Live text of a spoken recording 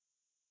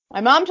My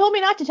mom told me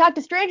not to talk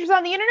to strangers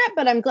on the internet,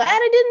 but I'm glad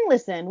I didn't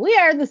listen. We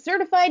are the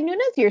Certified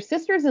Nunas, your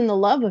sisters in the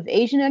love of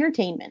Asian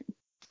entertainment.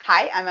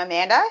 Hi, I'm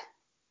Amanda.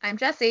 I'm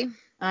Jessie.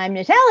 I'm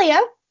Natalia.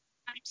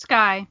 I'm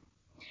Sky.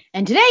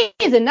 And today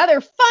is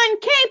another fun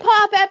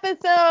K-pop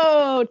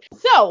episode.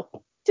 So,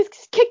 to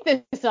kick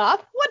this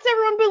off, what's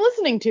everyone been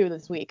listening to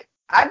this week?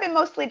 I've been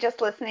mostly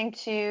just listening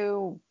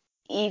to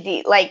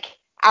easy, like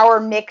our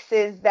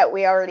mixes that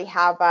we already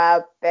have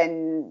up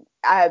and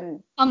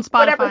on Spotify.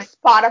 Whatever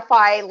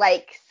Spotify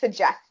like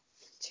suggests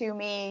to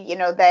me, you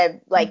know, the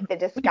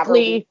Discover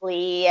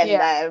Weekly and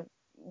the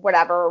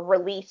whatever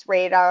release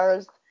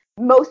radars.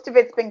 Most of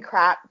it's been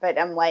crap, but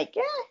I'm like,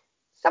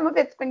 some of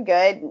it's been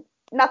good.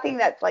 Nothing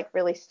that's like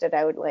really stood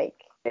out like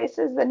this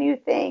is the new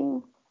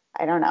thing.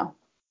 I don't know.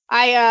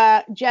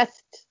 I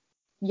just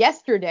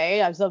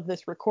yesterday, as of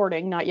this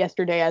recording, not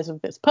yesterday as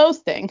of this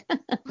posting,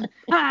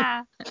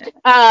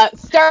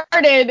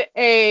 started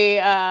a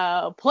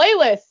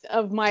playlist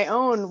of my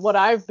own, what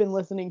I've been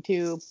listening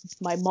to,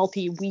 my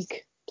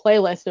multi-week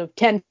playlist of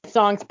 10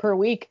 songs per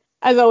week.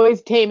 As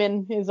always,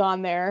 Taemin is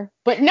on there,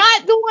 but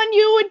not the one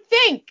you would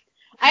think.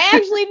 I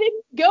actually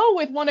didn't go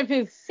with one of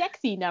his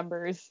sexy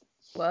numbers.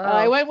 Whoa.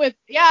 I went with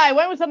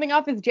something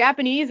off his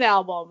Japanese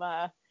album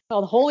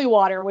called Holy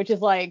Water, which is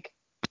like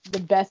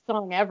the best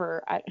song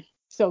ever.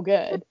 So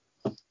good.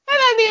 And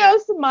then,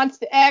 some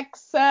Monsta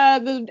X,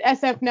 the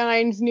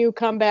SF9's new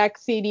comeback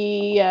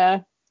CD,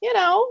 stuff.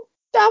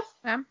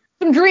 Yeah.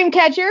 Some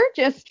Dreamcatcher,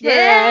 just for,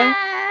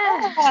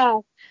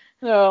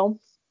 So.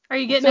 Are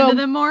you getting into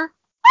them more?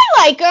 I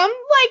like them.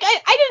 Like,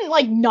 I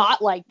didn't,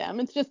 not like them.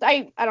 It's just,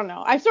 I don't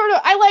know.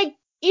 I like,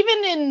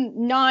 even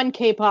in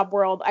non-K-pop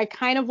world, I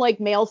kind of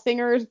like male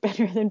singers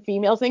better than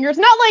female singers.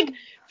 Not,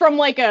 from,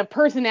 a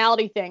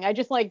personality thing. I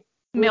just like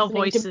male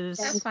voices.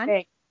 That's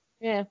fine.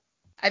 Yeah.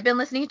 I've been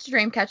listening to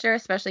Dreamcatcher,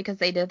 especially because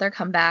they did their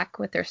comeback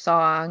with their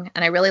song,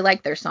 and I really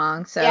like their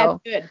song. So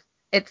yeah,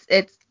 it's good.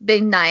 It's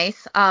been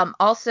nice.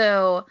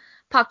 Also,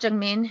 Park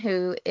Jung-min,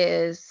 who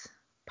is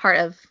part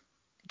of,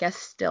 I guess,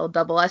 still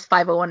Double S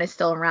 501 is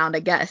still around,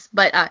 I guess.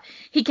 But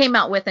he came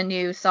out with a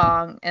new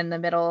song in the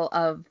middle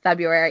of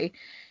February,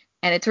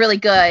 and it's really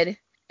good,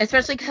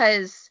 especially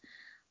because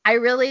I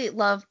really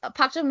love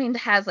Park Jung-min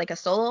has a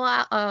solo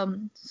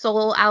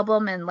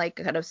album and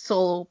kind of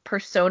soul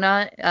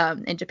persona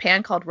in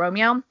Japan called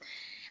Romeo,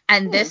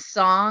 and this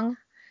song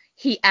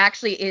he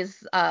actually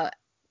is kind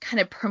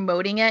of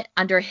promoting it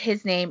under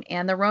his name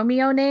and the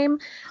Romeo name.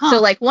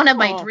 So one of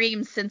my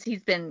dreams since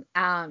he's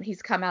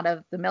come out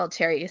of the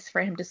military is for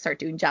him to start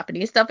doing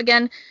Japanese stuff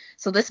again.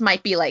 So this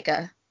might be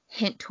a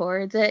hint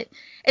towards it.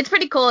 It's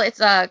pretty cool. It's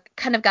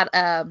kind of got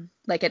an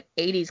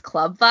 80s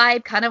club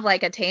vibe, kind of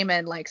like a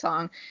Taemin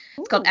song.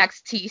 It's called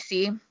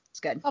XTC. It's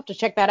good. I'll have to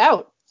check that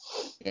out.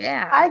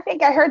 Yeah. I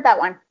think I heard that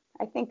one.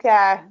 I think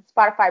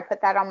Spotify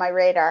put that on my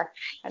radar.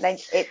 I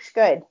think it's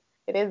good.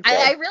 It is good.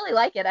 I really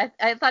like it.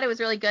 I thought it was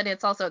really good.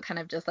 It's also kind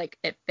of just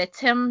it fits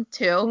him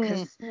too,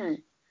 because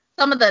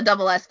some of the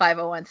Double S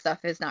 501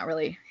 stuff is not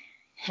really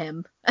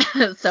him.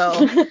 So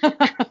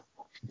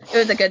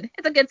it's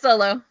a good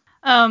solo.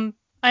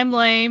 I'm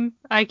lame.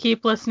 I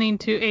keep listening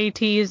to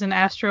ATs and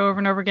Astro over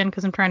and over again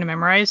because I'm trying to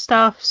memorize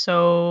stuff.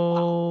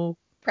 So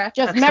just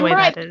that's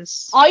memorize. The way that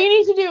is. All you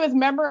need to do is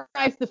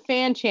memorize the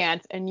fan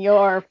chants, and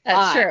you're fine.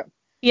 That's true.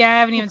 Yeah, I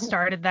haven't even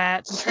started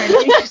that. I'm trying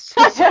to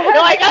that's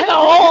a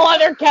whole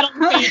other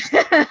kettle of fish.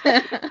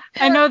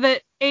 I know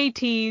that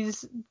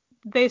ATs,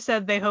 they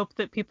said they hope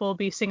that people will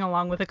be singing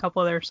along with a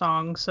couple of their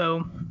songs.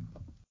 So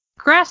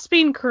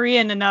grasping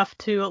Korean enough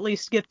to at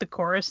least get the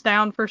chorus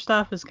down for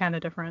stuff is kind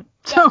of different.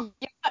 So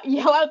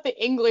yell out the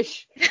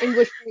English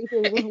phrases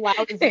as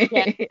loud as you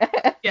can.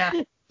 Yeah.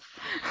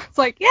 It's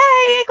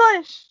yay,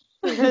 English!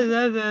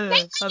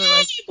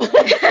 Otherwise.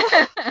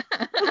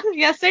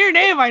 Yeah, say your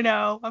name, I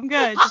know. I'm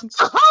good. All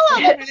of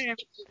it I need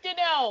to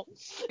know.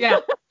 Yeah.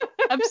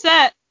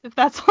 Upset, if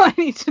that's all I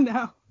need to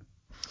know.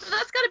 So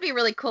that's got to be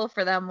really cool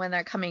for them when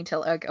they're coming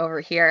to over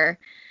here,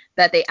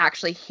 that they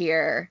actually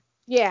hear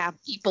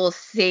people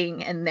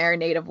sing in their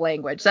native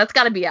language. That's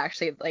got to be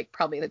actually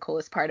probably the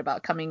coolest part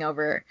about coming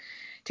over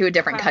to a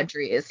different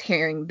country, is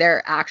hearing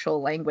their actual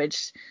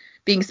language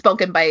being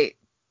spoken by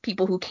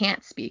people who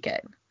can't speak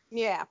it.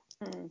 Yeah.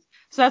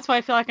 So that's why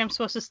I feel like I'm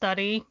supposed to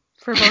study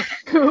for both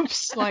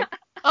groups.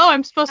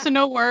 I'm supposed to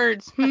know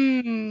words.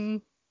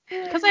 Because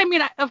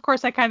of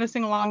course I kind of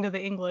sing along to the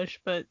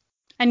English, but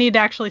I need to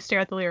actually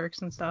stare at the lyrics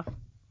and stuff.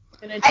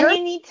 And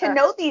you need to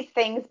know these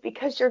things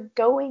because you're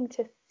going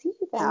to see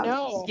them.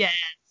 No. Yes.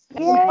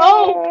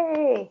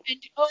 Yay!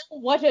 Oh,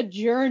 what a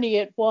journey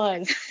it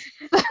was.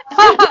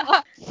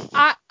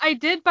 I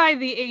did buy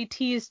the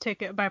AT's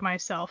ticket by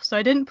myself, so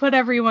I didn't put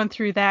everyone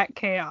through that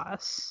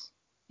chaos.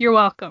 You're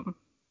welcome.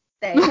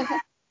 We would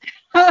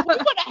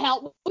have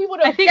helped.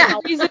 I think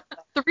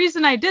the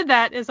reason I did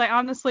that is I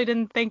honestly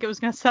didn't think it was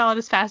going to sell out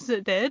as fast as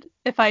it did.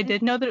 If I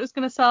did know that it was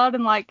going to sell out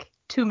in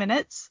 2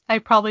 minutes, I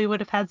probably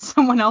would have had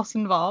someone else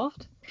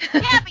involved.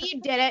 Yeah, but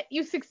you did it.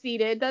 You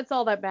succeeded. That's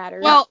all that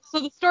matters. Well, so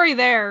the story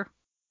there,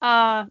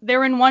 they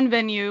were in one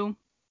venue,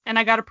 and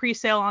I got a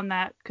pre-sale on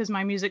that because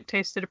my music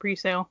taste did a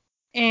pre-sale.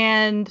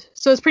 And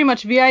so it's pretty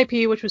much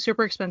VIP, which was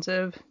super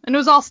expensive, and it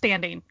was all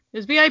standing. It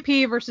was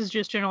VIP versus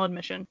just general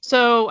admission.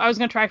 So I was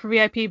going to try for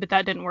VIP, but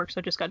that didn't work,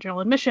 so I just got general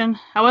admission.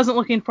 I wasn't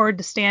looking forward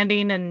to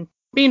standing and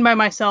being by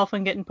myself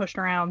and getting pushed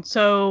around.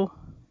 So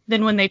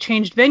then when they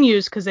changed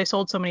venues because they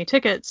sold so many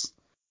tickets,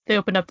 they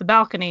opened up the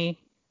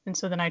balcony, and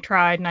so then I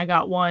tried, and I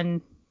got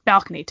one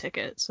balcony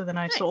ticket. So then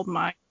I sold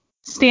my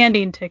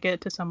standing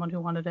ticket to someone who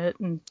wanted it,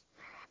 and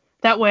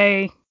that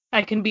way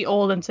I can be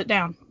old and sit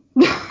down.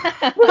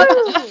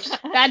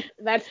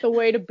 That's the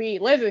way to be.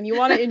 Listen, you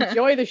want to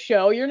enjoy the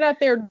show. You're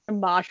not there to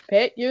mosh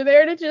pit. You're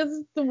there to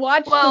just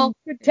watch some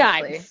good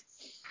times.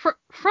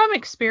 From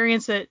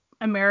experience at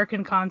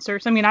American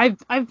concerts, I mean,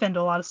 I've been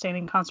to a lot of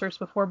standing concerts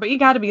before, but you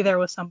got to be there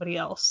with somebody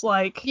else.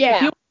 Like,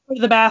 if you go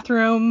to the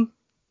bathroom,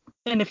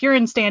 and if you're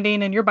in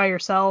standing and you're by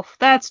yourself,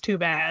 that's too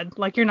bad.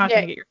 Like, you're not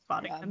going to get your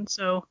spot again.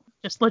 So,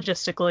 just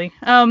logistically.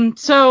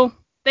 So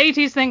the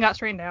ATs thing got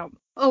straightened out.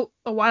 Oh,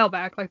 a while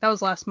back. Like, that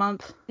was last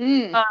month.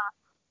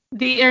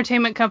 The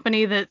entertainment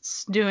company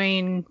that's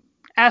doing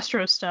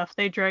Astro stuff,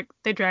 they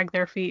dragged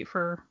their feet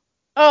for...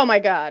 Oh, my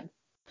God.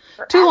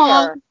 Too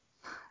long.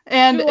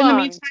 And in the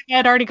meantime, I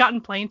had already gotten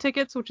plane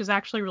tickets, which is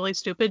actually really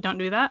stupid. Don't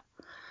do that.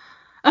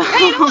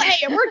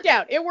 Hey, it worked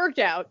out. It worked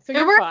out. So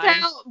it worked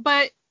out,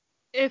 but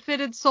if it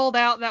had sold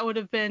out, that would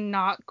have been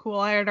not cool.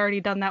 I had already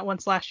done that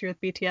once last year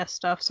with BTS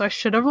stuff, so I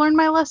should have learned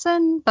my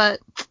lesson, but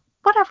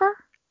whatever.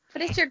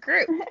 But it's your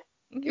group.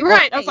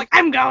 Right. I was like,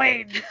 I'm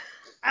going.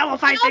 I will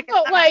find tickets.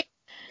 Also, like,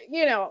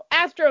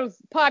 Astro's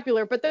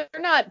popular, but they're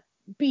not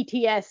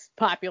BTS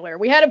popular.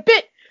 We had a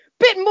bit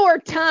more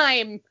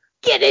time.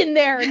 Get in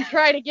there and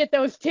try to get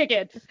those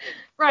tickets.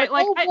 Right.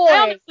 But, like,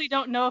 I honestly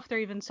don't know if they're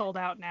even sold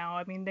out now.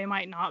 I mean, they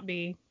might not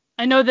be.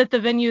 I know that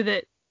the venue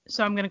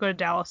so I'm going to go to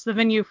Dallas. The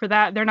venue for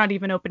that, they're not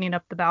even opening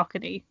up the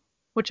balcony,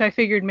 which I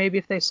figured maybe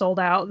if they sold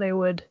out, they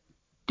would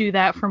do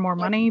that for more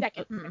money.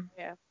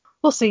 Yeah.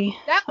 We'll see.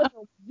 That was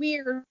a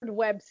weird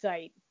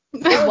website.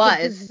 It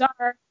was.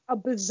 A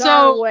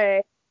bizarre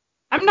way.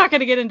 I'm not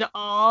going to get into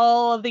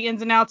all of the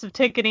ins and outs of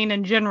ticketing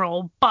in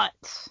general,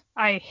 but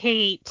I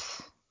hate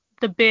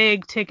the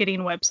big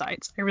ticketing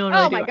websites. I really do.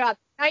 Oh my God,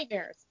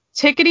 nightmares.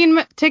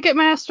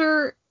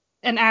 Ticketmaster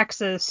and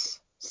Axis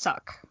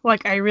suck.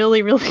 Like, I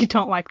really, really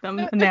don't like them.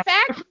 The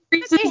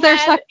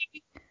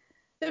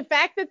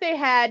fact that they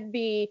had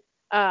the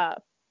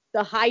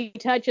high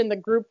touch and the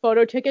group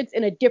photo tickets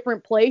in a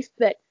different place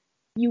that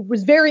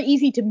was very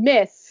easy to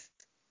miss,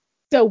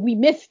 so we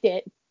missed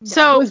it.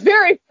 So it was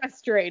very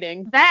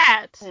frustrating.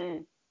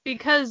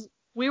 Because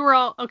we were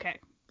all okay.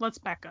 Let's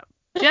back up.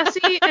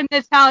 Jesse and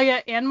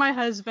Natalia and my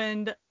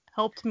husband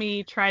helped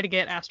me try to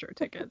get Astro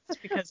tickets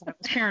because I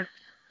was paranoid.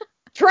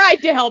 Tried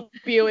to help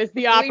you is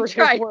the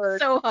operative word.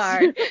 So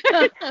hard.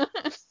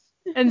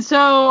 And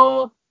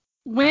so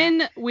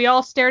when we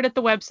all stared at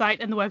the website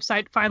and the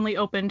website finally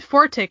opened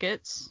for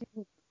tickets,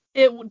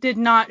 it did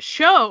not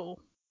show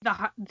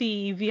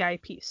the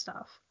VIP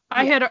stuff.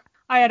 Yeah.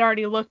 I had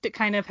already looked at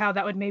kind of how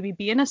that would maybe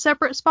be in a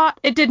separate spot.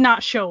 It did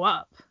not show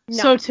up. No.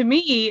 So to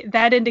me,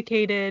 that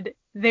indicated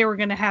they were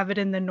going to have it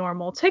in the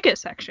normal ticket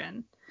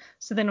section.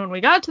 So then when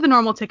we got to the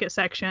normal ticket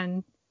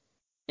section,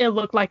 it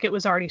looked like it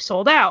was already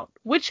sold out,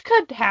 which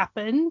could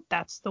happen.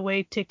 That's the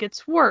way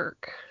tickets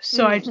work.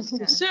 So I just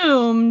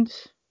assumed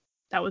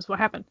that was what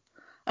happened.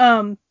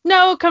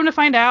 No, come to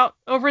find out,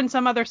 over in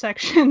some other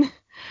section,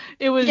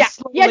 it was... Yeah,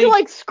 you had to,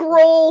 like,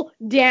 scroll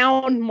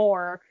down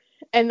more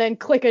and then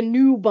click a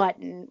new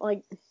button.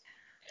 Like,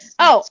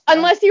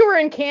 unless you were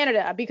in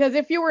Canada, because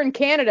if you were in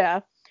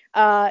Canada,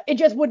 it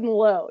just wouldn't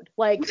load.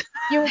 Like,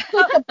 you would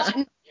click the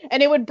button,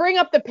 and it would bring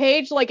up the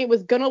page like it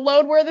was gonna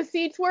load where the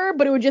seats were,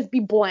 but it would just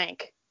be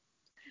blank.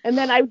 And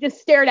then I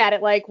just stared at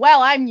it like,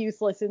 well, I'm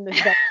useless in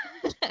this game.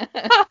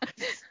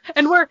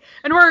 and we're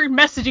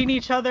messaging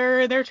each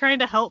other. They're trying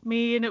to help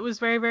me, and it was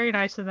very, very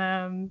nice of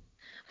them.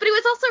 But it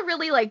was also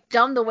really, like,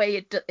 dumb the way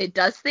it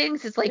does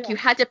things. It's like you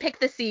had to pick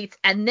the seats,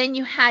 and then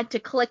you had to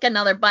click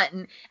another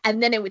button,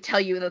 and then it would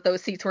tell you that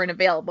those seats weren't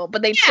available.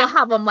 But they'd still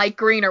have them, like,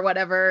 green or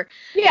whatever,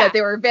 that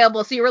they were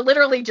available. So you were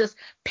literally just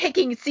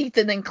picking seats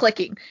and then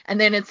clicking.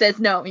 And then it says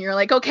no. And you're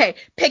like, okay,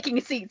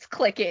 picking seats,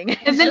 clicking.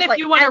 And then if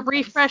you want to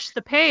refresh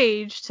the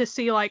page to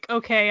see, like,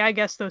 okay, I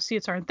guess those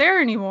seats aren't there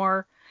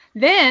anymore,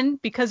 then,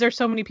 because there's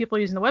so many people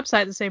using the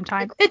website at the same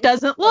time, it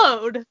doesn't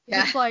load.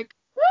 Yeah. It's like,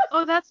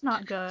 oh, that's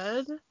not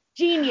good.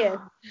 Genius.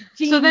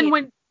 So then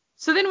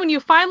when you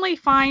finally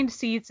find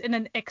seats in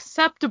an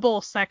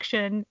acceptable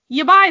section,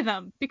 you buy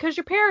them because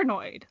you're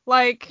paranoid.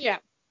 Like,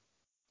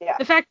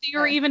 the fact that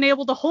you're even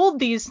able to hold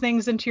these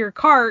things into your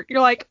cart,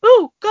 you're like,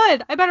 ooh,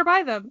 good, I better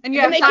buy them. And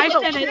you have 5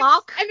 minutes.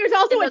 And there's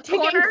also a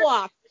ticking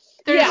clock.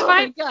 There's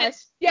 5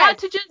 minutes. Not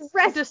to just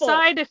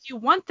decide if you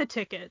want the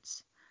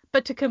tickets,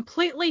 but to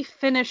completely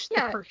finish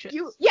the purchase.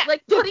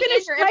 Like, putting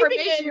in your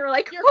information, you're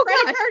like, your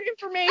credit card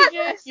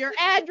information, your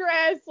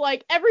address,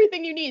 like,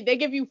 everything you need. They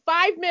give you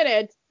 5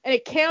 minutes, and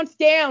it counts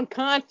down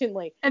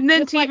constantly. And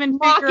then to even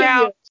figure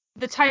out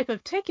the type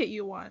of ticket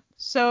you want.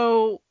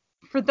 So,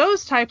 for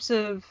those types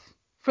of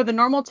for the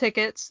normal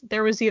tickets,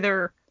 there was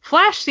either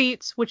Flash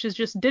Seats, which is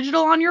just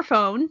digital on your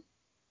phone,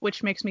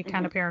 which makes me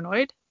kind of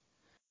paranoid.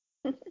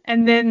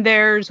 And then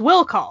there's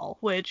Will Call,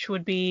 which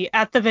would be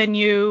at the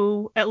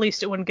venue. At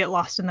least it wouldn't get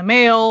lost in the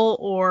mail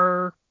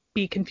or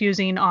be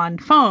confusing on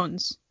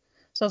phones.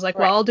 So I was like,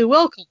 well, I'll do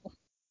Will Call.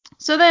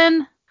 So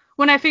then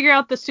when I figure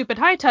out the stupid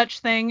high touch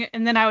thing,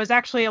 and then I was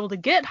actually able to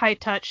get high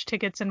touch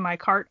tickets in my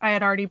cart, I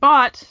had already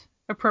bought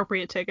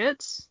appropriate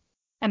tickets.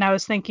 And I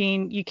was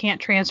thinking you can't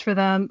transfer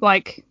them.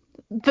 Like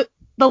the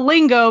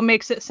lingo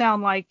makes it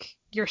sound like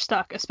you're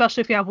stuck,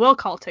 especially if you have Will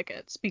Call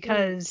tickets,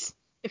 because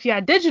if you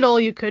had digital,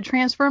 you could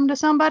transfer them to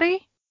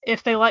somebody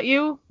if they let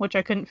you, which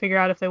I couldn't figure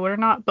out if they would or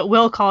not. But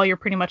Will Call, you're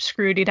pretty much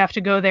screwed. You'd have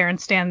to go there and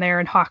stand there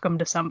and hawk them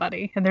to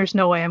somebody. And there's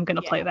no way I'm going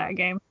to play that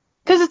game.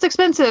 Because it's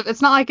expensive.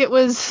 It's not like it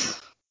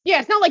was... Yeah,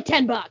 it's not like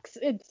 $10.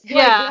 It's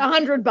like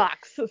 $100.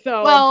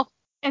 So well,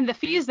 and the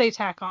fees they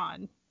tack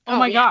on. Oh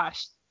my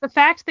gosh. The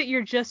fact that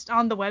you're just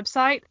on the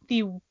website,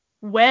 the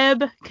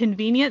web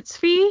convenience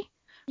fee.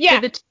 Yeah,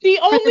 the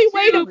only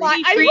way to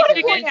buy... I want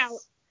to point out.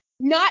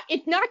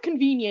 It's not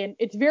convenient.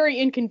 It's very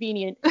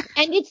inconvenient,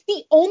 and it's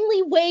the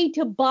only way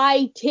to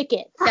buy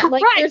tickets.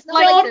 Like, there's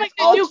no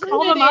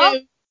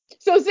alternative.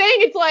 So saying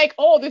it's like,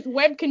 oh, this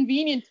web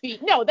convenience fee.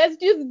 No, that's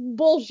just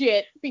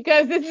bullshit,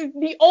 because this is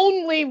the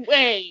only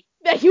way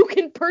that you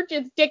can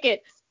purchase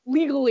tickets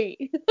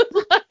legally.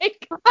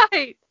 Like,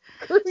 right.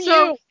 So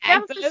you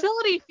have a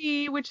facility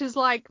fee, which is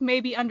like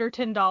maybe under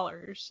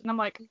 $10, and I'm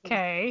like,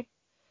 okay,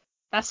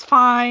 that's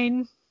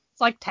fine.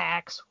 It's like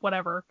tax,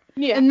 whatever.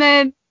 Yeah. And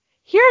then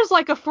here's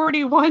like a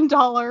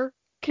 $41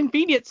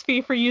 convenience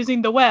fee for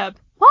using the web.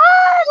 What?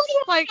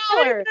 Like, I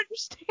don't even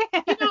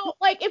understand. You know,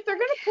 like, if they're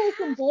gonna pull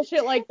some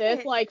bullshit like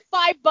this, like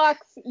 $5,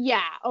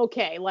 yeah,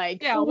 okay,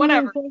 like, yeah,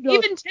 whatever.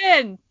 Even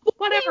 10,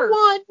 whatever.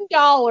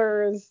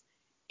 $1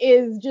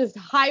 is just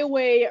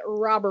highway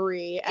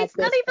robbery. It's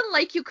not even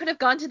like you could have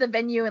gone to the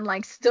venue and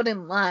like stood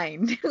in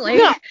line.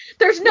 Like,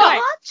 there's no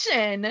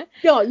option.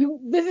 No,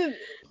 this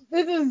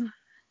is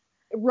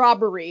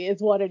robbery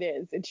is what it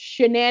is. It's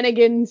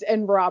shenanigans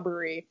and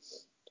robbery.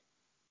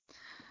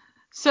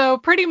 So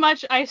pretty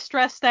much I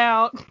stressed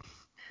out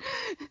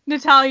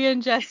Natalia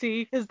and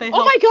Jesse because they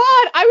Oh my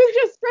god, I was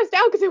just stressed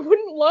out because it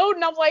wouldn't load,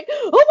 and I'm like,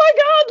 oh my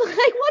god,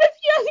 like, what if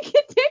you have to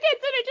get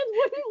tickets and it just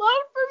wouldn't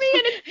load for me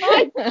and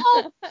it's my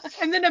fault?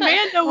 And then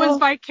Amanda was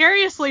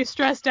vicariously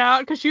stressed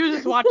out because she was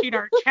just watching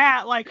our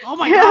chat like, oh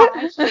my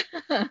gosh.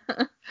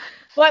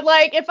 But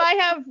like, if I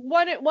have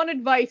one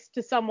advice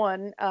to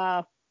someone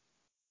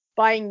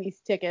buying these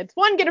tickets,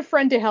 one, get a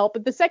friend to help,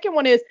 but the second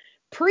one is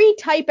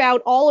pre-type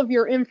out all of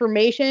your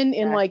information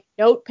in like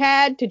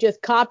Notepad to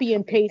just copy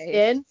and paste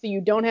in, so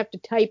you don't have to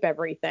type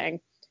everything.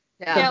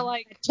 Yeah,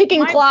 like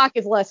ticking clock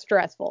is less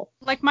stressful.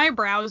 Like my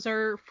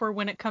browser, for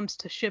when it comes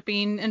to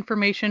shipping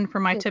information for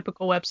my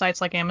typical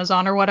websites like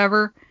Amazon or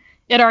whatever,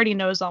 it already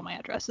knows all my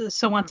addresses.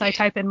 So once I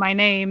type in my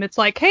name, it's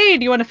like, hey,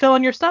 do you want to fill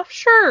in your stuff?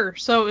 Sure.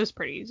 So it was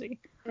pretty easy.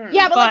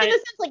 Yeah, but like in the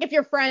sense, like if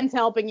your friend's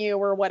helping you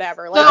or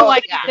whatever. Like, so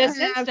like in this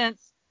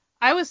instance,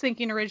 I was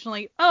thinking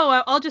originally,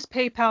 oh, I'll just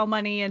PayPal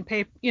money and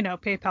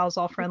PayPal's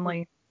all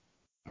friendly,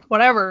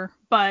 whatever.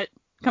 But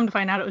come to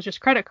find out, it was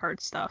just credit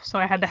card stuff. So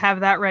I had to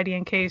have that ready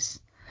in case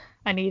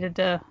I needed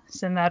to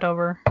send that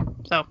over.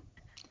 So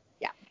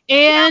yeah,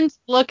 and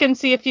look and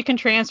see if you can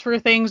transfer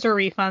things or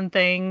refund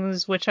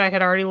things, which I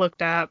had already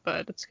looked at,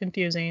 but it's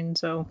confusing.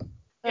 So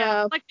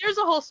yeah, like there's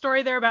a whole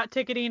story there about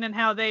ticketing and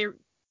how they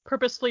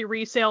purposefully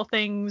resell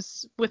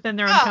things within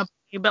their own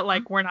company, but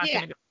like we're not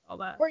going to go through all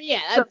that.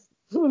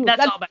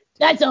 That's all back.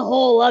 That's a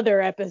whole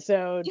other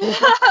episode.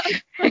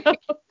 But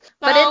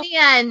in the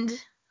end,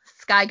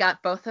 Sky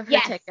got both of her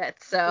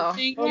tickets, so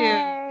thank you.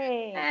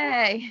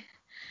 Hey.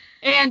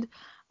 And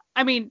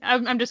I mean,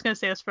 I'm just gonna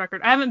say this for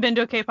record. I haven't been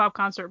to a K-pop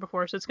concert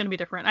before, so it's gonna be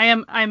different.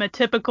 I'm a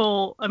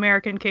typical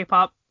American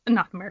concert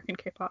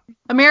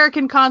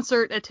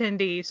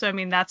attendee, so I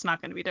mean that's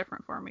not gonna be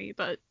different for me.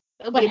 But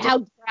how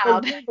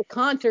will the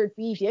concert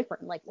be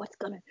different? Like,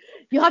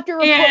 you'll have to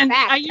report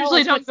back. I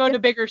usually don't go to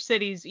bigger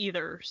cities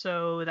either,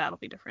 so that'll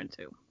be different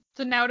too.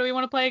 So now do we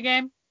want to play a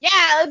game? Yeah,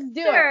 let's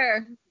do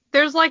it.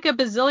 There's like a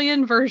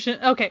bazillion version.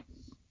 Okay.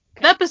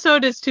 The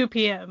episode is 2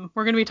 p.m.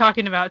 We're going to be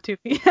talking about 2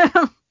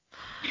 p.m.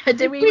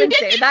 Did we even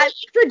say that?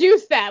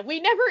 Introduce that. We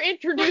never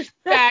introduced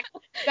that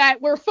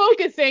we're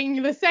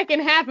focusing the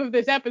second half of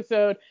this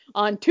episode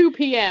on 2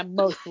 p.m.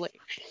 mostly.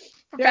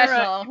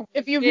 Professional.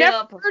 If you've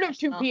never heard of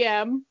 2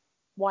 p.m.,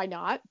 why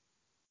not?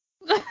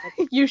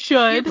 You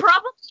should. You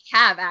probably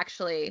have,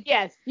 actually.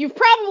 Yes, you've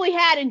probably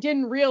had and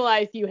didn't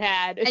realize you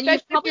had,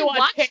 especially if you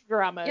watch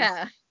K-dramas.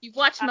 Yeah, you've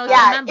watched most of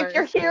the members. If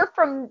you're here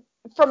from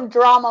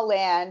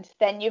Dramaland,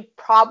 then you've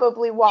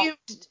probably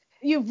watched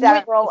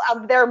several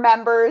of their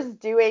members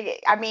doing.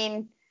 I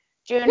mean,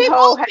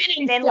 Junho has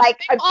been in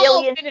like a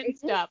billion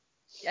stuff.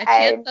 Yeah,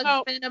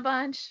 Chan's been in a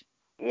bunch.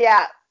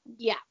 Yeah.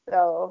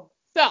 So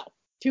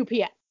 2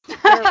 p.m.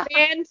 They're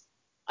banned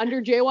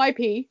under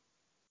JYP.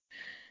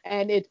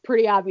 And it's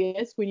pretty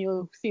obvious when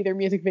you see their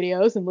music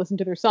videos and listen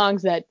to their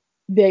songs that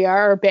They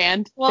are a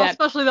band. Well,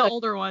 especially the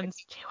older ones.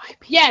 JYP.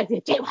 Yeah, the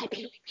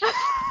JYP.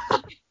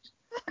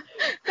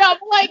 No,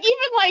 like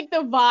even like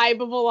the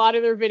vibe of a lot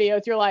of their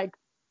videos, you're like,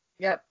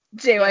 yep,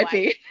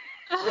 JYP.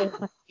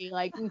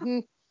 Like,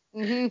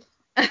 but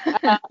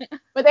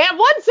they have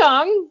one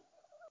song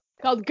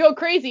called "Go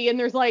Crazy," and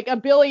there's like a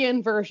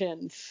billion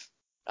versions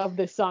of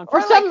this song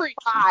for some reason.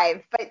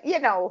 5, but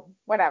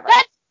whatever.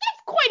 That's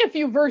quite a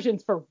few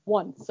versions for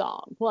one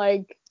song.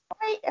 Like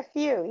quite a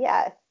few,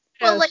 yes.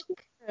 Well, like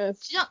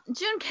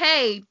Jun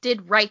K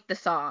did write the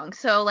song,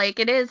 so like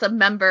it is a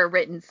member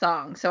written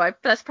song. So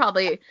that's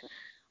probably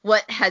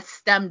what has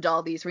stemmed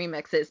all these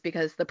remixes,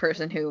 because the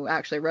person who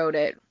actually wrote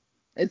it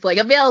is like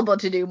available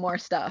to do more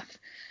stuff.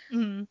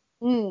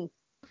 Mm-hmm.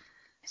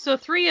 So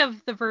 3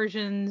 of the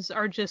versions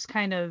are just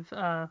kind of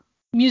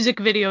music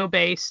video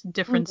based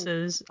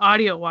differences. Mm-hmm.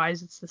 Audio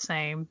wise, it's the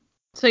same.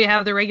 So you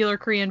have the regular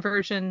Korean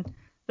version,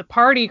 the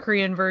party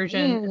Korean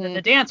version, and then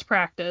the dance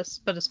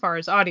practice. But as far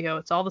as audio,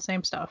 it's all the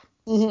same stuff.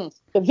 Mm-hmm.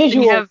 The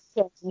visual.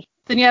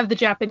 Then you have the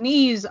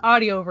Japanese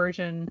audio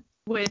version,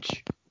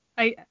 which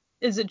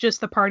is it just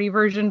the party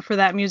version for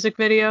that music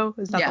video?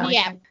 Is that the one?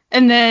 Yeah.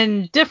 And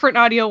then different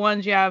audio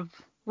ones, you have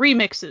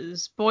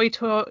remixes, Boy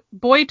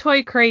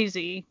Toy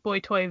Crazy, Boy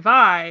Toy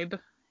Vibe,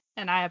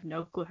 and I have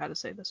no clue how to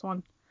say this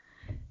one.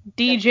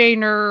 DJ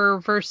Ner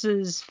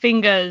versus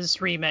Fingas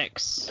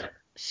remix.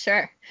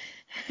 Sure.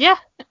 Yeah.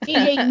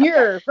 DJ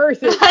Ner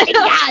versus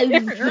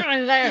Fingas.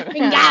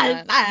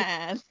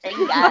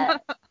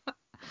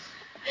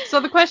 So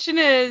the question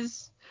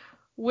is,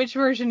 which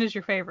version is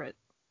your favorite?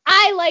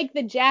 I like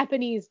the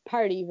Japanese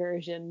party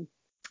version.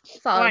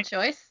 Solid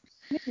choice.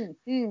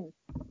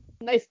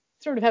 Nice,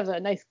 sort of has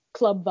a nice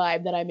club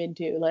vibe that I'm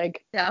into.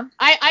 Like, yeah,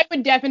 I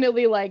would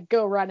definitely like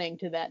go running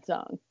to that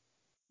song.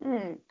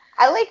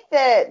 I like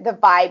the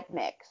vibe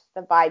mix,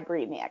 the vibe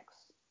remix.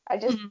 I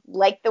just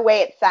like the way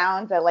it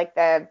sounds. I like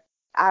I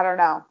don't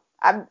know.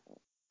 I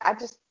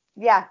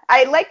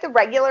like the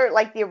regular,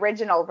 like the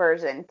original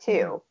version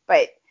too.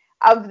 But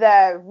of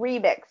the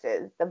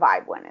remixes, the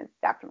vibe one is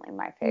definitely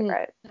my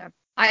favorite.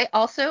 I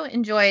also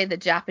enjoy the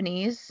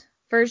Japanese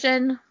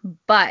version,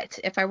 but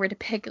if I were to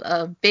pick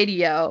a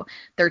video,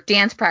 their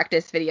dance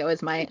practice video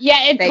is my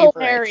it's favorite.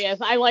 Hilarious.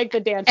 I like the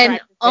dance and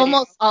practice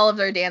almost all of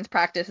their dance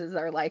practices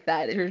are like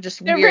that. They're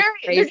just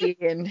crazy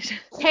and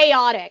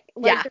chaotic.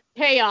 Like, they're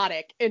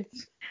chaotic.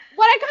 It's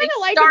what I kind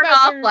of like about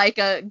start off like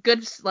a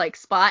good like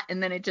spot,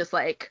 and then it just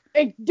like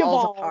it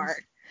falls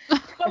apart.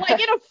 But like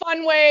in a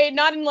fun way,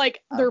 not in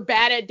like they're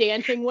bad at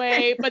dancing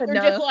way, but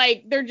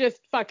they're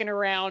just fucking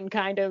around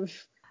kind of.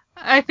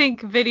 I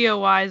think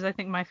video-wise, I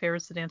think my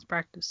favorite's the dance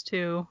practice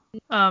too.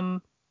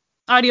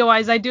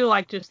 Audio-wise, I do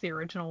like just the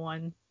original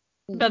one,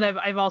 but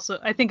I've also,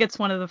 I think it's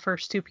one of the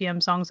first 2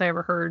 PM songs I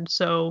ever heard,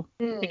 so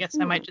I guess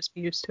I might just be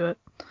used to it.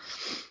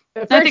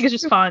 I think it's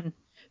just fun.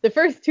 The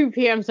first 2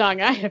 PM song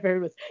I ever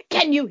heard was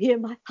 "Can You Hear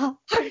My Heart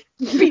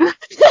Beat?"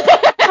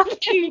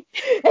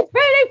 It's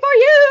waiting for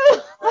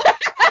you.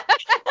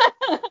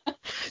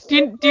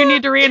 Do you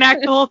need to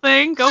reenact the whole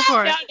thing? Go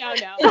for it. No.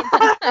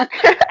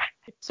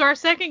 So our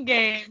second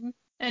game,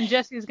 and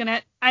Jesse's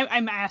gonna,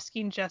 I'm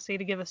asking Jesse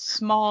to give a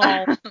small,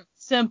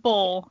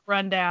 simple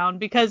rundown,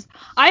 because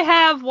I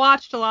have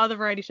watched a lot of the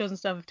variety shows and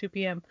stuff of 2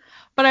 PM,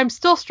 but I'm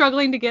still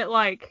struggling to get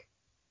like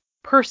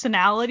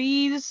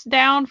personalities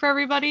down for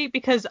everybody,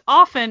 because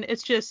often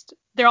it's just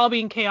they're all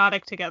being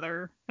chaotic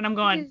together, and I'm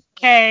going,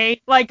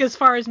 okay, like as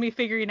far as me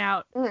figuring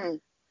out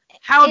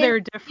how they're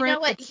different. You know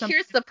what?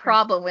 Here's the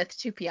problem with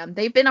 2 PM.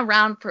 They've been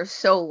around for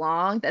so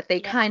long that they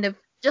kind of,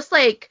 just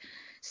like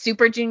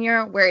Super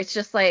Junior, where it's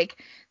just like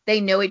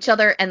they know each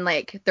other and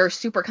like they're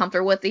super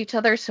comfortable with each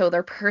other, so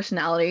their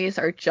personalities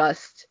are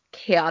just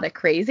chaotic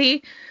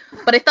crazy.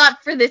 But I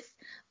thought for this,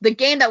 the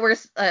game that we're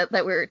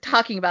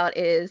talking about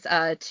is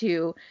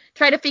to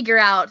try to figure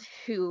out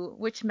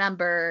which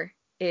member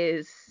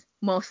is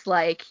most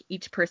like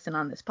each person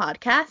on this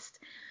podcast.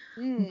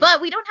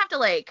 But we don't have to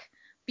like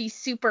be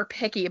super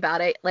picky about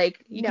it.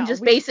 Like you can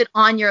just base it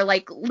on your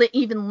like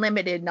even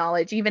limited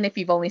knowledge, even if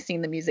you've only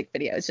seen the music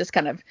videos. Just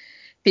kind of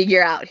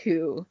figure out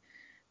who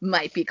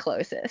might be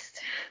closest.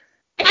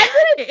 I'm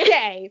gonna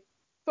say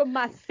for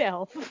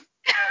myself.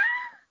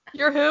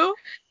 You're who?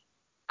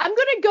 I'm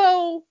gonna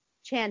go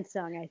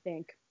Chansung, I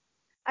think.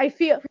 I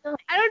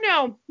don't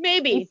know,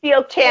 maybe. You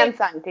feel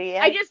Chansung, do you?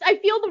 I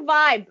feel the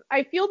vibe.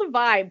 I feel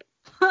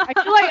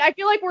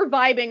like we're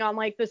vibing on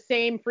like the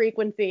same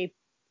frequency.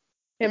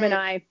 Him and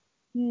I.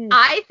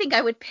 I think I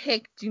would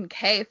pick Jun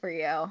K for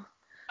you.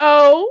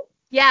 Oh?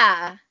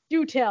 Yeah.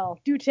 Do tell.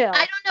 I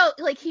don't know,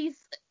 like he's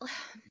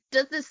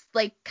does this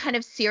like kind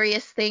of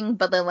serious thing,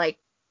 but then like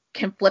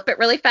can flip it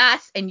really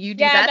fast, and you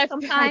do that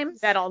sometimes. I do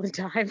that all the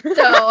time. So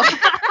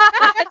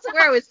that's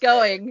where I was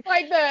going.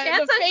 Like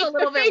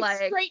the fake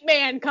like straight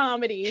man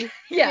comedy.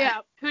 Yeah.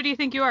 Who do you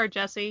think you are,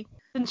 Jesse?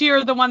 Since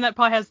you're the one that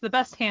probably has the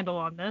best handle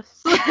on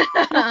this.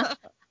 I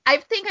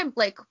think I'm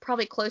like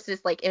probably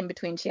closest like in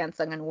between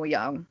Chansung and Woo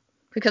Young,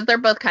 because they're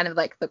both kind of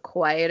like the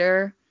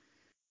quieter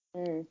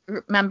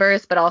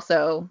members, but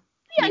also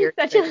Yeah, he's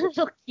such a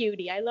little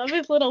cutie. I love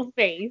his little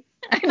face.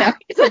 I know.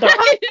 He's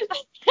adorable.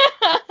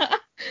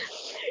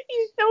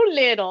 He's so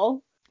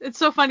little. It's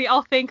so funny.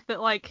 I'll think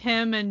that like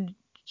him and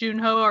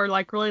Junho are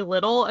like really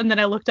little, and then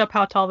I looked up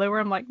how tall they were.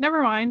 I'm like,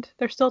 never mind.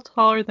 They're still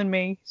taller than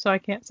me, so I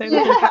can't say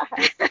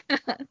that.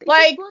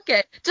 Like, look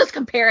at just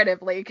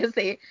comparatively, because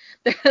they're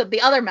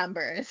the other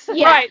members.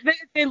 Yeah. Right.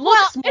 They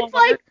look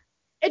smaller.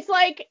 It's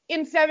like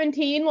in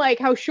 17, like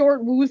how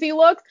short Woozy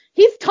looks.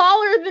 He's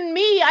taller than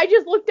me. I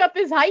just looked up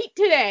his height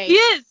today. He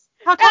is.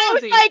 How tall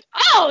is he? I was like,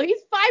 oh,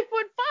 he's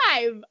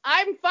 5'5".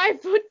 I'm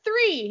 5'3".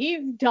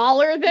 He's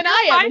taller than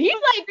I am. And he's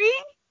like,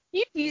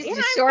 he's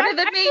shorter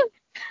than me.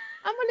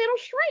 I'm a little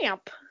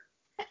shrimp.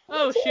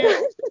 Oh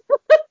shoot.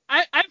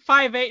 I'm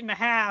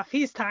 5'8.5".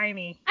 He's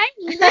tiny. I'm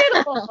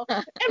little.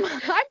 I'm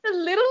the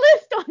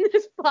littlest on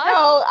this pod.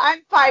 No,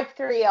 I'm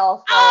 5'3"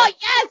 also. Oh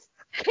yes,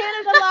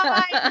 Canada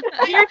line.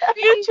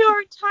 You two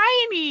are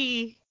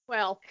tiny.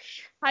 Well,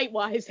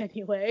 height-wise,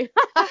 anyway.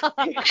 I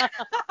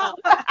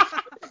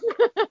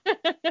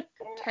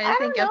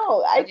don't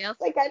know. I don't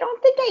think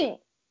I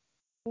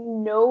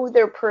know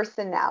their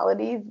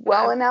personalities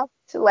well enough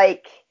to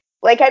like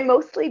I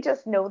mostly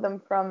just know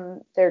them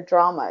from their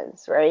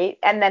dramas, right?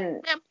 And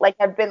then like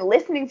I've been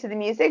listening to the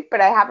music,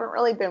 but I haven't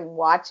really been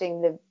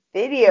watching the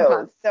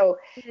videos. So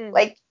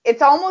like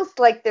it's almost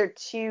like they're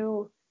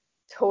two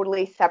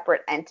totally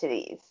separate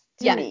entities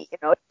to me. You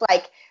know, it's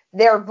like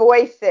their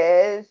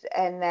voices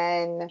and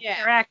then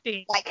their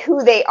acting, like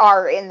who they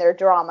are in their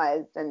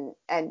dramas and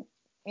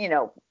you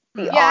know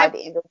the odd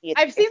interviews.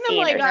 I've seen them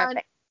like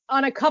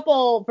on a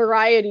couple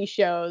variety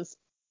shows,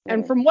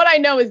 and from what I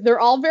know is they're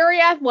all very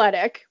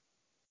athletic.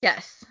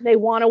 Yes. They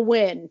want to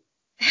win.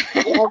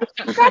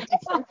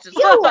 That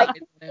feel like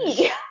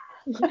me.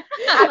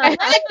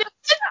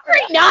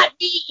 Not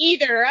me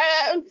either.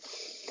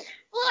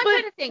 Well, I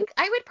kind of think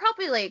I would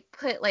probably like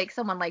put like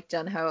someone like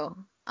Junho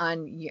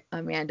on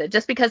Amanda,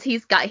 just because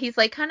he's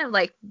like kind of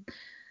like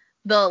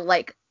the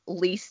like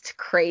least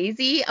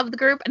crazy of the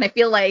group, and I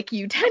feel like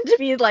you tend to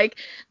be like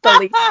the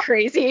least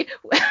crazy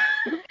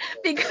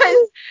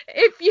because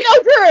if you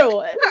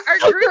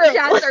our group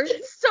chats are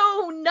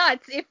so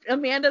nuts if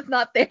Amanda's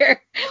not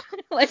there.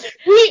 Like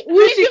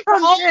we should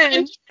fall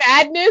into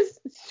madness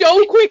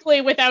so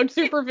quickly without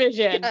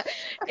supervision. Yeah,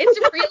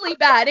 it's really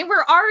bad, and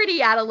we're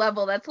already at a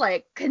level that's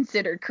like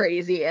considered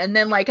crazy, and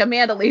then like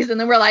Amanda leaves, and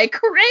then we're like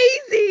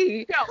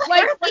crazy. No,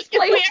 like if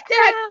we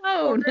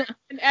had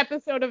an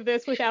episode of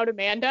this without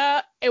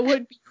Amanda, it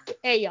would be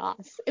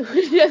chaos. It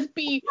would just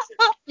be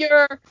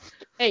pure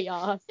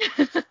chaos.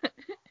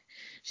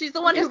 She's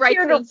the one who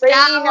writes things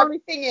down.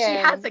 Everything she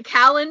has a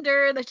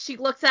calendar that she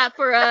looks at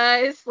for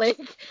us. Like,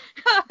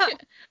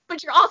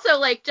 but you're also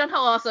like Junho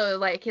also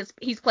like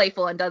he's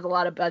playful and does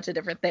a bunch of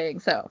different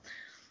things. So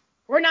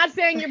we're not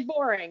saying you're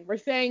boring. We're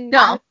saying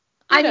no.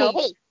 I mean,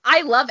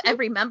 I love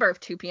every member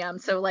of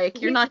 2PM. So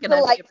like you're not gonna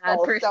be a bad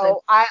person.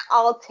 So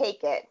I'll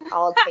take it.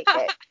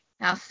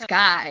 Now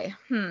Sky.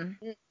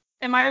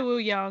 Am I Woo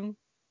Young?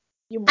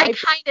 I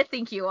kind of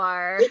think you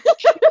are.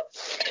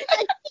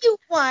 You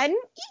won.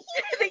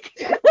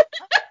 So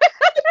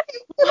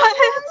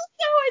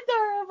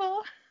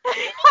adorable.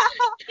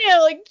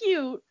 Really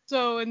cute.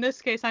 So in this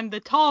case, I'm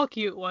the tall,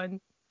 cute one.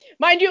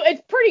 Mind you,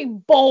 it's pretty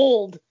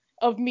bold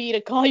of me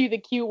to call you the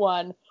cute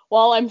one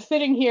while I'm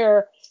sitting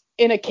here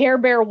in a Care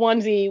Bear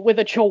onesie with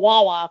a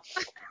chihuahua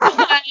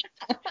at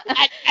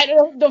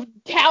the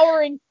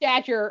towering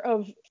stature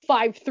of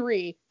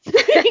 5'3". There's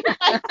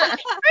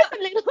a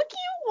little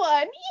cute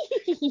one.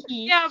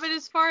 Yeah, but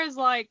as far as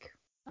like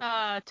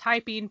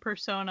typing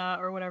persona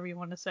or whatever you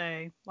want to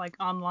say, like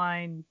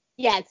online.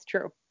 Yeah, it's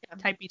true.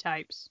 Typey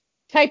types.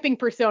 Typing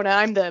persona,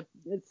 I'm the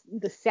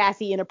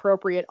sassy,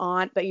 inappropriate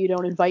aunt that you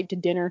don't invite to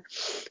dinner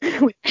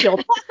with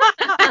children.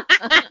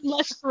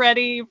 Less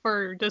ready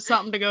for just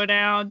something to go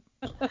down.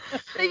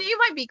 You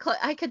might be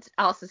I could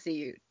also see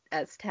you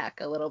as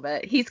Tech a little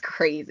bit. He's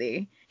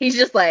crazy. He's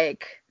just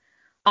like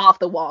off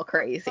the wall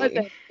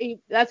crazy.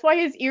 That's why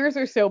his ears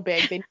are so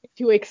big. They need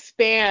to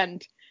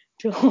expand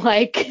to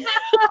like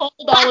hold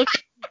all of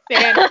his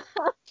sand.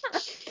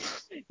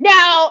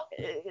 Now,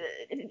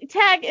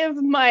 Tag is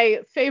my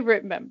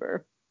favorite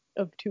member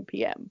of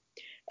 2PM,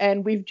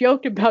 and we've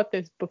joked about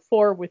this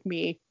before with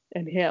me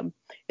and him,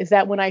 is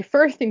that when I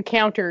first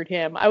encountered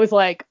him, I was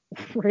like,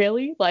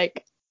 really?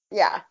 Like,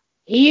 yeah,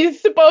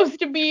 he's supposed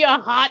to be a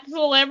hot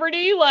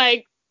celebrity?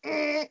 Like,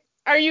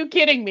 are you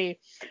kidding me?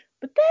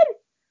 But then,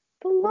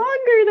 the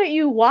longer that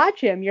you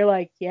watch him, you're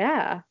like,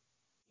 yeah,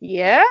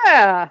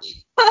 yeah,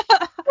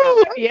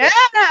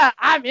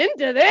 I'm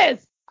into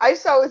this. I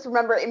just always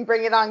remember in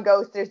Bring It On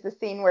Ghost, there's the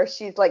scene where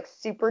she's like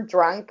super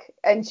drunk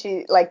and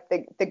she like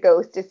the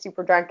ghost is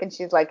super drunk and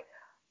she's like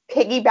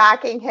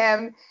piggybacking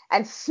him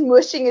and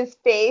smushing his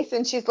face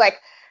and she's like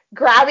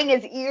grabbing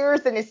his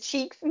ears and his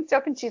cheeks and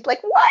stuff and she's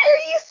like, why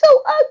are you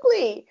so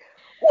ugly?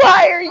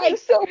 Why are you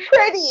so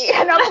pretty?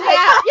 And I'm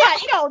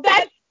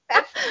like,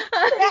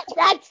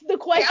 that's the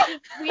question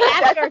we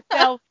ask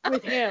ourselves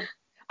with him.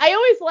 I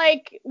always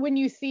like when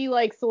you see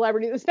like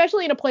celebrities,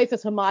 especially in a place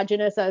as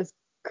homogenous as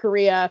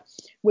Korea,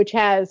 which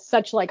has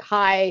such like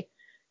high,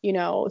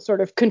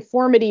 sort of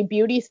conformity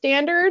beauty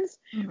standards,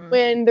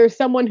 when there's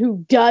someone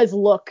who does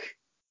look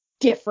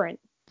different.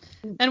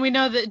 And we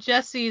know that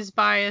Jesse's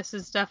bias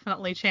is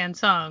definitely Chan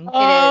Sung.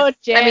 Oh,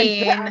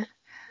 Jan.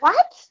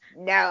 What?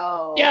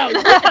 No.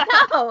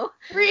 No.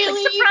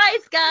 Really? Like,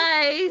 surprise,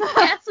 guys.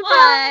 Guess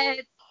what?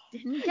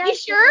 Didn't You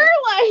sure?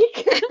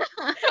 Like,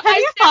 have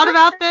you thought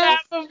about this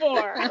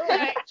before?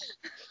 Like,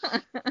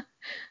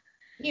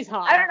 he's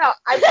hot. I don't know.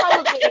 I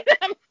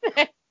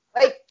probably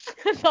like.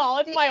 That's all.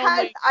 It's my own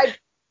way. I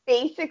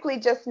basically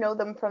just know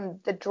them from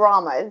the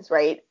dramas,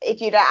 right?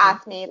 If you'd have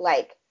asked me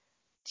like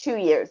 2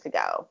 years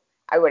ago,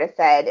 I would have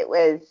said it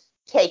was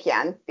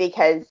Taecyeon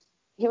because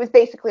he was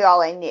basically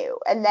all I knew.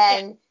 And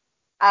then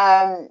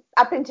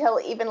up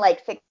until even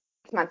like 6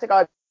 months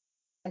ago,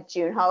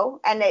 Junho,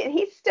 and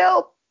he's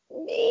still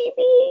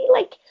maybe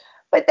like.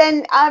 But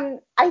then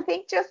I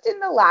think just in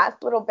the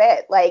last little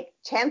bit, like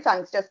Chan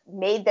Sung's just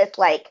made this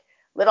like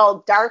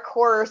little dark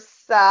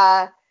horse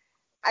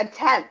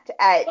attempt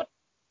at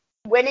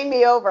winning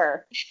me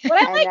over.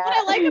 What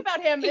I like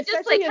about him,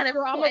 especially like his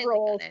drama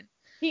roles,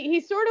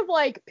 he sort of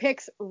like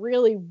picks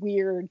really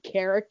weird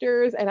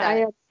characters, and I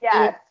am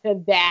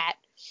into that.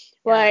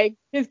 Yeah. Like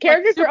his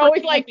characters are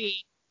always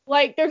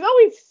like there's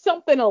always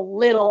something a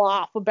little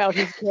off about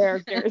his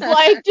characters.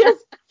 Like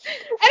just, and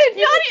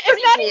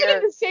it's not even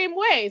in the same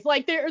ways.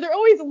 Like they're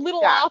always a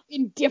little off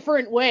in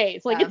different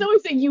ways. Like it's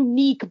always a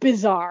unique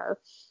bizarre.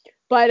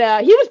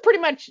 But he was pretty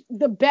much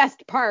the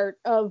best part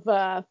of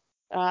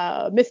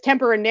Miss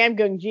Temper and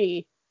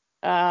Namgung-ji.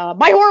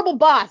 My Horrible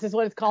Boss is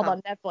what it's called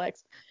on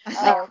Netflix.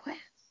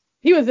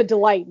 He was a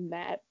delight in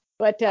that.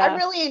 But I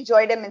really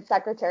enjoyed him in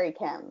Secretary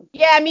Kim.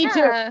 Yeah, me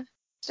too.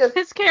 Just,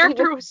 his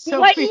character was so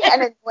weird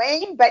and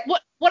annoying, but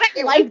what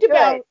I liked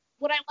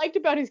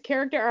about his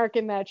character arc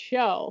in that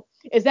show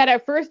is that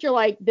at first you're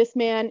like, this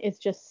man is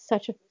just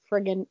such a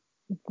friggin'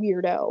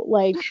 weirdo.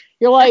 Like,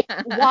 you're like,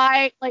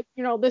 why? Like,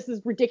 this is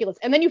ridiculous.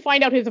 And then you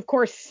find out his, of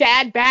course,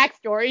 sad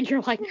backstory, and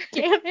you're like,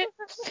 damn it.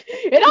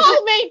 It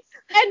all makes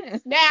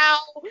sense now.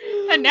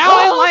 And now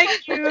I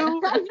like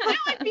you. Now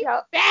I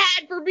feel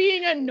bad for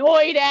being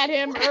annoyed at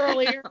him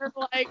earlier.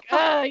 Like,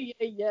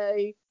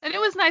 yay. And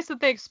it was nice that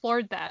they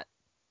explored that.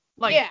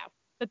 Like,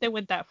 that they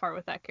went that far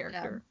with that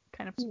character. Yeah.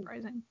 Kind of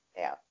surprising.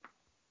 Yeah.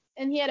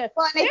 And he had a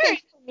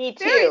me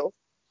too.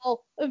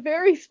 A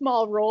very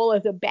small role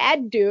as a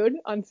bad dude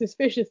on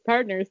Suspicious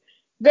Partners.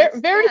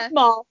 Very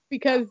small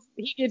because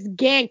he gets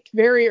ganked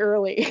very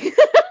early.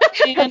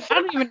 And I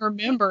don't even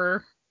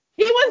remember.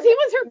 He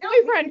was her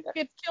boyfriend who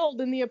gets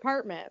killed in the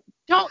apartment.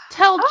 Don't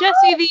tell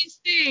Jesse these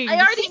things. I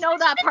already know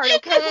that part,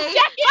 okay?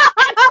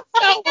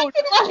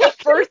 The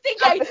first thing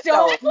I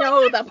don't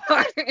know the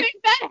part. I think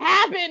that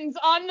happens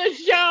on the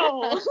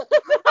show.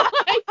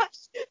 Like,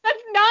 that's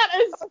not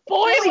a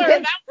spoiler.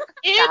 That was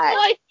in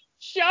like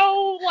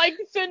show like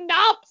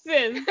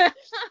synopsis.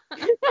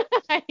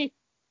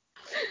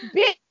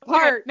 Bit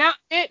part. Now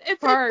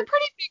it's a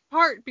pretty big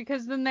part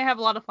because then they have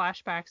a lot of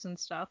flashbacks and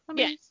stuff. I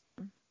mean, yes.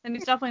 And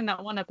he's definitely in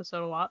that one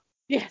episode a lot.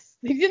 Yes,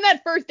 he's in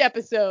that first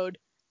episode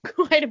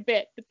quite a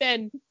bit, but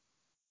then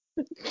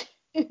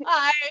it doesn't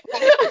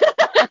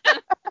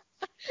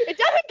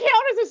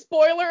count as a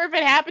spoiler if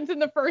it happens in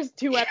the first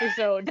 2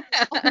 episodes.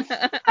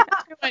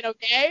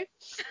 Okay?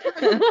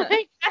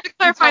 To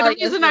clarify, the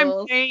reason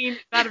I'm saying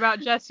that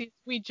about Jesse is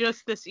we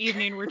just this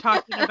evening were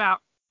talking about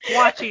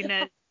watching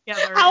it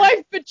together. How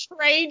I've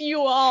betrayed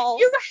you all.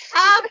 You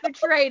have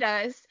betrayed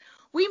us.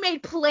 We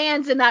made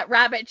plans in that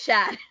rabbit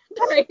chat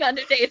during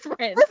Under Days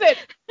Friends. Listen,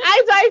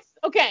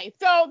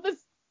 so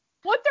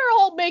what they're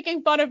all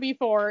making fun of me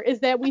for is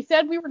that we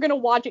said we were going to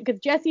watch it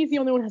because Jesse's the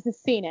only one who hasn't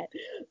seen it.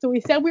 So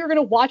we said we were going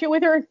to watch it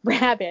with her and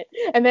Rabbit.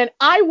 And then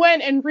I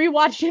went and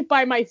rewatched it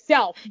by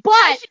myself.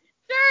 But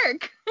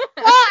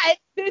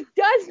this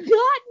does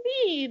not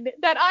mean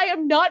that I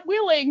am not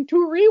willing to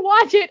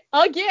rewatch it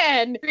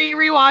again.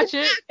 Rewatch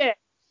it.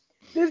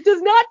 This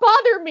does not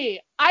bother me.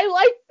 I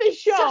like the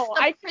show.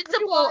 It's just the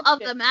principle of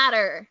the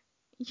matter.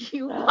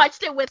 You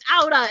watched it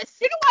without us.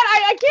 You know what?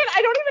 I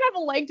don't even have a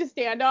leg to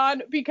stand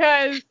on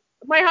because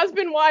my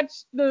husband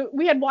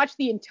we had watched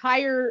the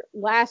entire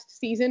last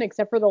season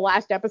except for the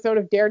last episode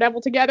of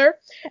Daredevil together.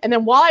 And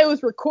then while I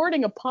was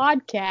recording a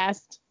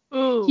podcast,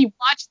 he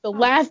watched the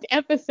last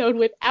episode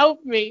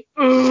without me.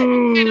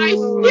 Ooh. And I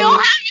still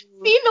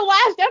haven't seen the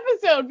last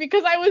episode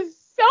because I was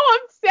so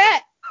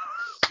upset.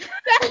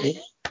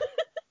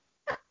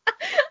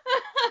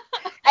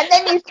 And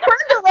then you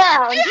turned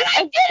around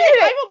and did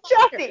it,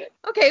 Jesse.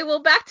 Okay, well,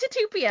 back to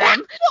 2 p.m. That's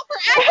what we're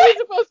actually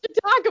supposed to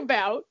talk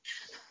about.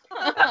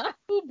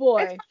 Oh,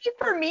 boy. It's funny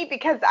for me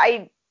because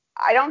I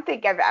don't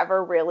think I've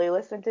ever really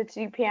listened to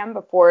 2 p.m.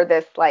 before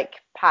this, like,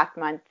 past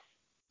month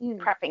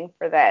prepping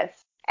for this.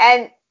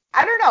 And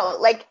I don't know,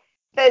 like,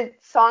 the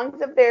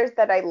songs of theirs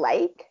that I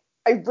like,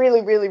 I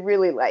really, really,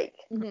 really like.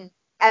 Mm-hmm.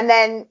 And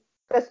then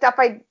the stuff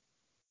I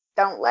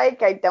don't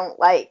like.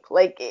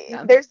 Like,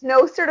 there's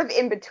no sort of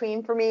in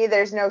between for me.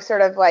 There's no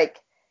sort of like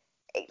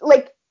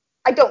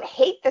I don't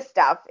hate the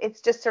stuff.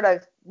 It's just sort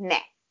of meh.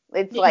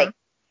 It's like,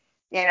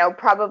 you know,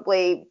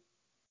 probably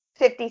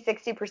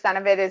 50-60%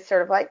 of it is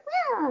sort of like,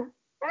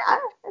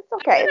 it's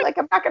okay. Like,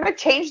 I'm not going to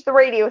change the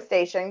radio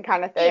station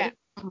kind of thing. Yeah.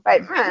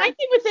 But my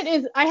thing with it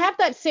is I have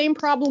that same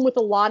problem with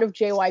a lot of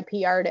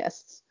JYP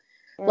artists.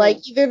 Like,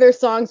 either their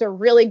songs are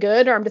really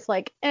good or I'm just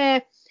like,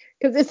 Because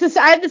it's just,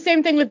 I have the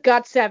same thing with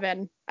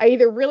GOT7. I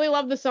either really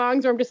love the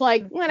songs or I'm just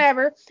like,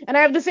 whatever. And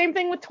I have the same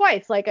thing with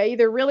Twice. Like, I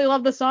either really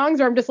love the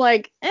songs or I'm just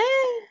like,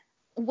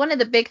 One of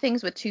the big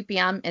things with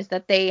 2PM is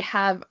that they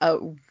have a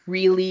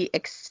really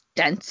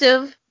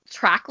extensive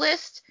track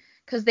list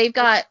because they've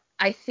got,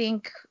 I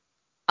think,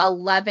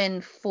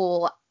 11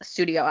 full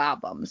studio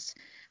albums.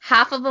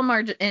 Half of them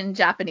are in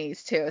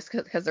Japanese too,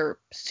 because they're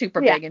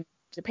super big in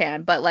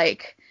Japan. But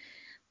like,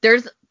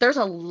 there's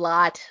a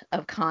lot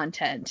of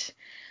content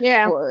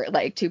for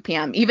like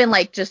 2PM. Even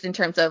like just in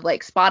terms of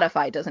like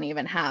Spotify doesn't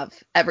even have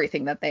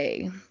everything that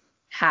they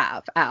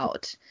have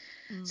out.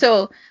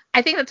 So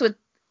I think that's what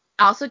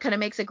also kind of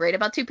makes it great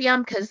about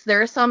 2PM, because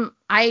there are some,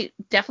 I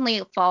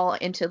definitely fall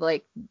into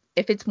like,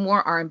 if it's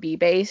more R&B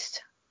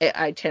based,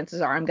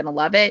 chances are I'm gonna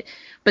love it.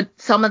 But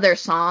some of their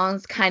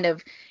songs kind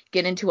of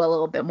get into a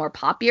little bit more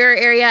popular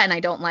area and I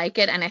don't like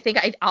it. And I think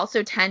I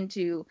also tend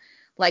to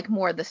like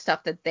more of the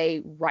stuff that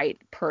they write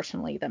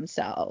personally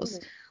themselves.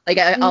 Like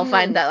I'll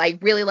find that I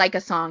really like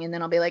a song and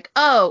then I'll be like,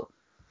 oh,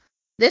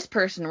 this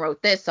person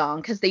wrote this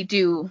song, because they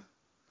do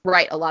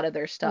write a lot of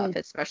their stuff,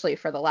 especially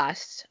for the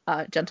last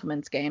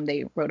Gentleman's Game.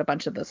 They wrote a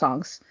bunch of the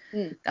songs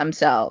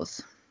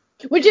themselves.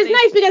 Which is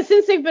nice, because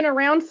since they've been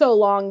around so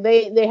long,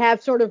 they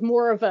have sort of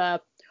more of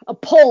a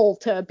pull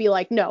to be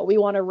like, no, we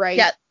want to write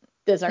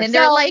this ourselves. And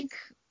they're like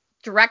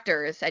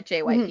directors at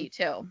JYP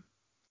too.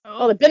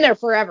 Oh, they've been there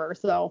forever,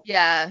 so.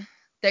 Yeah.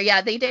 They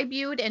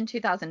debuted in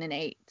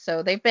 2008,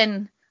 so they've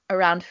been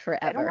around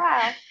forever.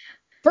 Wow.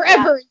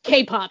 Forever in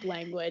K-pop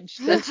language.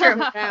 That's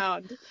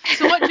around.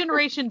 So what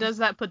generation does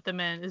that put them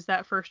in? Is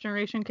that first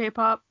generation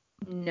K-pop?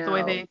 No. The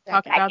way they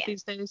talk about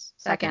these days?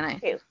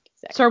 Second.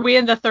 So are we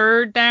in the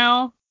third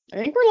now? I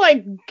think we're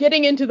like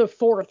getting into the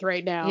fourth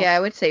right now. Yeah, I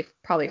would say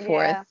probably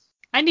fourth. Yeah.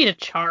 I need a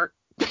chart.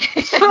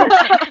 It's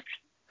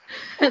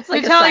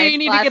like I tell you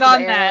need to get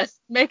on that.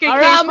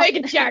 I'll make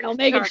a chart. And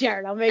then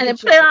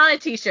put it on a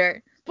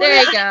t-shirt.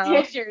 There you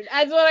go. T-shirt.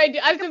 That's what I do.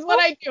 That's just what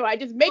I do. I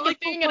just make a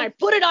thing and I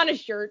put it on a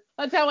shirt.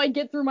 That's how I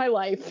get through my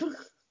life.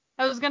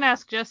 I was gonna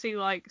ask Jesse,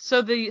 like,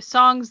 so the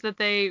songs that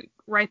they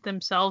write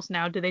themselves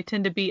now, do they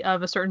tend to be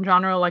of a certain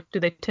genre? Like, do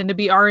they tend to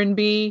be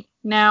R&B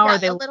now? Yeah, or are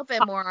they a little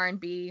bit more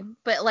R&B,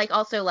 but like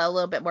also a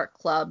little bit more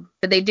club.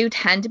 But they do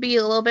tend to be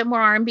a little bit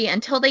more R&B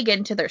until they get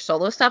into their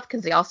solo stuff,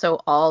 because they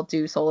also all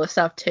do solo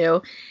stuff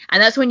too.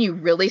 And that's when you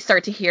really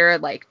start to hear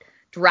like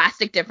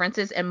drastic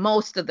differences, and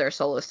most of their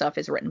solo stuff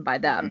is written by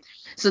them.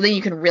 So then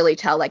you can really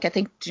tell. Like, I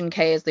think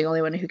Junkei is the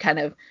only one who kind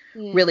of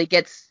really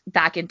gets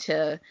back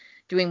into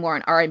doing more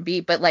on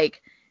R&B, but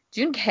like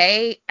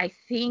Junkei, I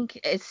think,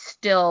 is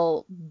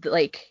still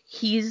like,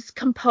 he's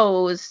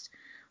composed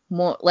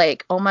more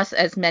like almost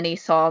as many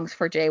songs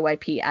for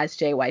JYP as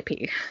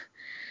JYP.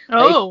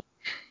 Oh,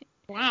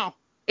 like, wow.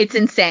 It's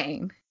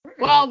insane.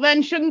 Well,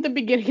 then shouldn't the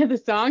beginning of the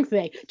song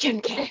say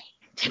Junkei?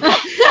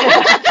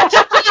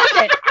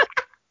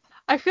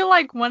 I feel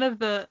like one of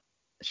the,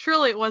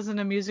 surely it wasn't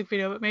a music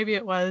video, but maybe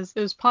it was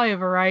probably a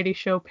variety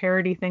show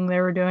parody thing they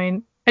were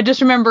doing. I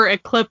just remember a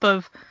clip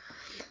of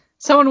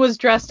someone was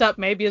dressed up,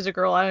 maybe as a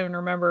girl, I don't even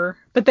remember,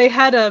 but they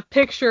had a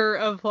picture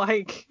of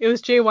like, it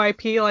was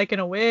JYP like in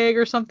a wig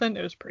or something.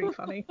 It was pretty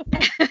funny.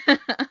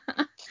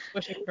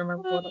 Wish I could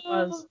remember what it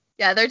was.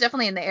 Yeah, they're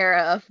definitely in the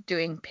era of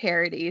doing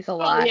parodies a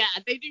lot. Oh, yeah,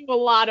 they do a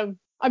lot of,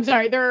 I'm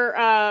sorry,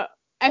 they're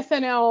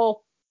SNL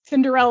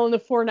Cinderella and the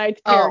Four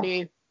Knights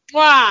parody.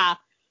 Wow.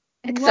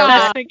 It's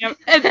so good.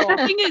 And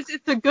the thing is,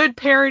 it's a good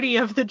parody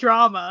of the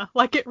drama.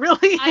 Like, it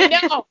really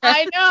is.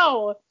 I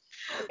know.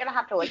 I'm gonna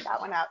have to look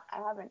that one up. I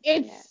haven't.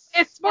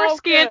 It's more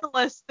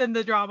scandalous than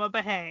the drama,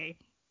 but hey.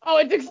 Oh,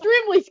 it's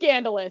extremely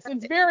scandalous.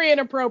 It's very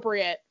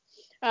inappropriate.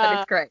 But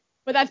it's great.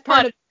 But that's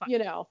part of,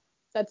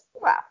 that's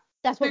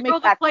what makes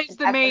girl that plays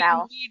the main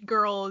lead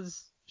girl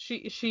is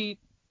she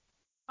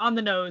on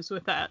the nose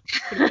with that.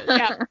 Pretty good.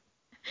 Yeah.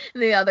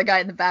 The other guy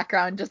in the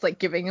background just like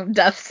giving him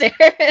death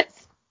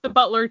stares. The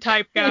butler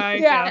type guy.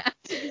 Yeah.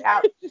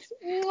 It's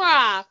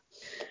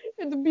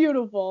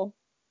beautiful.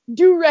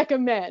 Do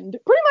recommend.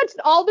 Pretty much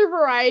all their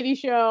variety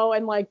show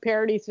and like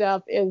parody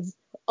stuff is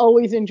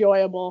always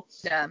enjoyable.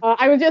 Yeah.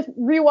 I was just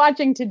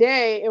rewatching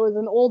today. It was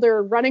an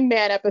older Running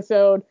Man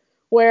episode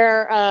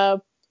where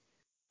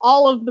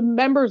all of the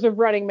members of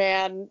Running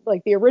Man,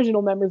 like the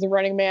original members of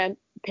Running Man,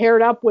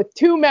 paired up with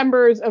two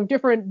members of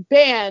different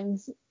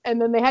bands,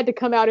 and then they had to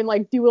come out and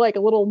like do like a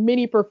little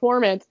mini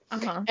performance.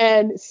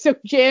 And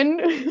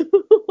Seokjin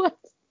was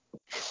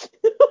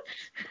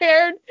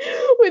paired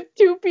with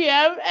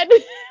 2PM, and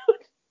it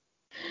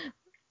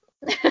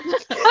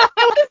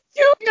was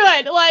too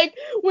good. Like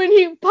when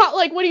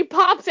he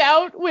pops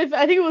out with,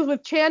 I think it was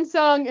with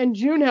Chansung and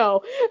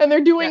Junho, and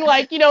they're doing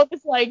like,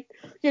 this like,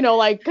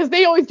 like, because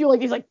they always do like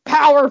these like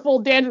powerful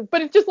dances,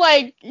 but it's just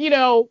like,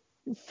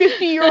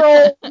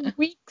 50-year-old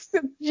weeks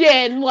of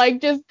gin,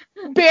 like just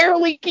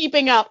barely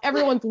keeping up.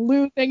 Everyone's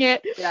losing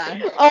it. Yeah.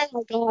 Oh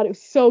my god, it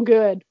was so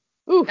good.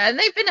 Oof. And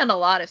they've been in a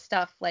lot of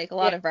stuff, like a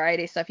lot of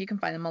variety stuff. You can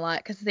find them a lot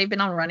because they've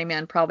been on Running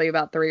Man probably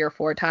about 3 or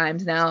 4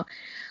 times now.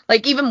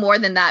 Like even more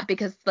than that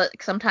because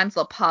sometimes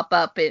they'll pop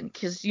up and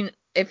because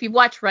if you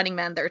watch Running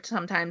Man, there are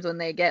sometimes when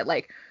they get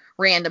like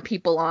random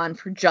people on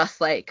for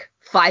just like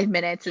 5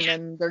 minutes and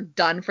then they're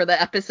done for the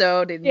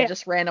episode and you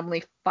just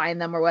randomly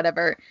find them or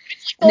whatever.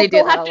 And they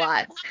do that a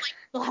lot.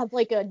 They'll have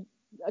like a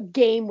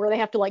game where they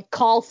have to like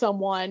call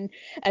someone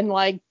and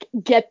like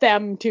get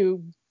them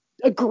to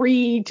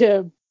agree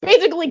to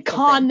basically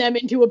con them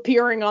into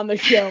appearing on the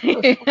show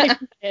for 5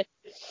 minutes.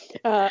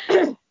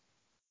 And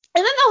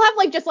then they'll have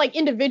like just like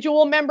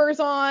individual members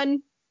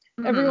on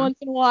every once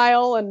in a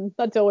while, and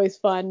that's always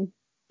fun.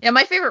 Yeah,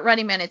 my favorite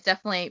Running Man is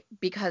definitely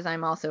because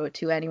I'm also a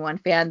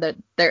 2NE1 fan.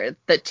 The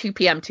 2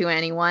 p.m.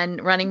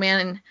 2NE1 Running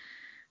Man,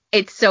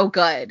 it's so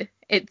good.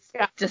 It's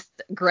just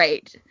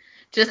great.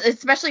 Just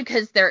especially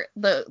because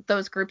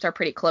those groups are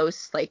pretty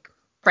close, like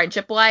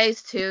friendship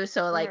wise too.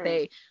 So like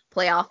they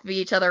play off of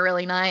each other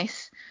really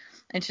nice.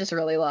 It's just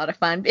really a lot of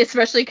fun,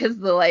 especially because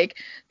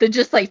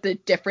the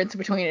difference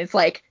between it's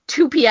like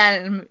 2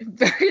 p.m.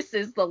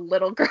 versus the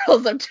little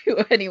girls of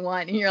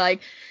 2NE1, and you're like,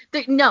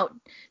 no,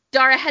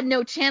 Dara had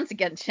no chance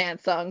against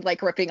Chansung,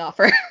 like ripping off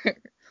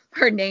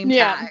her name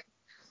tag.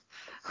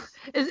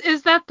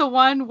 Is that the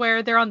one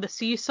where they're on the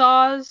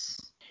seesaws?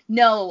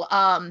 No,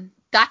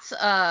 that's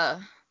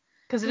because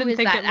I didn't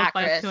think it looked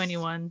like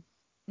 2NE1.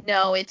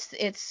 No,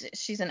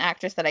 she's an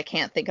actress that I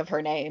can't think of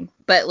her name,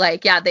 but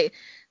like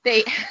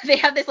they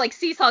have this like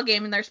seesaw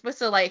game and they're supposed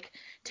to like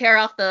tear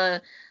off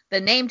the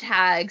name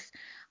tags,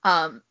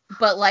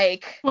 but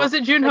like was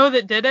it Junho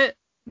that did it?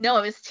 No,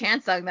 it was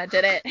Chansung that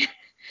did it.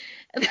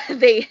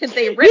 they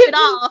rip it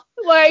off,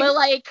 but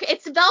like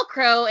it's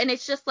Velcro and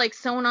it's just like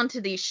sewn onto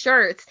these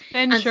shirts,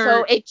 and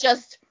so it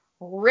just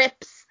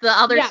rips the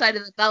other side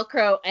of the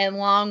Velcro and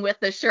along with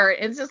the shirt.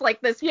 It's just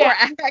like this poor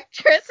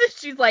actress, and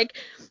she's like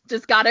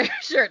just got her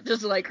shirt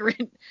just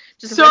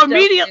so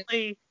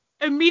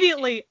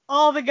immediately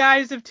all the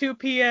guys of 2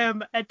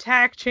 p.m.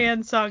 attack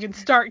Chansung and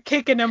start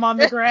kicking him on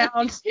the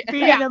ground,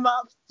 beating him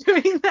up,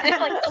 doing that.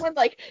 And like someone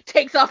like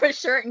takes off her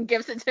shirt and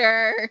gives it to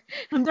her.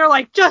 And they're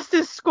like,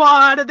 Justice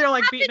Squad, and they're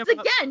like beating him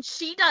up. Again,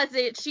 she does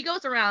it. She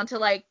goes around to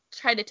like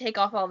try to take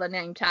off all the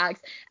name tags,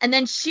 and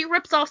then she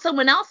rips off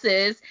someone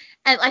else's.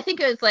 And I think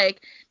it was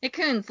like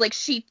Nikun's, like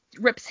she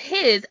rips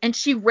his, and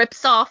she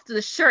rips off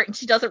the shirt, and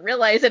she doesn't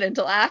realize it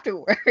until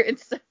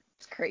afterwards.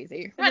 It's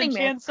crazy. And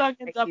then Chansung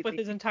ends up with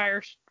his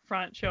entire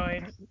front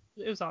showing.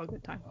 It was all a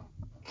good time.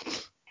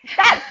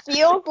 That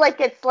feels like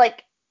it's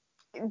like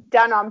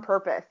done on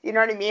purpose. You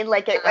know what I mean?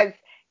 Like it was.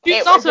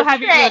 She's also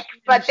having trick,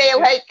 but they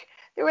were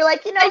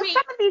like, some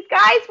of these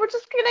guys were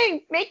just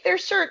gonna make their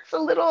shirts a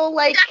little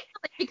like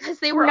because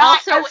they were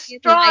not also as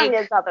strong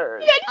as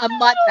others. A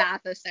mud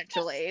bath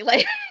essentially.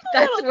 Like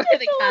that's where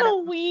they got a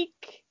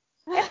week.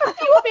 If a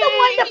few of them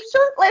wind up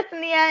shirtless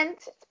in the end,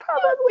 it's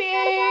probably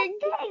big.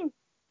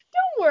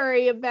 Don't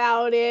worry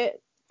about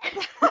it.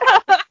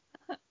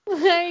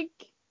 Like,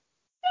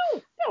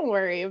 don't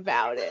worry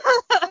about it.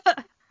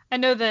 I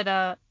know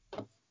that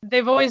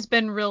they've always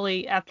been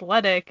really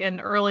athletic,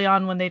 and early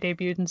on when they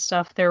debuted and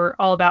stuff, they were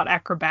all about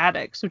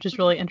acrobatics, which is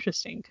really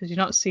interesting because you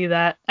don't see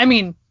that. I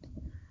mean,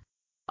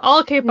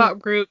 all K-pop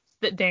groups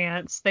that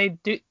dance, they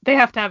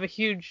have to have a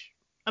huge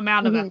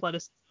amount of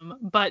athleticism,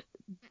 but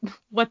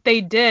what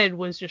they did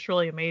was just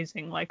really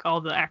amazing, like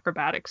all the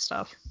acrobatic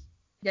stuff.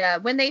 Yeah,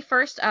 when they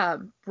first,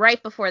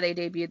 right before they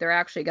debuted, they're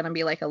actually going to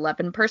be like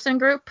 11-person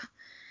group.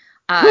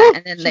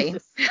 And then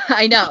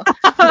I know.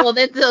 Well,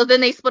 then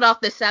they split off.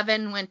 The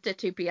 7 went to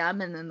 2 p.m.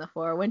 and then the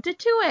 4 went to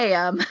 2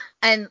 a.m.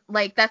 And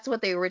like that's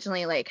what they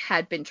originally like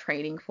had been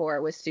training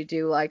for, was to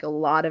do like a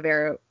lot of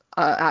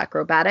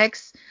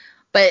acrobatics.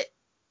 But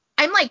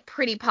I'm like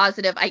pretty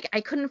positive. I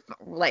couldn't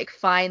like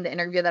find the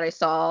interview that I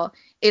saw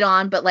it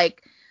on, but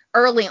like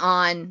early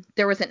on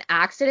there was an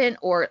accident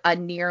or a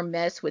near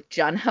miss with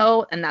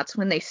Junho, and that's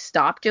when they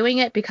stopped doing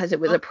it because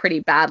it was a pretty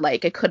bad,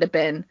 like it could have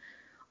been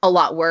a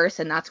lot worse,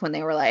 and that's when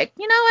they were like,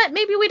 you know what,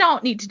 maybe we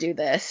don't need to do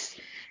this.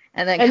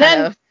 And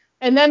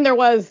then there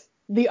was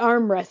the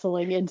arm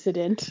wrestling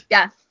incident.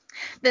 Yeah.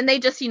 Then they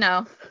just, So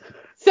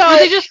were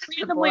they just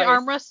randomly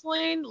arm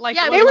wrestling? Like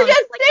they were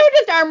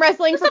just arm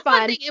wrestling for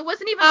fun. It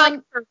wasn't even like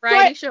a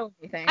variety show or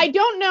anything. I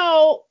don't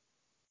know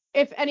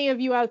if any of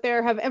you out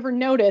there have ever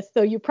noticed,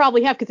 though you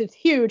probably have because it's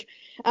huge.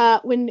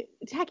 When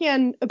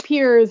Taecyeon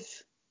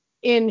appears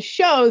in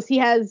shows, he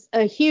has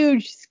a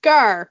huge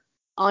scar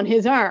on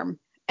his arm.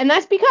 And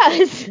that's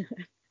because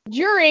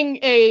during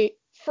a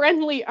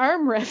friendly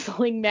arm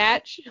wrestling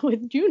match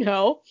with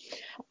Junho,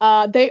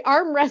 they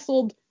arm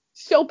wrestled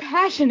so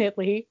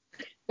passionately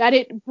that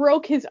it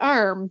broke his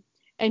arm,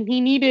 and he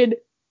needed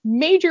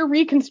major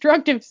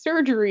reconstructive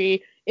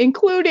surgery,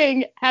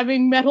 including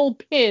having metal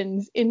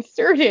pins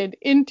inserted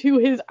into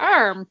his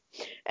arm,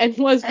 and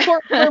was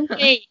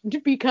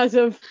court-martialed because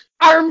of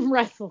arm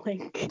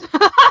wrestling.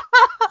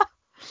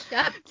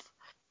 Yep.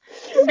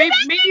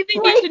 maybe they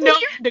need to know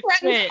when to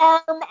quit.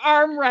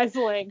 Arm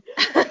wrestling.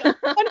 On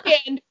one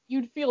hand,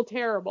 you'd feel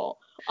terrible.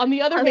 On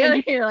the other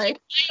hand, you're like,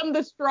 I am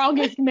the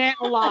strongest man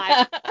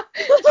alive.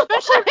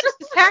 Especially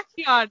with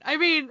Tachyon. I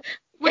mean,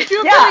 would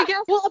you have really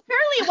guessed? Well,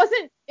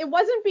 apparently it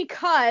wasn't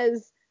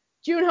because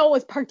Junho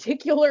was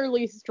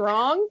particularly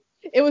strong.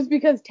 It was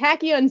because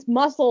Tachyon's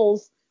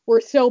muscles were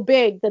so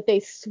big that they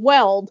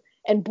swelled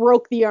and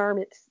broke the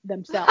arm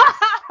themselves.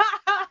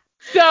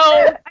 So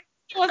I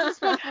wasn't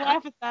supposed to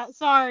laugh at that.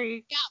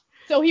 Sorry. Yeah.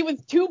 So he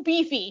was too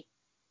beefy.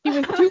 He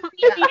was too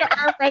beefy to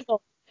arm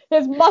wrestle.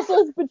 His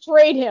muscles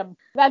betrayed him.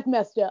 That's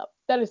messed up.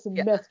 That is some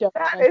messed up.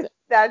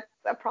 That's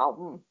a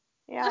problem.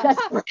 Yeah. That's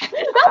a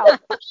problem.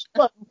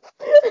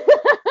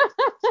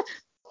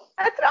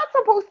 That's not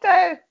supposed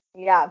to.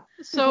 Yeah.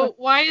 So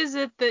why is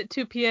it that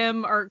 2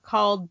 p.m. are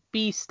called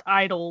beast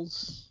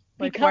idols?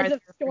 Because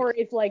of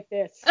stories like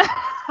this.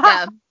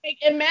 Yeah. Like,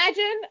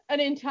 imagine an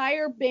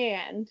entire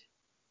band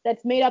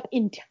that's made up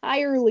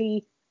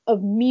entirely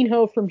of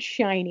Minho from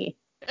SHINee.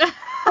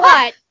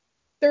 But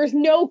there's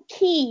no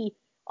key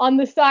on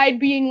the side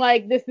being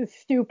like, this is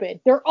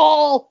stupid. They're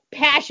all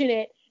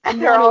passionate. And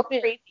they're all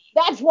crazy.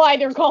 That's why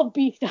they're called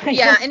Beast Idols.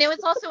 Yeah, and it was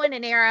also in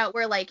an era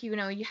where, like, you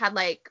know, you had,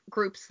 like,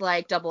 groups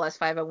like Double S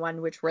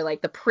 501, which were,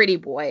 like, the pretty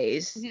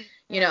boys,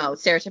 you know,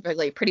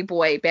 stereotypically pretty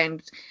boy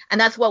bands. And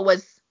that's what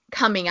was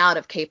coming out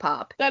of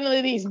K-pop.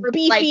 Suddenly these groups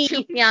beefy... like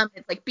 2 p.m.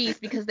 It's, like,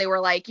 beast because they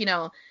were, like, you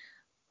know,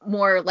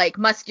 more, like,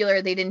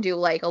 muscular. They didn't do,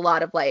 like, a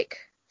lot of, like,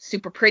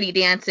 super pretty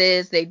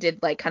dances. They did,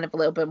 like, kind of a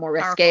little bit more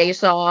risque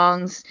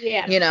songs.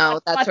 Yeah. You know,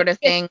 that sort of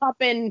thing.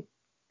 Poppin'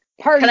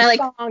 party kinda,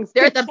 like, songs.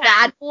 They're the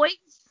bad boys.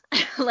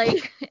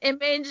 Like,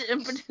 image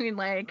in between,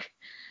 like,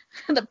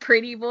 the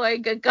pretty boy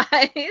good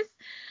guys,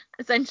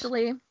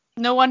 essentially.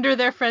 No wonder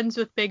they're friends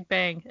with Big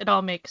Bang. It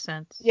all makes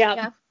sense.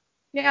 Yeah.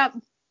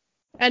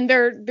 And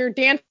their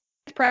dance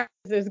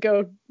practices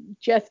go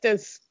just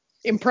as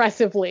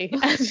impressively.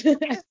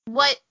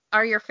 What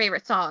are your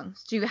favorite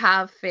songs? Do you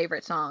have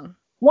favorite song?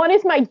 One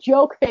is my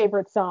joke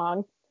favorite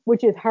song,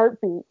 which is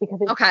Heartbeat, because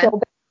it's so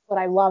bad, but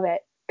I love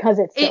it because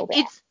it's so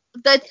bad.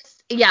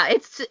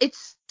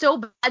 It's so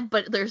bad,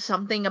 but there's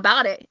something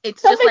about it.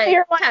 It's something just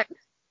like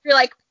you're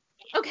like,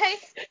 okay,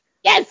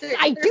 yes,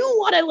 I do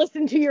want to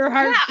listen to your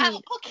Heartbeat. Yeah,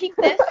 I'll keep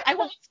this. I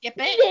won't skip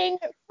it. Eating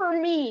for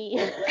me.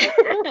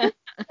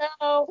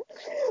 So,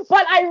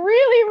 but I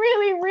really,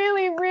 really,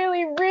 really,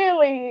 really,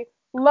 really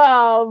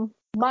love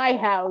My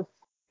House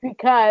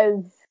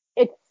because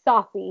it's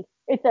saucy.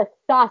 It's a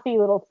saucy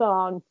little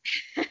song.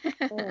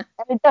 And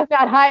it does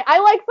not hide. I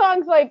like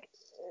songs like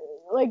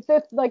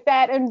this, like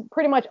that, and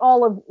pretty much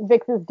all of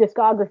Vix's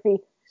discography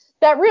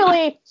that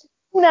really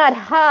do not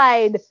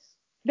hide.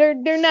 They're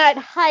not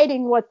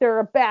hiding what they're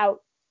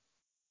about.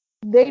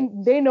 They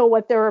know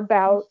what they're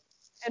about,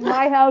 and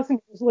My House knows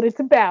what it's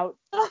about.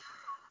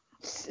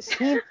 He's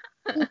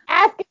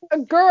asking a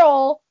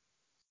girl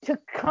to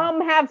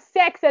come have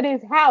sex at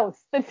his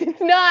house. It's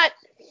not.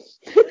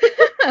 It's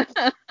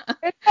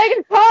like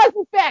a cause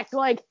effect.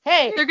 Like,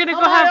 hey, they're gonna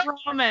go have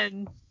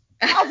ramen.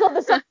 Also,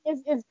 the song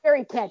is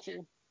very catchy.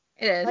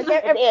 It is. Like,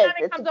 every time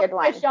it comes a good up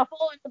one. my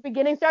shuffle and the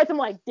beginning starts, I'm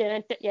like, yeah.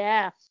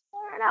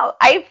 I don't know.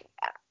 I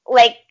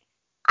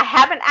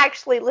haven't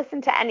actually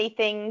listened to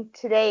anything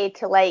today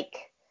to,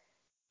 like,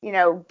 you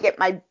know, get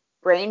my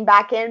brain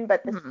back in,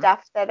 but the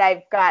stuff that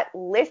I've got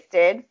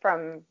listed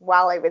from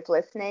while I was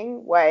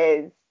listening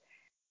was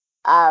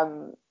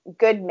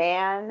Good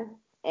Man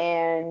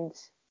and,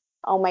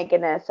 oh my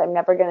goodness, I'm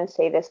never going to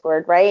say this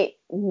word right,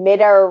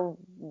 Midaremina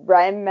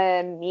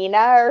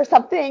or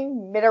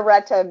something,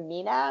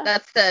 Midaretamina.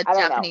 That's the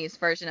Japanese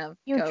version of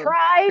You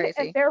tried, crazy.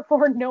 And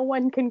therefore no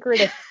one can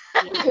criticize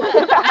you.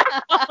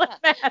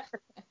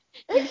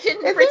 You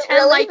didn't Is pretend it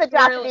really like the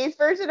Japanese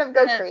version of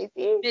Go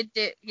Crazy?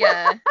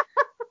 Yeah.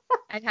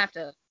 I'd have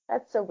to.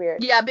 That's so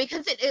weird. Yeah,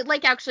 because it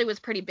like actually was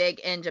pretty big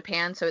in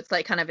Japan, so it's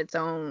like kind of its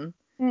own.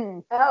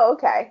 Oh,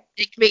 okay.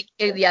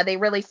 They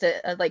released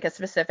it like a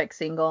specific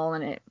single,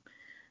 and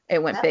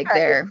it went big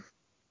there.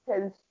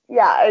 Because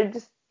I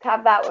just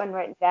have that one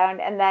written down,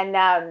 and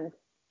then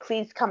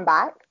Please Come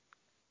Back.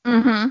 I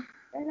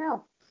don't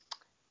know.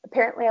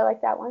 Apparently, I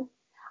like that one.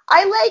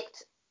 I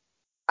liked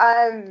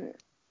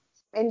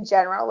in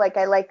general, like,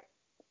 I like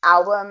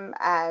album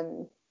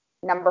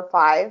number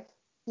 5.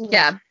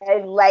 Yeah. I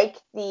like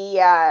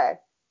the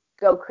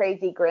Go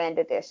Crazy Grand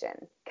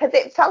Edition because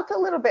it felt a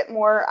little bit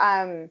more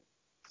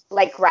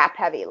like rap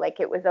heavy,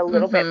 like it was a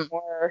little bit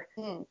more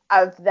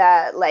of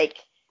the like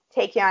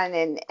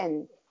Taecyeon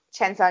and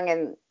Chansung,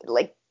 and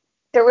like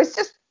there was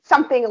just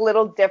something a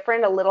little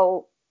different, a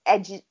little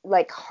edgy,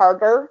 like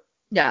harder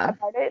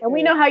about it. And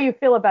we know how you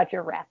feel about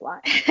your rap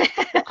line.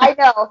 I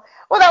know.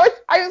 Well,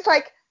 I was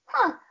like,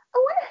 I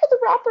wonder who the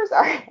rappers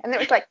are, and it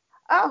was like,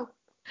 oh.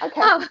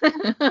 Okay. Oh.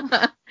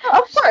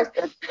 Of course.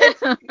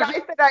 It's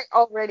guys that I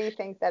already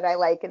think that I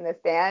like in this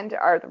band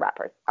are the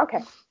rappers. Okay.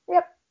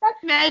 Yep.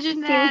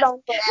 Imagine that.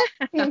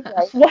 Seems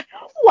right.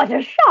 What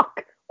a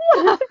shock.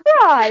 What a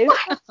surprise.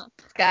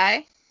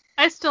 Sky?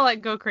 I still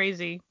like Go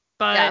Crazy,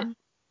 but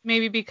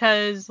maybe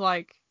because,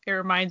 like, It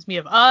reminds me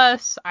of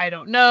Us. I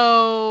don't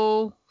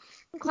know.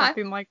 Okay.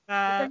 Something like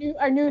that.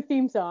 Our new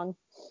theme song.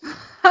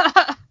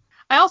 I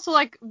also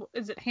like,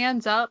 is it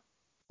Hands Up?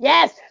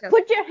 Yes.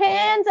 Put your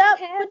hands up.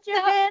 Put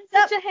your hands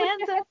up. Put your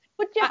hands up.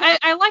 Put your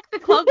I like the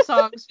club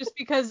songs just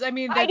because, I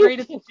mean, I they're do great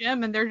at the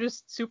gym and they're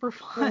just super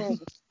fun.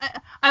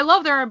 I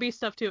love their R&B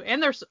stuff too.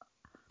 And there's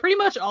pretty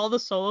much all the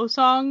solo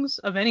songs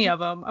of any of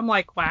them. I'm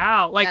like,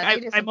 wow. Like, Yeah, they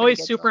do some I'm pretty always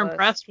good super solos.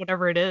 impressed,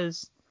 whatever it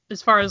is,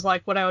 as far as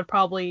like what I would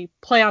probably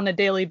play on a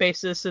daily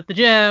basis at the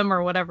gym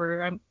or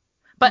whatever.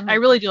 But I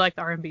really do like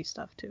the R&B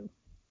stuff too.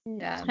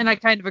 Yeah. And I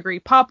kind of agree.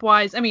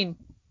 Pop-wise, I mean,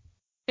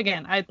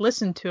 again, I'd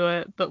listen to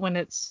it, but when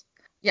it's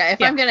Yeah, if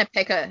Yeah. I'm gonna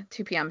pick a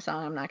 2 p.m.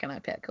 song, I'm not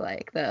gonna pick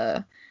like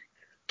the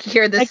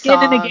hear this again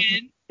song and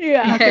again.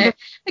 Yeah.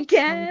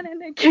 again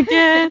and again,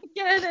 Again.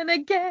 again and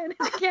again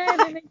and again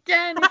and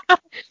again.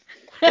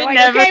 They're like,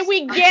 Never okay,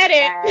 we get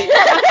it.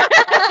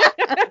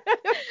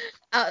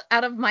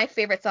 Out of my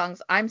favorite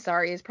songs, I'm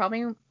Sorry is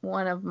probably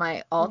one of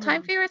my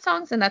all-time favorite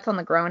songs, and that's on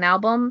the Grown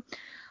album.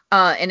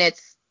 And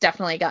it's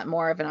definitely got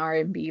more of an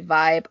R&B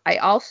vibe. I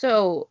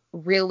also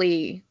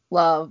really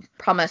love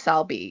Promise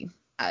I'll Be,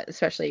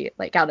 especially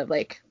like out of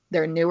like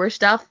their newer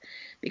stuff,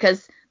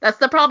 because that's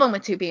the problem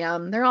with 2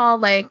 p.m. They're all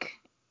like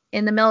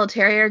in the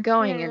military or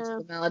going into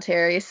the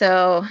military,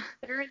 so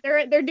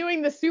they're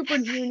doing the Super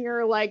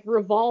Junior like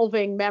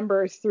revolving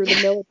members through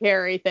the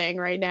military thing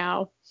right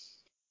now.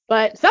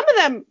 But some of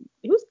them,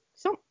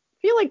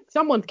 feel like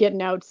someone's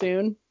getting out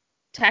soon.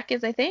 Tech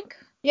is, I think.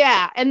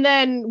 Yeah, and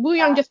then Woo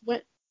Young just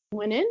went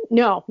in.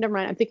 No, never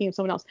mind. I'm thinking of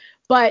someone else.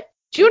 But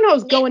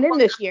Junho's going in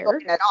this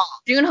year. At all.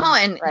 Junho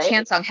and Right?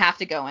 Chansung have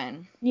to go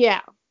in.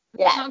 Yeah.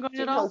 Yeah, Not going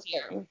at all? Junho's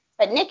here.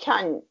 But Nick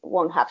Chun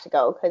won't have to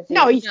go because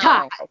He's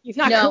Thai. He's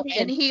not No,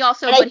 Korean. and he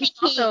also, And I but he's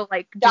think also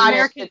like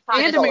dodged dual, the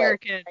And title,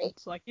 American. right?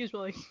 It's like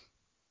usually.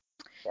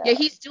 yeah,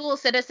 he's dual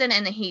citizen,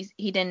 and he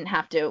didn't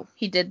have to.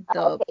 He did the,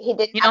 Okay, he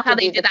didn't you know have how to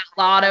they do did the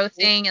that lotto title.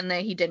 thing, and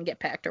then he didn't get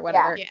picked or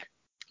whatever. Yeah.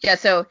 Yeah,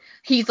 so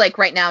he's like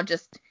right now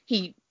just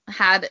he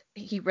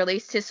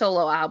released his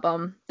solo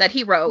album that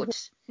he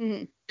wrote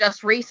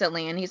just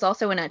recently, and he's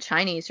also in a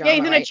Chinese drama. Yeah,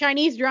 he's in a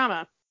Chinese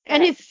drama.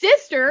 And his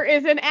sister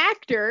is an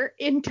actor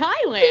in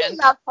Thailand. We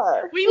love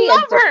her. We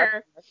love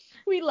her.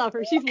 We love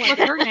her. She's What's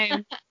wonderful. her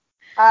name?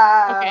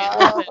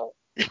 Uh,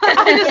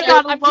 I just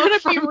got I'm gonna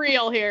be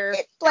real here.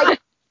 it's like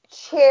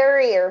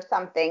Cherry or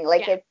something.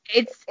 Like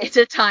It's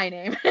a Thai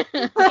name.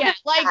 Yeah,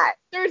 like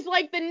there's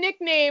like the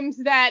nicknames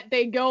that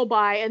they go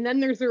by, and then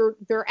there's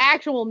their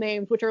actual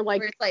names, which are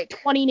like,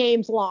 20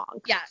 names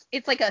long. Yeah,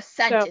 it's like a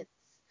sentence. So,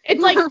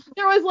 it's like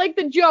there was like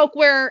the joke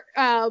where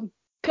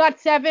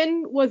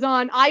GOT7 was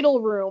on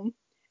Idol Room,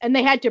 and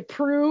they had to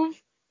prove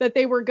that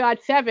they were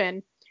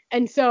GOT7,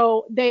 and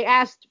so they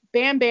asked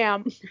Bam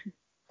Bam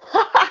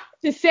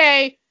to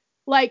say,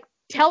 like,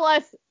 tell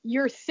us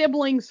your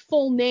siblings'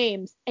 full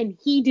names, and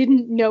he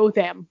didn't know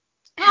them.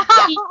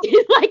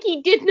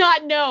 He did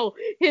not know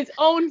his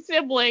own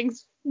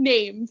siblings'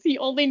 names. He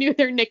only knew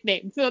their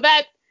nicknames. So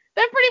that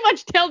pretty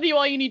much tells you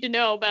all you need to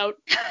know about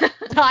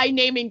Thai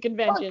naming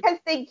conventions. Because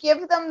they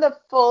give them the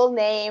full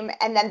name,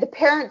 and then the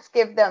parents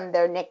give them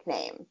their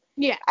nickname.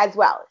 Yeah. As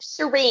well.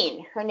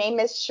 Shireen. Her name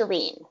is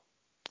Shireen.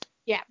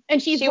 Yeah,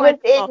 and she was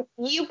in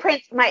You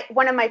Prince,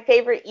 one of my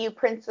favorite You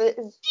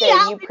Princes,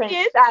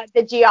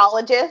 the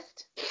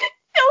geologist.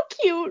 So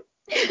cute.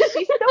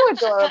 She's so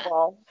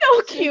adorable.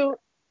 So cute.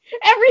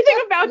 Everything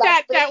about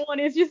that one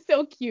is just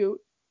so cute.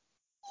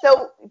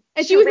 So,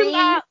 and she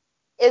Shireen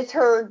is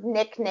her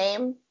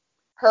nickname.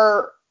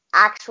 Her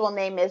actual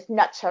name is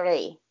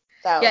Nutchery.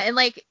 So yeah, and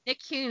like Nick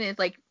Kuhn is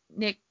like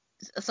Nick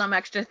some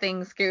extra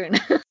things Kuhn.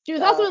 She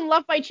was also in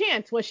Love by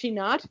Chance, was she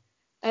not?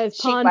 As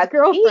Pon's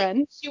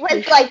girlfriend. She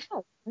was like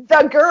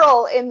the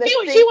girl in the she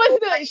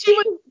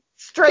was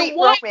straight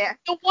romance.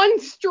 The one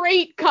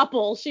straight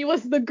couple. She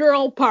was the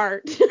girl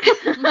part.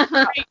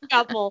 Straight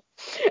couple.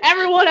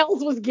 Everyone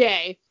else was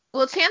gay.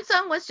 Well,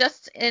 Chansung was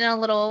just in a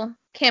little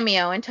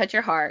cameo in Touch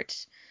Your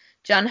Heart.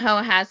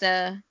 Junho has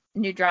a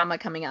new drama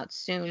coming out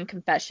soon,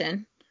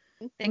 Confession.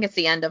 I think it's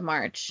the end of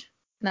March.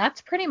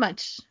 That's pretty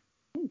much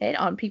it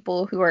on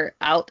people who are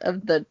out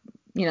of the,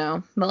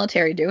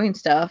 military doing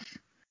stuff.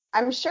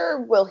 I'm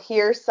sure we'll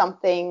hear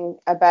something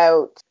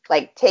about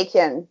like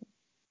Taehyun.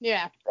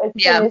 Yeah.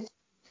 As,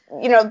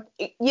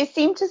 you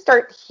seem to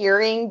start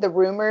hearing the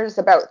rumors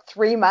about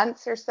 3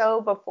 months or so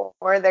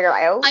before they're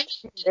out.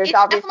 There's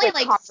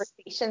obviously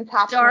conversations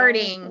happening.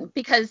 Starting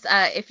because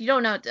if you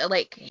don't know,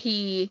 like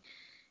he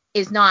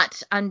is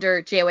not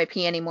under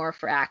JYP anymore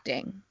for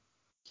acting.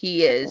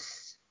 He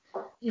is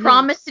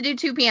promised to do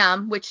 2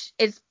 p.m., which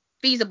is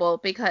feasible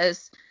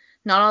because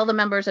not all the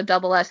members of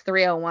Double S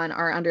 301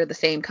 are under the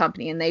same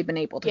company, and they've been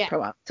able to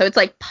promote. So it's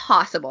like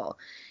possible.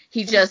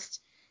 He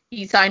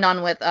signed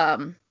on with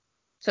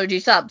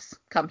Soji Sub's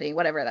company,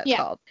 whatever that's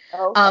called.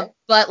 Oh, okay.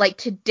 But like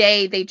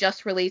today they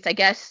just released, I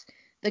guess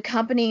the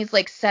company's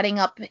like setting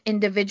up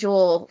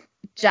individual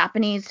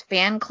Japanese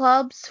fan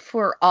clubs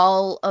for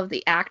all of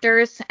the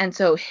actors, and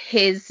so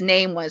his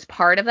name was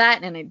part of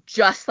that, and it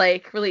just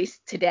like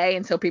released today,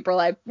 and so people are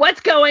like,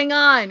 what's going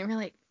on? And we're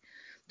like,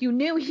 you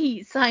knew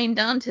he signed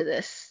on to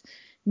this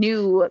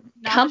new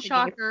Not a company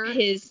shocker. for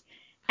his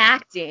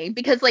acting,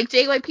 because like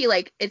JYP,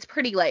 like it's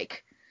pretty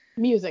like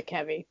music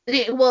heavy.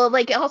 well,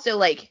 like also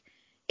like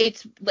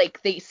it's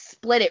like they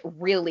split it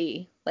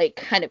really like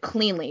kind of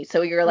cleanly,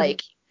 so you're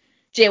like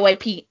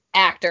JYP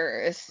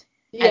actors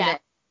and then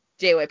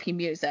JYP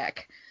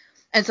music.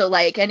 And so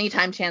like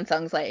anytime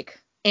Chansung's like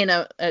in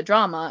a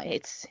drama,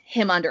 it's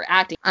him under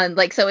acting, and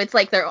like so it's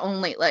like they're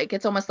only like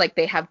it's almost like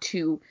they have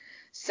two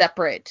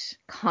separate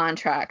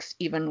contracts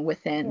even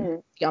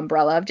within the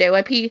umbrella of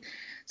JYP.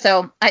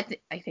 So I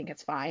think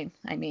it's fine.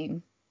 I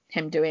mean,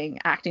 him doing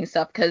acting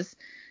stuff, because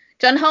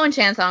Junho and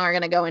Chansung are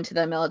going to go into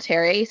the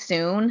military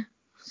soon.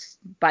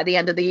 By the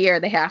end of the year,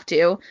 they have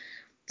to.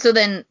 So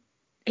then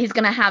he's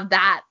going to have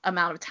that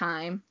amount of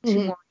time,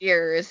 2 more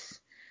years,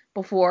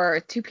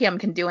 before 2PM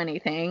can do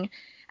anything.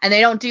 And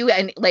they don't do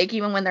any, like,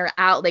 even when they're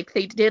out, like,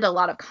 they did a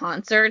lot of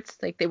concerts.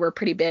 Like, they were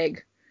pretty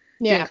big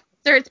doing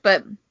concerts,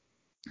 but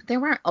they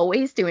weren't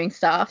always doing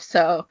stuff.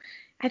 So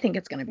I think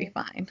it's going to be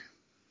fine.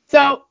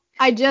 So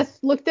I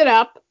just looked it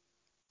up.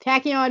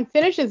 Tachyon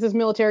finishes his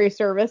military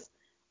service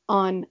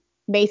on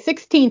May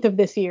 16th of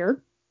this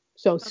year.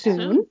 So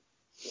soon.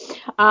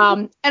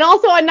 And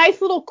also a nice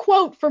little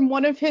quote from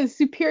one of his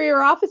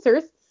superior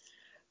officers.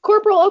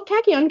 Corporal Oh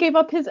Tachyon gave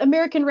up his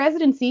American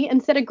residency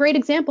and set a great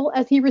example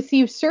as he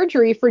received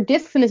surgery for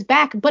discs in his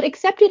back, but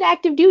accepted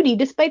active duty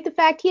despite the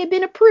fact he had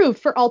been approved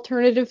for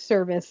alternative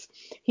service.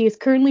 He is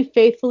currently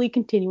faithfully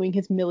continuing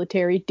his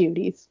military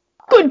duties.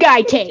 Good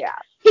guy, Take. Yeah.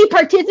 He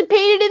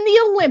participated in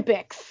the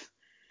Olympics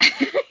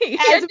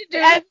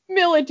as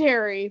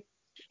military.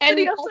 And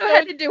he also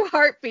had to do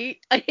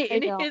heartbeat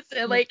in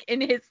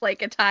his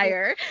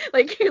attire.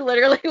 Like, he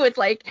literally was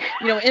like,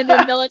 in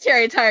the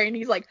military attire, and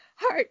he's like,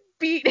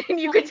 heartbeat, and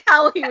you could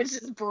tell he was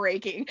just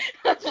breaking.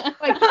 Like,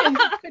 he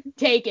couldn't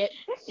take it.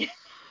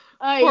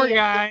 Poor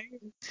guy.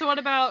 So what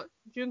about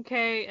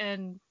Junkei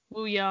and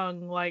Woo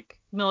Young, like,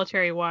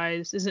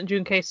 military-wise? Isn't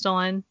Junkei still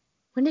in?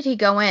 When did he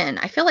go in?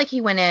 I feel like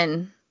he went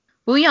in.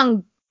 Woo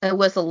Young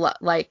was the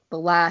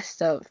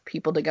last of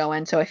people to go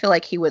in, so I feel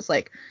like he was,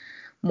 like,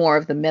 more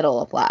of the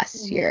middle of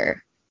last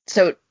year.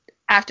 So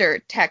after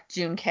Tech,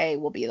 Junkei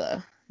will be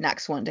the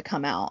next one to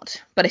come out.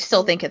 But I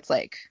still think it's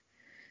like,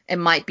 it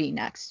might be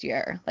next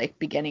year, like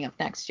beginning of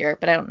next year,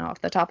 but I don't know off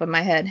the top of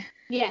my head.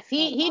 Yes,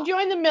 he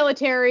joined the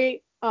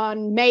military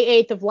on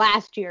May 8th of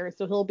last year,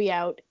 so he'll be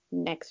out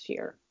next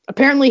year.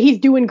 Apparently he's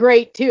doing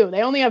great too.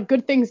 They only have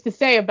good things to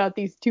say about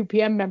these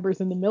 2PM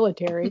members in the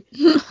military.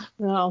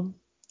 So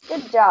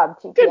good job,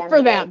 2PM. Good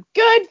for them.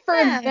 Good for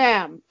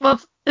them. Well,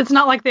 it's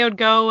not like they would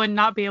go and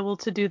not be able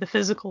to do the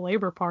physical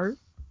labor part.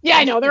 Yeah,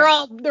 I know. They're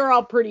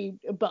all pretty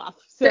buff.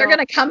 So. They're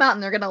going to come out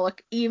and they're going to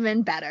look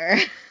even better.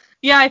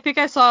 Yeah, I think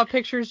I saw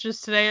pictures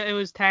just today. It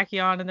was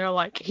Tachyon, and they're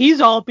like,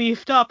 he's all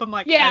beefed up. I'm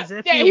like, as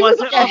if he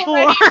wasn't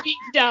before.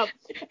 Beefed up.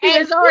 He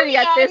was already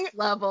at this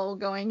level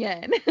going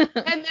in.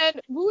 And then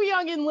Woo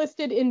Young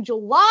enlisted in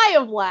July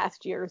of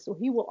last year, so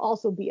he will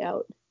also be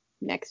out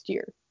next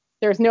year.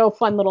 There's no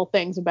fun little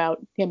things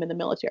about him in the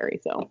military,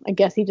 so I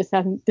guess he just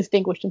hasn't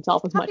distinguished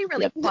himself as much. Probably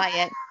really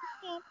quiet.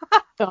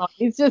 So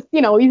he's just,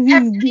 he's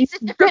a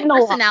different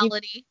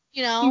personality.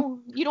 You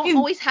don't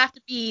always have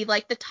to be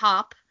like the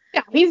top.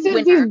 Yeah, he's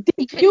getting through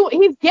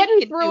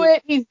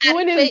it. He's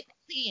doing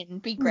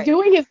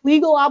his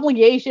legal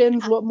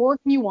obligations. What more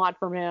can you want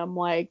from him?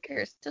 Like,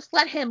 just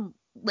let him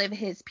live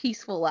his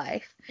peaceful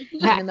life in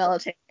the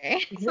military.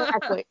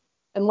 Exactly.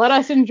 And let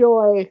us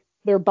enjoy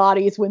their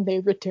bodies when they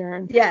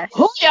return. Yes.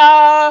 Oh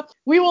yeah.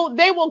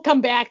 They will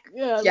come back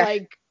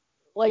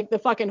like the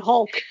fucking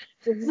Hulk.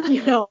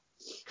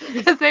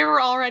 Because they were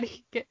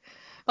already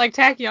like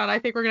Tachyon. I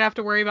think we're gonna have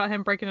to worry about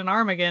him breaking an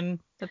arm again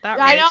at that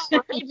rate. I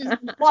know. His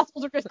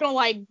muscles are just gonna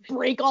like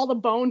break all the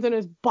bones in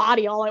his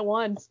body all at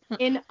once.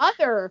 In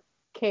other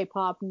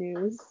K-pop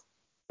news,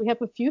 we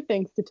have a few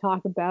things to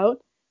talk about.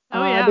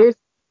 There's a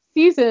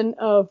season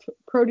of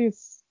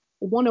Produce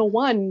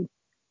 101.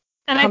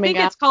 And I think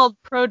it's called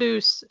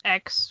Produce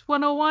X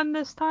 101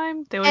 this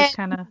time. They always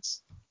kind of.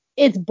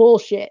 It's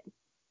bullshit.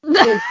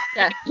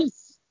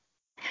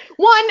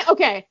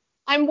 Okay.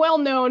 I'm well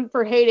known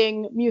for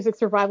hating music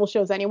survival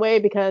shows anyway,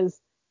 because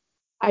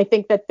I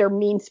think that they're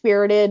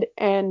mean-spirited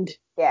and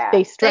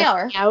they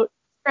stress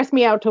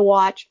me out to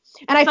watch.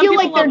 And I feel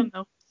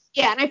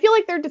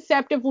like they're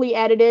deceptively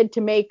edited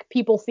to make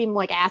people seem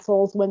like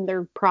assholes when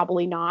they're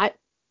probably not.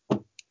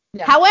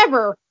 Yeah.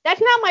 However,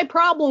 that's not my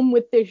problem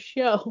with this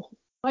show.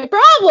 My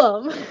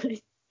problem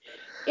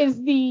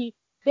is they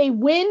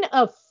win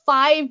a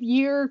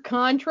 5-year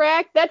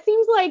contract. That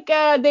seems like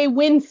they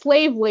win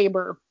slave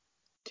labor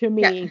to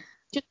me. Yeah.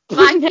 Just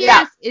 5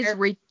 years is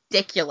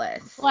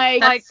ridiculous.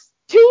 Like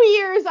 2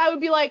 years, I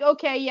would be like,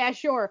 okay, yeah,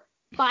 sure.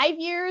 5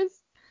 years?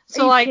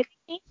 So like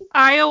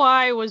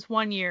IOI was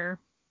 1 year,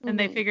 and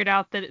they figured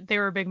out that they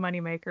were a big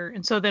moneymaker.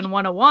 And so then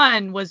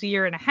 101 was a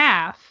year and a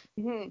half,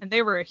 and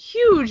they were a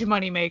huge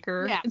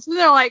moneymaker. Yeah. And so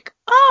they're like,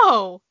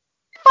 oh,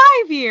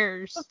 5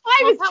 years.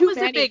 That was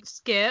a big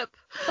skip.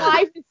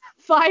 5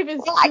 5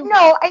 is Well, too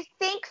I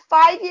think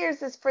 5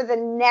 years is for the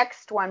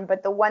next one,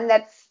 but the one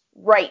that's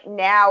right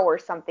now or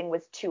something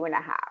was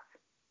 2.5.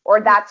 Or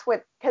that's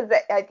what, because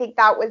I think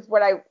that was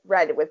what I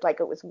read. It was like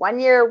it was 1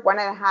 year,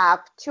 1.5,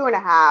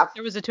 2.5,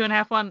 There was a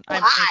 2.5 one.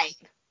 5,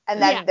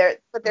 and then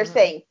they're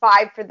saying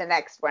 5 for the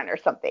next one or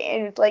something.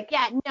 And it's like,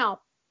 yeah, no,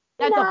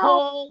 that's a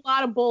whole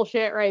lot of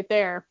bullshit right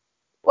there.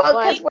 Well,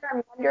 because what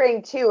I'm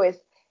wondering too is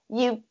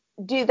you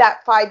do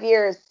that 5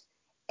 years,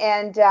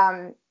 and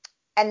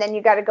then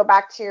you got to go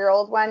back to your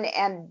old one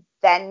and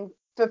then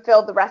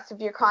fulfill the rest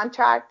of your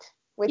contract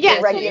with your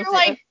regular.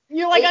 So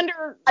you're like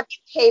under. Have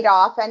you paid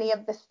off any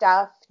of the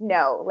stuff?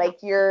 No, like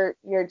you're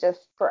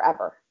just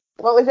forever.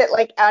 What was it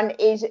like on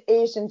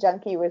Asian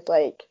Junkie was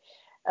like?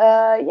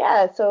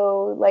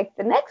 So like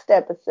the next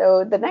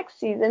episode, the next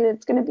season,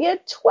 it's going to be a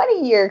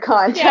 20-year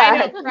contract.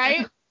 Yeah, I know,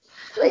 right?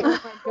 Like,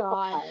 oh my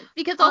god.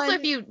 Because also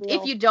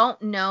if you don't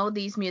know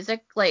these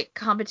music like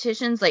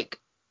competitions, like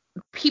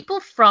people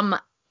from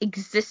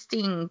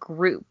existing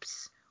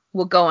groups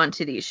will go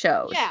onto these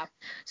shows. Yeah.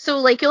 So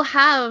like you'll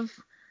have,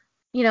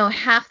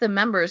 half the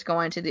members go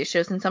onto these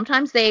shows, and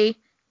sometimes they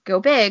go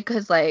big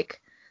because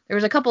like there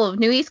was a couple of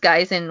New East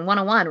guys in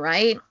 101,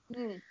 right?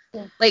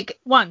 Like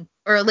one,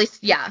 or at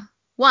least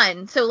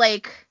one. So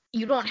like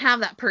you don't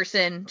have that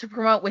person to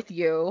promote with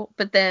you,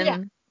 but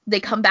then they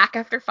come back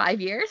after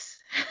 5 years.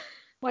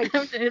 Like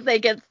they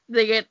get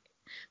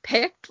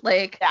picked.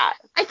 Like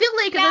I feel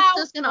like that's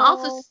just gonna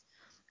also,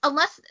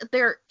 unless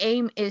their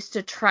aim is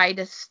to try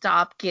to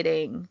stop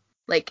getting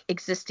like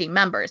existing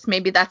members,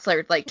 maybe that's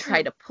their like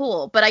try to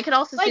pull. But I could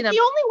also see them.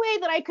 The only way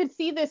that I could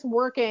see this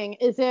working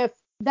is if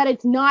that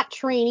it's not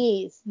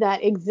trainees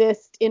that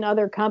exist in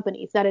other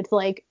companies, that it's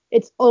like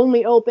it's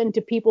only open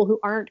to people who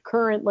aren't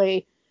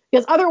currently,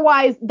 because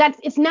otherwise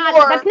that's not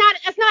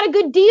a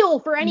good deal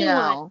for anyone.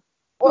 No.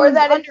 Or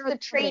that it's the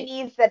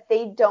trainees that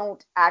they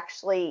don't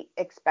actually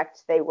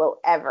expect they will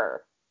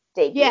ever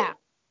debut. Yeah.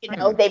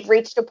 They've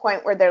reached a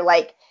point where they're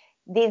like,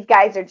 these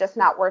guys are just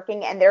not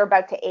working and they're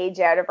about to age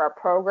out of our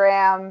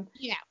program.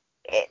 Yeah.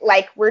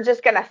 We're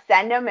just going to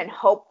send them and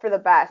hope for the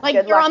best. Like,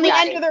 Good you're luck, on the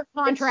guys. end of their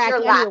contract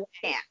it's your anyway.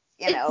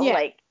 last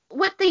chance,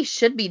 what they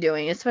should be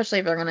doing, especially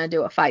if they're going to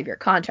do a 5-year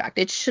contract,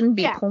 it shouldn't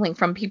be pulling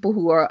from people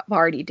who have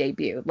already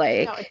debuted.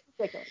 Like, no, it's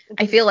ridiculous.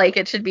 I feel like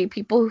it should be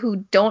people who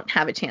don't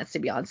have a chance to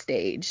be on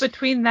stage.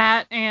 Between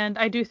that, and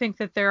I do think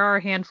that there are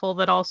a handful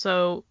that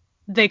also,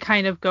 they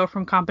kind of go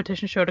from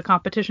competition show to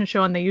competition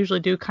show, and they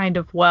usually do kind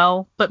of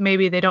well, but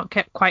maybe they don't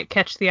quite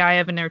catch the eye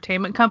of an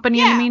entertainment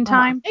company in the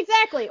meantime.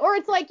 Exactly. Or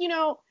it's like,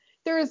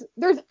 there's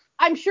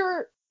I'm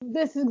sure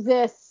this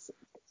exists,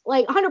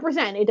 like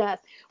 100% it does,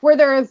 where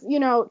there's,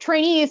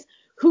 trainees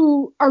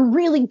who are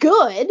really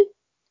good,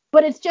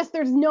 but it's just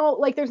there's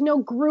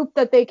no group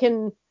that they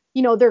can,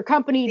 their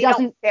company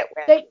doesn't fit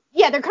with.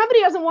 Their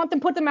company doesn't want them,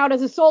 put them out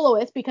as a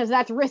soloist because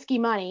that's risky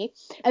money,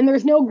 and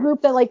there's no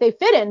group that like they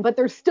fit in, but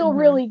they're still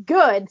really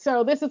good.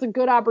 So this is a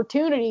good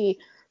opportunity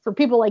for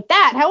people like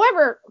that.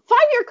 However,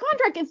 5-year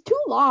contract is too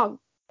long.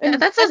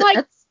 And that's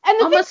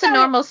almost a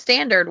normal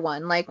standard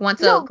one, like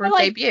once a group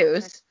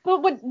debuts.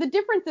 But what the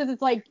difference is,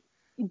 it's like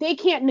they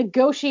can't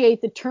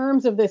negotiate the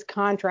terms of this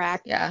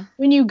contract. Yeah.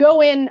 When you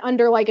go in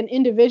under like an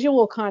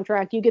individual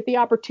contract, you get the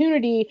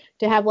opportunity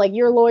to have like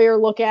your lawyer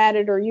look at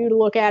it or you to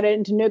look at it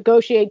and to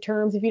negotiate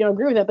terms if you don't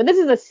agree with it. But this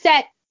is a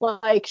set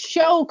like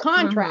show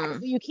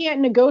contract. So you can't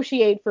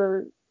negotiate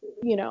for,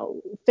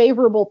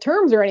 favorable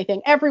terms or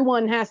anything.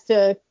 Everyone has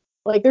to,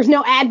 like, there's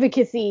no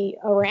advocacy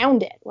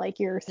around it. Like,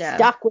 you're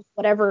stuck with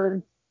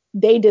whatever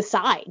they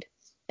decide.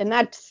 And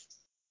that's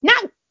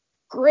not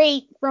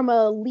great from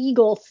a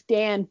legal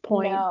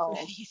standpoint for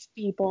these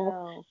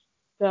people.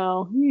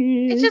 So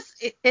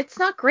it's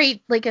not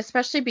great, like,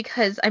 especially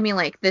because I mean,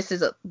 like, this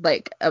is a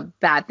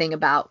bad thing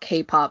about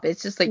K-pop.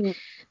 It's just like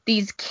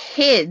these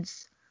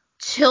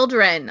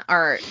children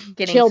are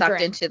getting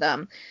sucked into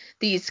them,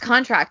 these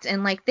contracts,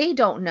 and like they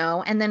don't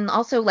know. And then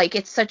also like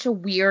it's such a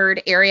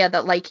weird area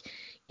that like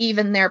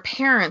even their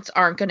parents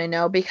aren't going to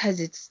know because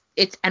it's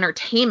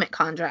entertainment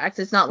contracts.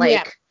 It's not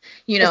like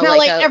it's not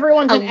like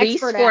everyone's a an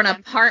lease expert for an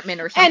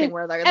apartment or something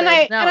where they're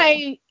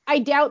I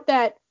doubt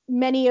that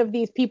many of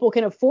these people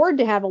can afford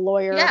to have a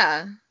lawyer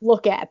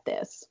look at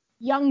this.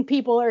 Young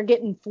people are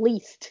getting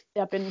fleeced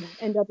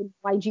end up in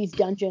YG's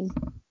dungeon.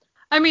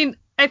 I mean,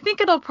 I think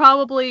it'll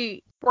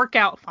probably work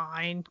out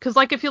fine, because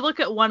like if you look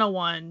at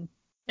 101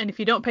 and if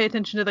you don't pay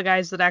attention to the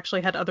guys that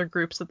actually had other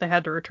groups that they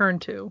had to return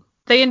to,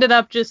 they ended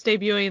up just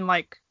debuting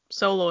like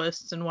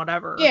soloists and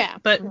whatever. Yeah.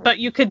 But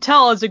you could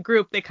tell as a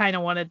group they kind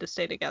of wanted to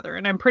stay together,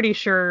 and I'm pretty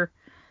sure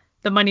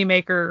the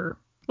moneymaker,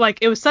 like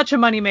it was such a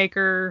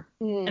moneymaker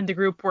and the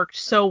group worked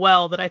so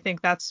well that I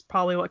think that's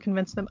probably what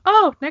convinced them,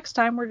 oh, next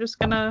time we're just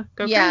gonna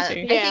go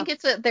crazy. I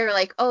think they're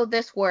like, oh,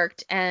 this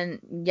worked, and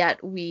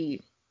yet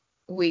we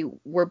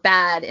were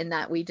bad in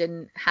that we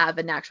didn't have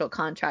an actual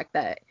contract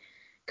that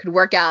could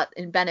work out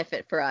and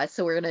benefit for us,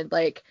 so we're gonna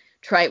like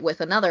try it with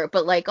another.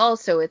 But like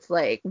also it's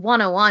like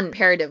 101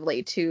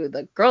 comparatively to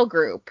the girl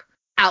group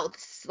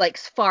like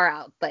far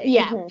out, like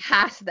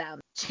past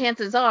them.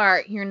 Chances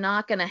are you're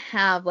not gonna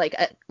have like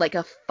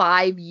a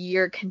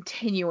 5-year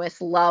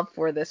continuous love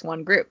for this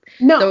one group.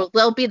 No,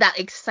 there'll be that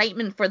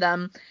excitement for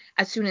them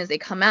as soon as they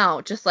come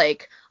out, just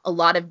like a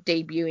lot of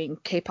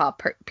debuting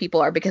K-pop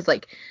people are, because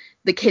like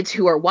the kids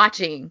who are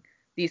watching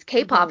these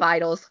K-pop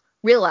idols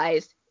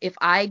realize, if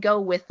I go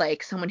with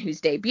like someone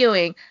who's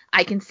debuting,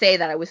 I can say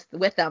that I was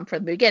with them from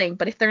the beginning.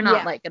 But if they're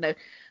not like gonna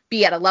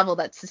be at a level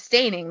that's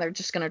sustaining, they're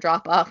just gonna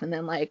drop off. And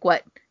then like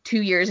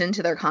 2 years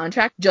into their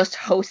contract, just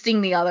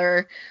hosting the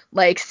other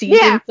like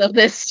seasons of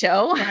this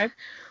show. Right.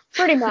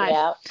 Pretty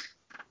much.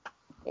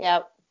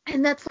 Yep.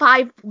 And that's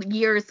 5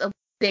 years of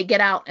they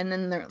get out and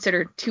then they're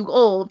considered too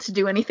old to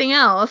do anything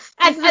else.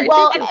 At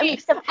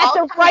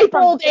the ripe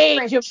old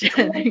age of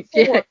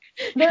 24,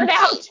 they're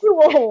now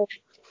too old.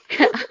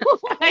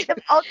 They're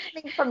all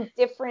coming from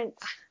different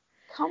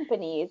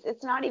companies.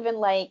 It's not even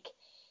like,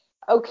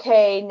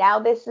 okay, now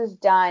this is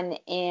done,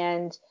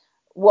 and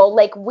well,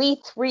 like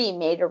we three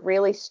made a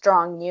really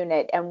strong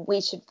unit and we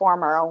should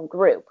form our own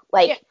group.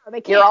 Like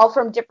you're all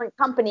from different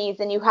companies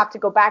and you have to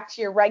go back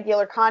to your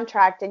regular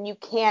contract, and you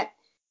can't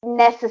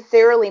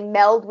necessarily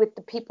meld with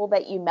the people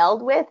that you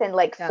meld with and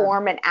like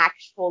form an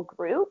actual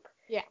group.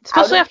 Yeah.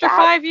 Especially after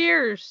 5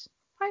 years.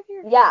 5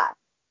 years. Yeah.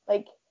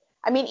 Like,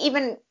 I mean,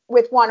 even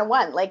with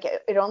 101, like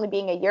it only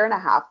being a year and a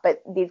half,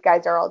 but these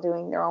guys are all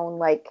doing their own,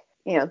 like,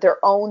 you know,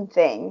 their own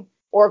thing,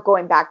 or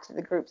going back to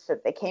the groups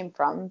that they came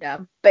from. Yeah.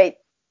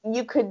 But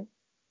you could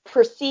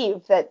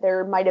perceive that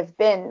there might have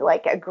been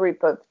like a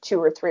group of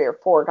 2 or 3 or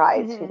 4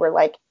 guys who were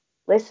like,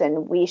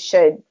 listen, we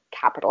should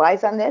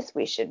capitalize on this.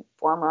 We should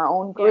form our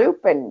own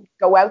group and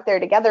go out there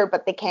together,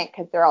 but they can't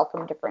because they're all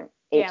from different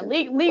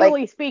agencies. Yeah,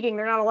 legally speaking,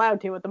 they're not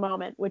allowed to at the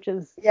moment, which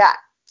is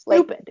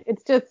stupid. Like,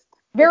 it's just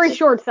very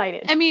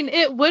short-sighted. I mean,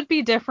 it would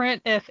be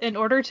different if in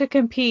order to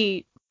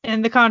compete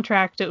in the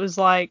contract, it was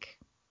like,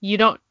 you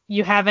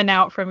have an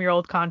out from your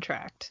old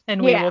contract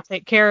and we will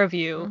take care of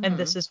you and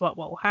this is what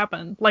will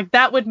happen. Like,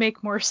 that would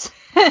make more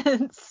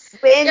sense.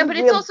 But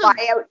it's also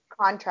buyout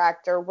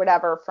contract or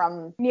whatever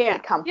from the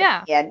company.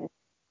 And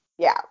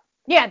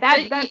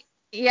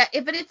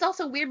but it's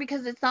also weird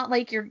because it's not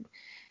like you're,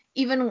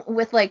 even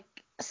with like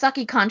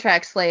sucky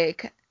contracts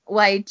like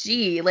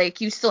YG, like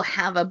you still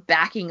have a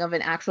backing of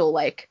an actual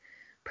like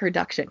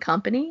production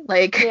company,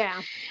 like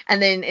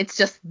and then it's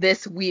just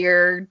this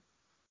weird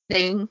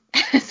thing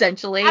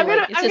essentially. I'm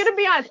gonna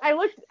be honest.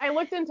 I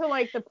looked into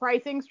like the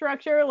pricing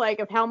structure, like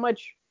of how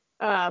much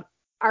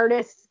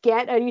artists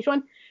get at each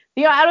one.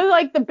 Out of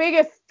like the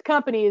biggest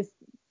companies,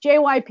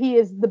 JYP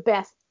is the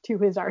best to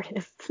his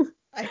artists.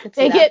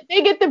 They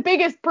get the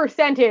biggest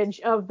percentage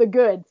of the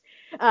goods.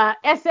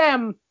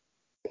 SM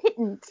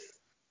pittance.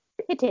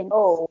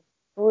 Oh,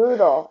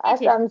 brutal.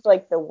 SM's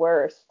like the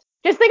worst.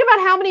 Just think about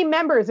how many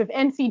members of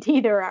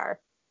NCT there are.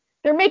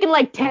 They're making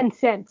like 10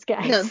 cents,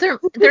 guys. No,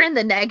 they're in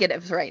the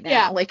negatives right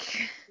now.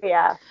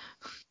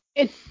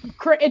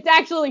 It's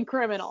actually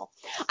criminal.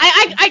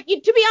 I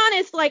to be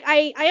honest, like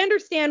I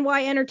understand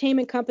why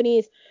entertainment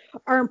companies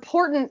are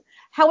important.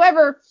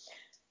 However,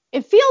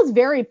 it feels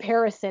very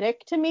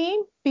parasitic to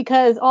me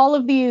because all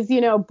of these,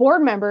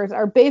 board members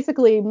are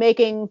basically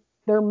making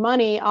their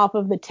money off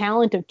of the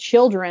talent of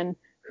children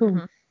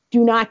who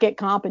do not get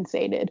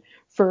compensated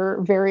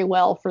for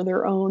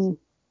their own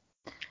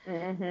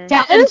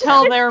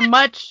until they're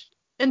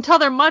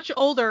much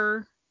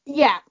older.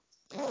 Yeah.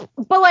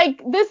 But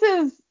like this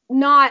is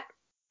not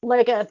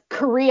like a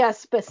Korea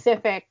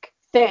specific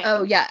thing.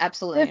 Oh yeah,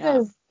 absolutely.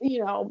 This is,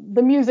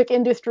 the music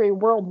industry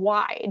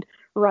worldwide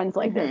runs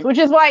like this, which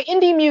is why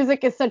indie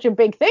music is such a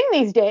big thing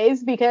these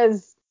days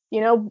because,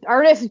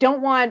 artists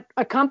don't want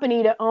a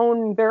company to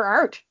own their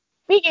art.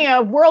 Speaking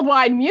of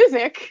worldwide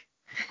music,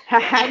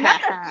 nice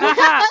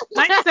segue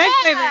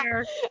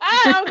there.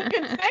 That was a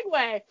good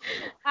segue.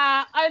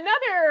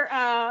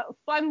 Another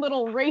fun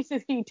little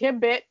racist-y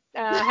tidbit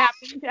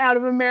happened out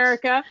of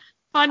America.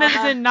 Fun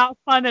as in not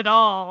fun at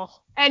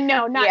all. And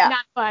no,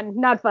 not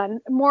fun.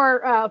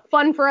 More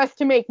fun for us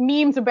to make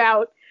memes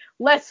about.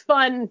 Less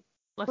fun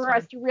for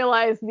us to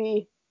realize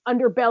the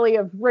underbelly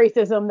of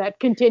racism that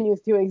continues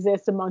to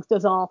exist amongst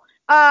us all.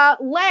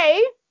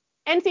 Lay,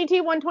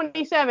 NCT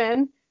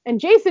 127, and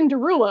Jason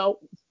Derulo,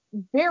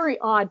 very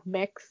odd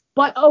mix,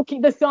 but okay,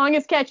 the song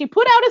is catchy.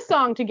 Put out a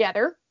song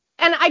together,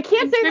 and I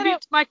can't say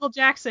that to Michael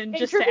Jackson,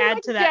 just to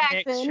add to that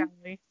mix, shall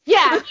we?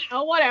 Yeah,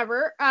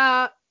 whatever.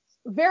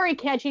 Very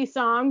catchy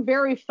song,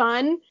 very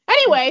fun.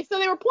 Anyway, so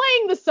they were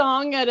playing the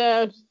song at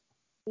a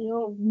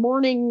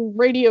morning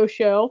radio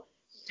show.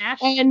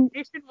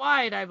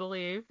 Nationwide, I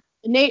believe.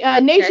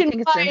 Nationwide I think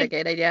it's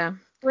syndicated,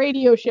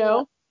 radio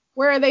show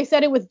where they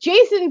said it was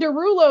Jason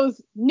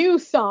Derulo's new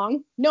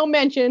song. No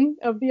mention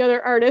of the other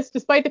artists,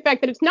 despite the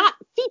fact that it's not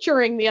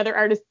featuring the other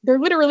artists. They're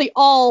literally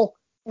all.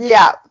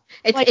 Yeah.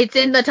 It's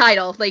in the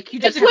title. Like you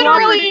just. It's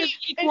literally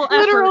in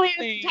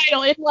the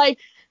title. It's like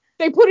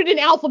they put it in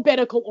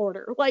alphabetical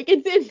order. Like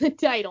it's in the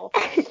title.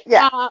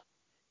 Yeah.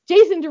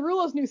 Jason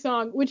Derulo's new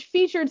song, which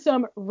featured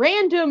some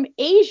random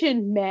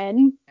Asian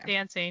men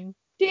dancing.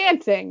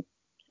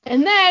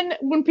 And then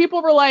when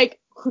people were like,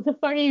 what the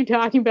fuck are you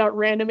talking about,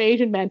 random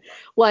Asian men?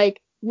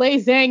 Like, Lei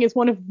Zhang is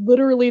one of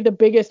literally the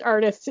biggest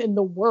artists in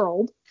the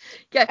world.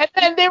 Yeah. And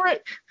then they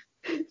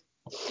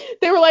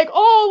were like,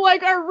 oh,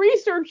 like, our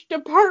research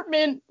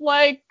department,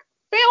 like,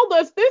 failed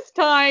us this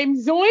time,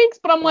 zoinks.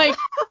 But I'm like,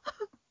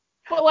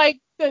 but like,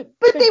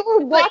 But they were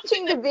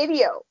watching the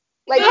video.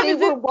 Like, they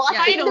were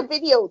watching the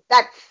video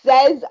that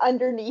says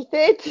underneath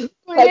it,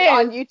 like,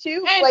 on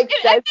YouTube,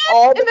 says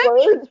all the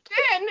words.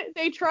 Then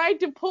they tried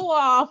to pull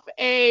off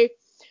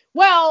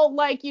well,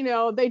 like, you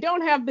know, they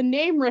don't have the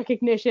name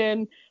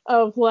recognition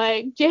of,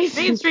 like,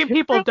 Jason. Mainstream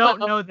people don't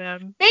know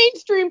them.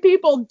 Mainstream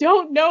people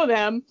don't know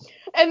them.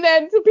 And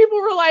then some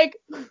people were like,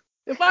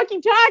 the fuck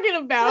you talking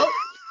about?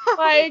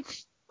 Like,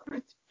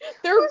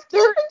 they're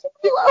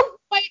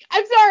like,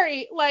 I'm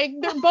sorry, like,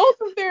 both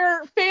of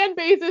their fan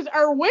bases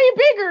are way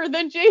bigger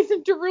than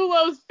Jason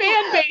Derulo's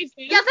fan bases.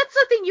 Yeah, that's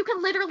the thing. You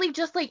can literally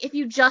just, like, if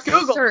you just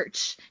Google.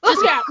 search,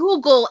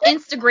 Google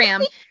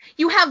Instagram,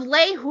 you have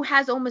Lei, who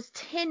has almost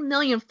 10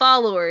 million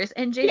followers,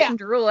 and Jason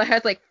Derulo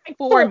has, like,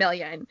 4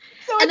 million.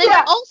 So and then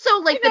also,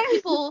 like, the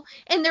people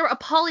in their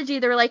apology,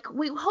 they're like,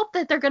 we hope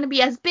that they're going to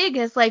be as big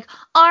as, like,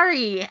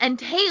 Ari and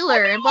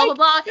Taylor and blah, blah,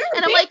 blah.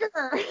 And I'm like,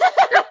 they're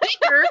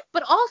bigger,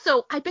 but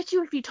also, I bet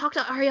you if you talk to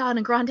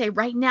Ariana Grande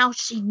right now,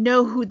 she'd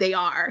know who they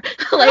are.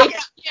 Like,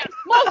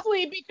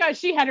 mostly because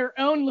she had her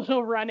own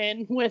little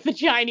run-in with a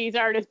Chinese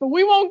artist, but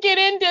we won't get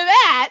into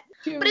that.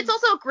 But it's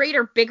also a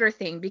greater, bigger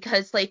thing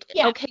because, like,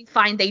 okay,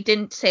 fine, they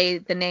didn't say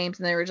the names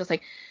and they were just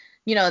like,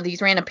 you know,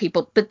 these random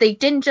people, but they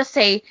didn't just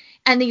say,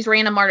 and these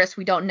random artists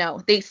we don't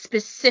know. They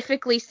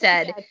specifically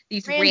said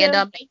these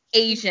random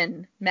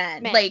Asian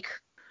men. Like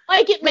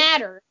it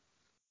mattered.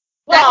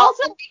 Well,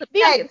 also,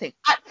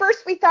 at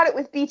first we thought it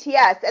was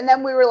BTS, and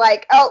then we were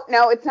like, oh,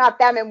 no, it's not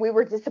them, and we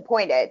were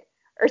disappointed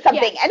or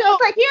something. Yeah, and so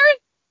it's like,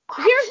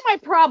 here's my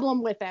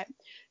problem with it.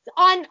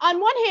 On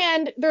one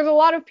hand, there's a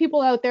lot of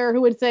people out there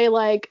who would say,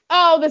 like,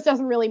 oh, this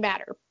doesn't really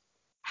matter.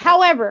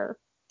 However,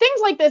 things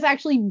like this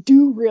actually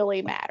do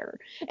really matter.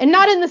 And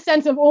not in the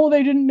sense of, oh,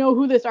 they didn't know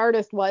who this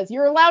artist was.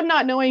 You're allowed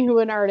not knowing who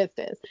an artist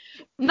is.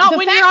 Not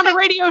when you're on a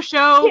radio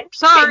show.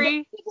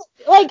 Sorry.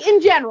 Like,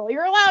 in general,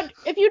 you're allowed,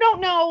 if you don't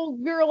know,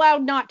 you're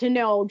allowed not to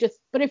know.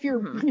 But if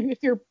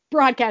you're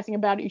broadcasting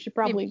about it, you should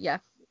probably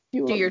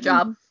do your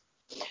job.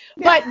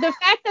 But the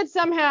fact that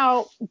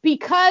somehow,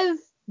 because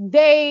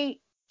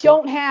they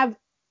don't have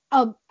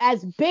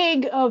as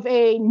big of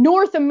a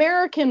North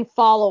American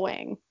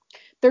following,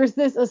 there's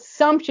this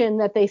assumption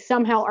that they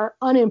somehow are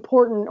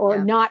unimportant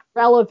or not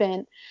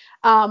relevant.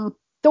 The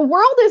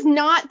world is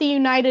not the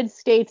United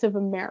States of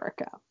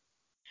America.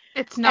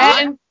 It's not.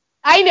 And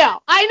I know.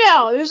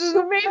 This is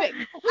amazing.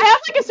 I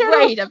have like a sort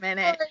Wait a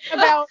minute.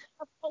 about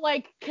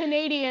like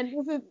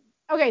Canadian.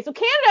 Okay, so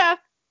Canada,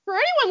 for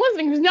anyone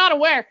listening who's not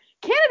aware,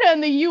 Canada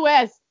and the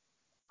U.S.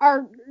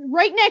 are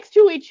right next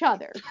to each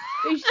other.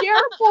 They share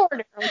a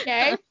border,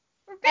 okay?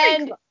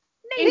 And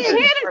in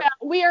Canada,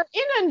 we are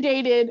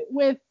inundated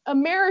with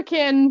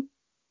American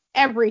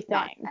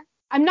everything.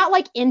 I'm not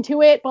like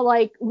into it, but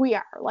like we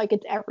are. Like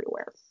it's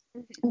everywhere.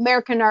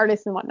 American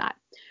artists and whatnot.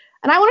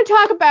 And I want to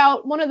talk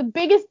about one of the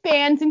biggest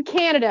bands in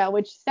Canada,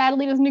 which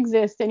sadly doesn't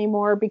exist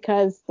anymore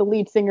because the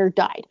lead singer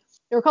died.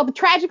 They were called the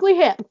Tragically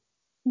Hip.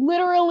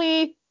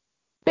 Literally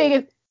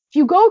biggest. If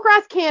you go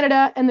across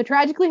Canada and the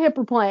Tragically Hip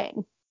are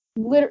playing,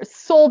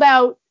 sold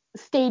out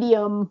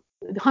stadium,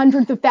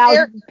 hundreds of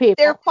thousands of people.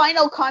 Their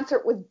final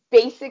concert was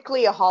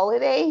basically a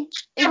holiday.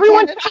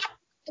 Everyone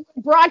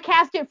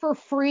broadcast it for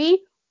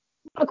free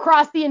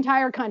across the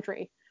entire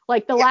country.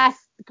 Like the last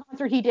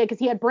concert he did, because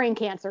he had brain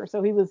cancer,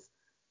 so he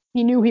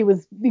knew he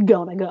was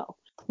gonna go.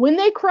 When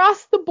they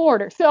crossed the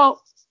border, so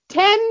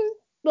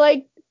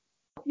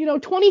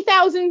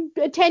 20,000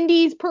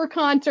 attendees per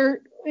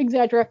concert,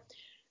 etc.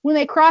 When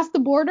they crossed the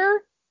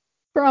border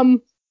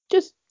from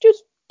just the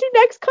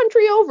next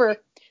country over,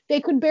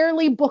 they could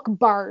barely book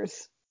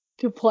bars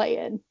to play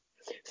in.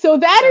 So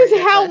that is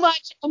how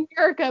much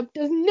America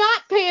does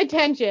not pay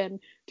attention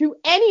to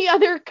any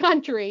other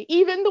country,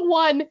 even the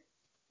one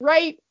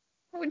right.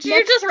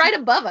 You're just right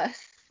above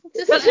us.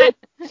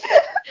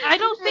 I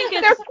don't think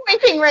they're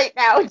pointing right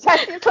now.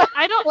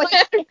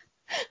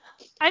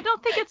 I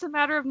don't think it's a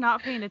matter of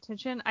not paying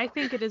attention. I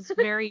think it is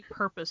very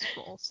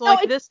purposeful. So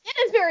it is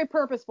very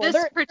purposeful.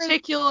 This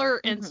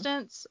particular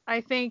instance,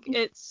 I think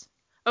it's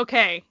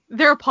okay.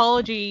 Their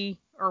apology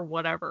or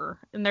whatever,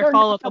 and their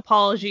follow-up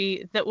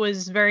apology that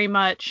was very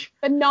much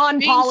the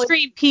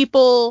mainstream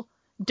people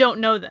don't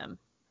know them.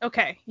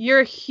 Okay,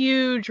 you're a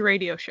huge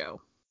radio show,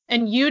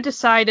 and you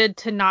decided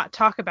to not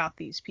talk about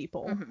these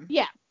people. Mm-hmm.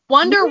 Yeah.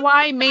 Wonder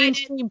why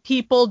mainstream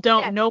people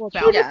don't know about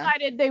them. You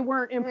decided they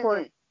weren't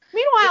important. Mm-hmm.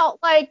 Meanwhile,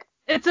 like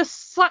it's a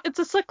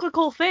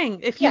cyclical thing.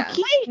 If you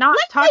keep not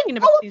talking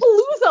about these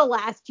Lollapalooza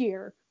last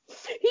year.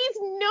 He's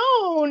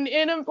known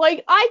in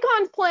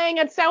Icon's playing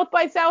at South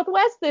by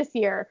Southwest this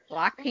year.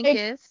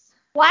 Blackpink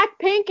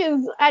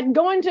is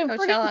going to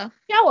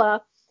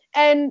Coachella,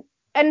 and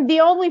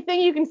the only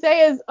thing you can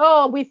say is,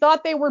 oh, we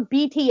thought they were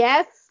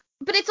BTS.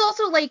 But it's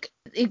also like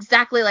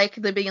exactly like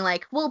the being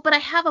like, well, but I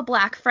have a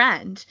black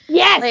friend.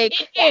 Yes,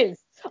 like, it is.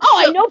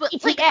 Oh, so, I know.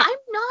 But like, I'm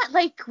not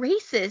like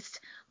racist,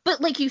 but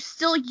like you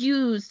still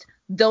used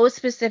those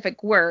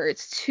specific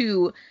words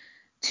to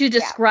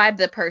describe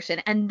the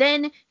person, and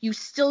then you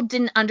still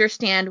didn't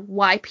understand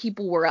why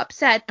people were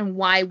upset and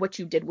why what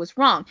you did was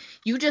wrong.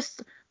 You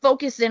just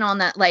focused in on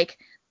that, like,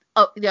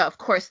 oh yeah, of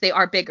course they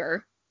are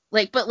bigger,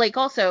 like, but like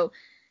also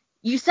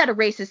you said a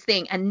racist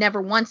thing and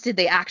never once did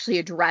they actually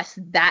address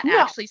that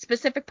actually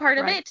specific part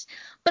of it.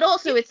 But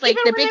also it's like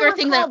the bigger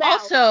thing that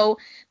also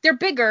they're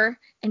bigger,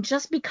 and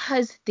just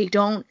because they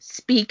don't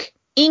speak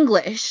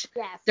English,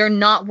 they're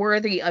not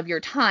worthy of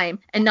your time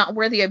and not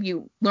worthy of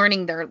you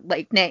learning their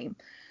like name.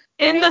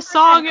 In the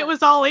song, it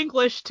was all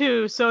English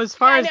too. So as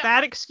far as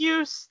that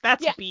excuse,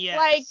 that's BS.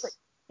 Like,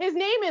 his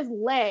name is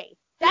Lay.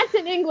 That's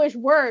an English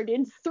word.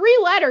 In 3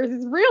 letters.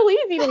 It's real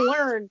easy to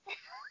learn.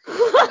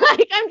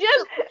 Like, I'm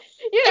just,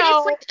 you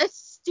know. And it's like a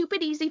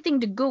stupid easy thing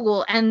to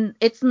Google, and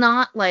it's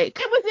not like.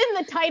 It was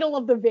in the title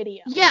of the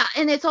video. Yeah,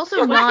 and it's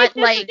also not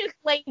like. Just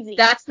lazy.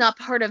 That's not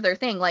part of their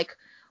thing. Like,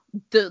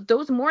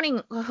 those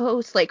morning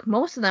hosts, like,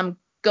 most of them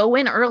go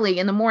in early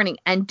in the morning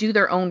and do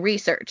their own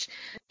research.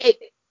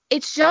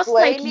 It's just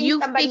like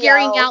you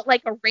figuring out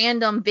like a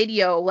random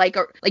video, like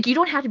you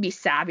don't have to be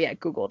savvy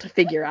at Google to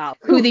figure out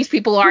who these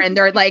people are and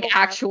their like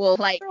actual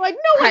like. They're like,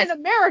 no one in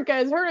America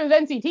has heard of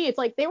NCT. It's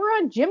like they were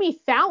on Jimmy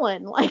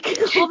Fallon, like.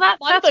 Well,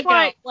 that's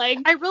why. Like,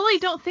 I really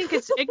don't think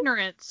it's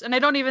ignorance, and I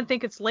don't even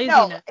think it's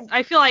laziness. No,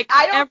 I feel like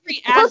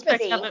every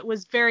aspect of it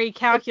was very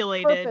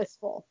calculated. It's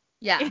purposeful.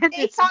 Yeah. And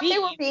they thought they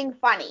were being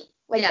funny.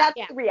 Like,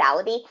 that's the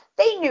reality.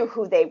 They knew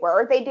who they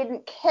were. They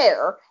didn't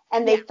care.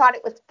 And they thought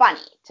it was funny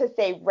to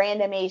say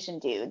random Asian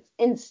dudes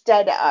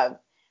instead of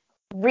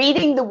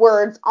reading the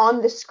words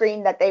on the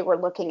screen that they were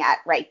looking at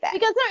right then.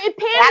 Because it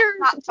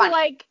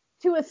panders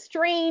to a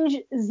strange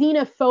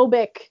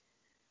xenophobic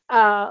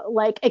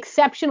like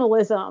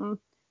exceptionalism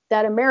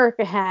that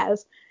America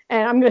has.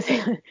 And I'm going to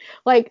say,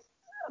 like,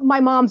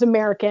 my mom's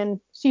American.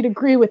 She'd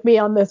agree with me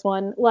on this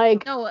one.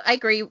 Like, no, I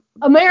agree.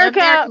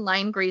 American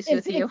line agrees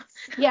with you.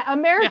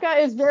 America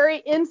is very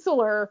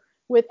insular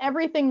with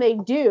everything they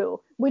do,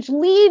 which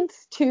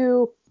leads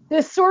to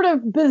this sort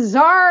of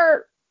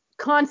bizarre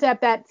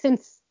concept that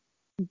since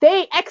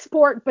they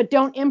export but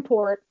don't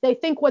import, they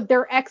think what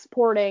they're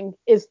exporting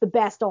is the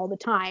best all the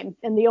time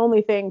and the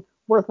only thing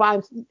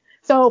worthwhile.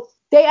 So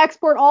they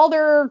export all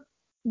their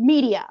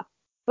media.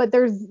 But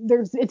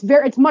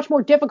it's much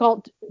more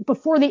difficult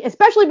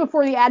especially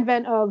before the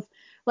advent of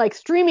like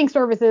streaming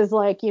services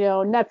like, you know,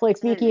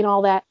 Netflix, Viki and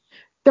all that.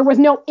 There was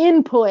no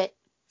input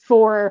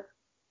for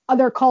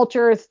other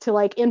cultures to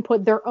like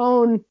input their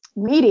own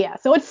media.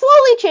 So it's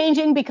slowly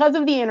changing because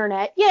of the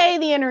internet. Yay,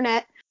 the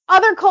internet.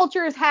 Other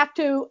cultures have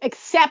to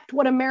accept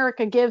what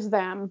America gives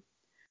them,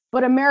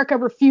 but America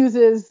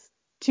refuses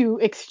to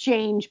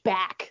exchange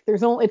back.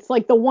 It's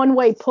like the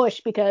one-way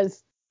push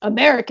because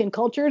American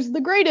culture is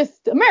the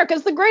greatest.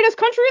 America's the greatest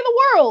country in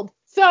the world.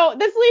 So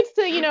this leads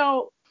to, you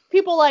know,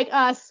 people like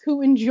us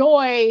who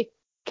enjoy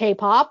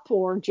K-pop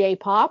or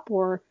J-pop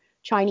or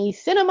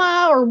Chinese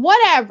cinema or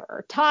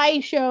whatever,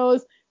 Thai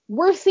shows.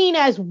 We're seen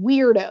as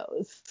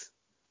weirdos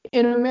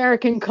in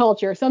American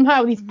culture.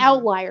 Somehow these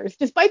outliers,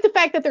 despite the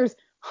fact that there's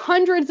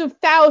hundreds of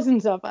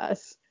thousands of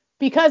us,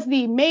 because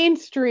the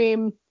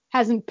mainstream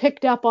hasn't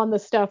picked up on the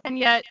stuff. And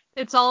yet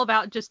it's all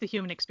about just the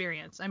human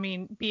experience. I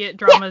mean, be it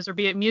dramas or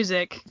be it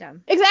music. Yeah.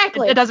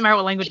 Exactly. It doesn't matter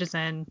what language it's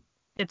in.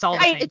 It's all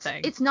the same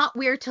thing. It's not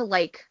weird to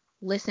like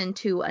listen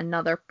to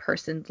another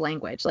person's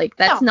language. Like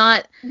that's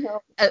not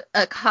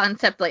a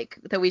concept like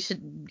that we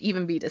should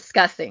even be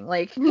discussing.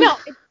 Like no,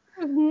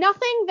 there's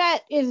nothing that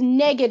is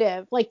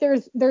negative. Like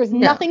there's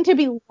nothing to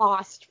be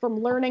lost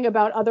from learning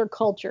about other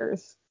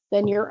cultures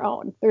than your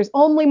own. There's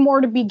only more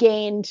to be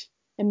gained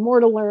and more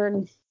to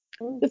learn.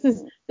 This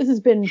has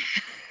been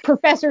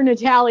Professor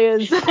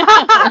Natalia's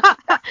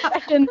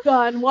sessions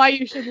on why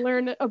you should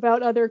learn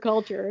about other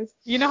cultures.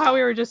 You know how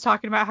we were just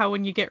talking about how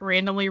when you get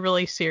randomly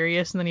really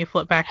serious and then you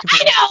flip back to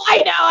I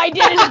know, I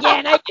did it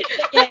again.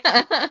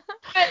 But,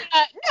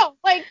 no,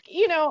 like,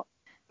 you know,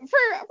 for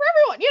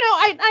everyone, you know,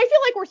 I feel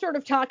like we're sort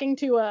of talking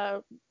to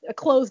a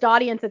closed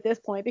audience at this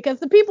point because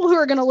the people who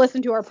are going to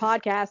listen to our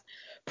podcast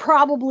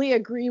probably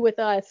agree with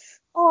us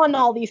on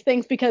all these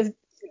things because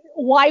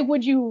why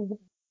would you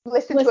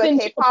listen to a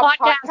K-pop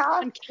podcast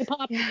on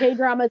K-pop and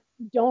K-dramas?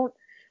 Don't,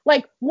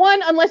 like,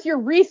 one, unless you're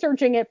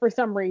researching it for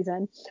some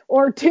reason,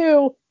 or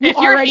two, if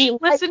you're already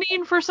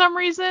listening for some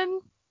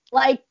reason,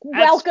 like,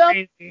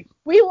 welcome. Crazy.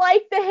 We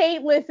like the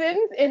hate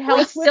listens. It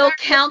helps. We still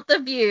count the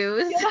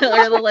views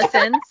or the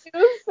listens.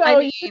 So I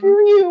mean,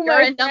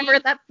 you're a number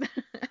that.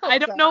 I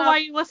don't know why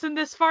you listened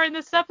this far in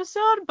this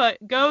episode,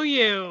 but go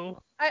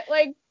you.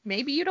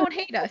 Maybe you don't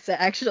hate us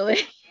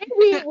actually.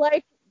 We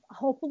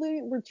hopefully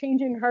we're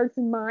changing hearts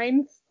and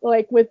minds,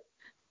 like with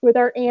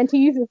our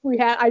aunties. If we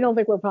have, I don't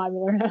think we're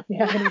popular enough to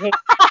have any hate.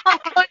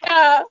 But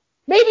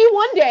maybe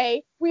one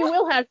day we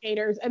will have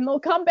haters, and they'll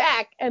come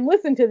back and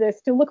listen to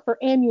this to look for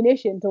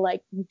ammunition to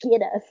like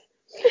get us.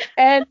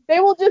 And they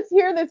will just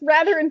hear this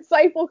rather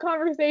insightful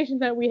conversation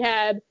that we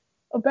had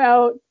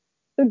about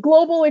the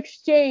global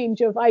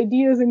exchange of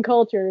ideas and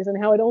cultures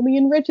and how it only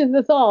enriches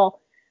us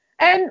all.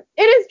 And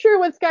it is true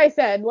what Sky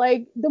said.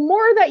 Like, the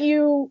more that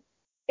you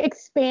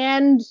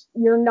expand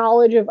your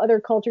knowledge of other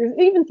cultures,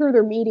 even through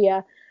their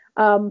media,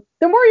 the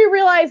more you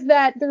realize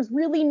that there's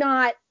really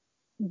not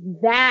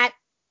that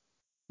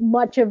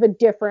much of a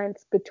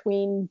difference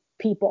between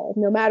people,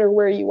 no matter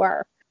where you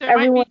are. There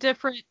might be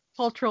different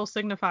cultural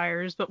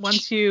signifiers, but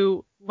once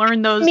you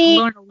learn a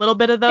little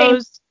bit of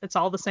those, it's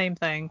all the same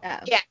thing.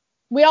 Yeah.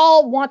 We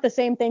all want the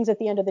same things at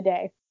the end of the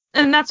day.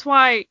 And that's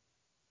why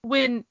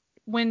when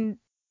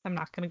I'm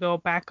not going to go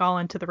back all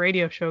into the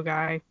radio show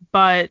guy,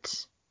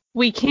 but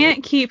we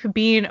can't keep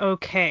being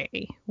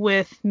okay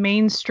with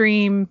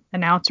mainstream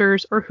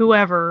announcers or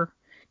whoever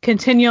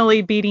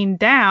continually beating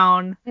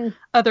down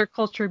other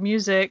culture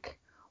music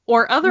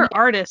or other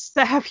artists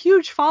that have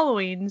huge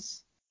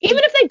followings.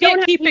 Even if they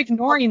don't keep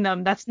ignoring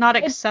them, that's not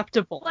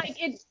acceptable. Like,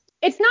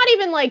 it's not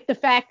even like the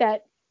fact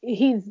that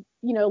he's,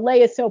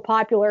 Lay is so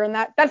popular, and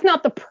that's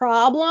not the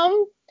problem.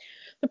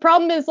 The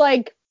problem is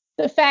like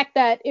the fact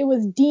that it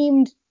was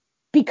deemed,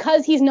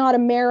 because he's not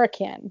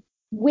American,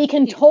 we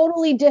can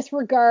totally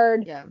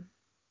disregard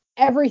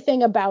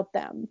everything about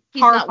them.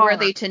 He's not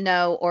worthy to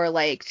know or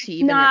like to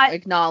even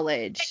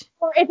acknowledge.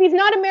 Or if he's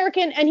not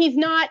American and he's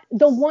not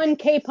the one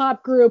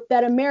K-pop group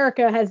that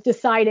America has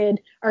decided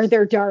are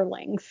their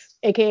darlings,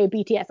 aka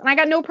BTS. And I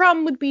got no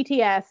problem with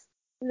BTS.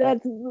 I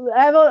don't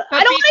want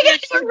to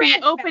get into be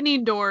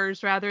opening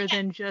doors rather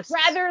than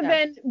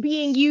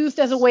being used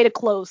as a way to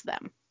close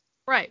them.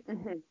 Right.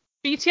 Mm-hmm.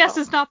 BTS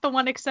is not the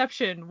one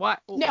exception.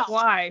 What? No.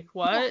 Why?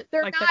 What? No,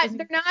 they're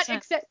not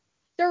except.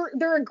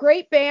 They're a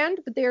great band,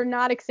 but they are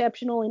not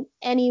exceptional in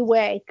any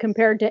way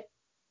compared to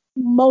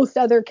most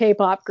other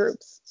K-pop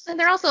groups. And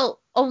they're also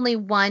only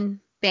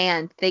one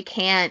band. They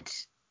can't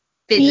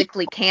be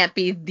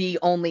the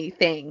only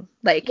thing.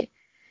 Like,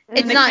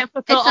 it's they not can't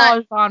fulfill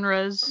all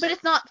genres. But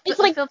it's not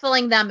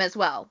fulfilling them as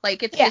well.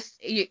 Like, it's just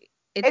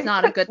it's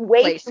not a good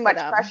way place too much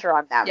for them. pressure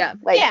on them. Yeah.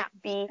 Like,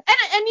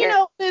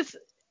 this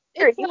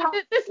leads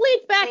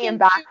back into the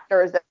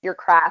ambassadors of your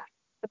craft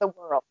for the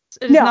world.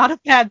 It is not a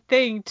bad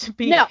thing to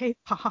be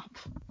K-pop.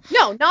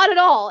 No, not at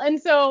all.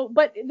 And so,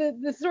 but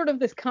the sort of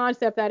this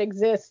concept that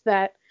exists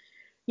that,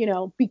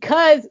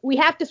 because we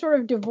have to sort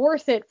of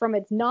divorce it from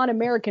its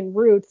non-American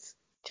roots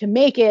to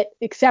make it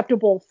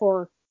acceptable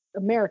for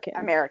American.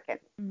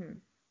 Mm-hmm.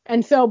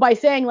 And so by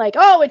saying like,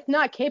 oh, it's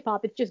not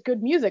K-pop, it's just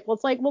good music. Well,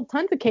 it's like, well,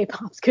 tons of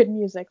K-pop's good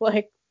music.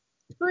 Like,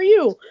 for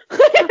you.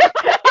 K-pop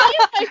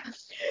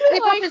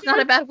is not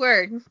a bad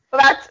word.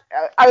 Well,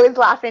 I was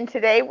laughing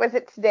today. Was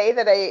it today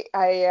that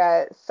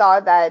I saw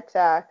that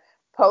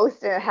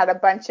post, and it had a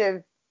bunch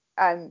of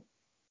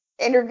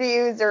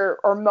interviews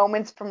or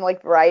moments from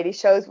like variety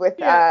shows with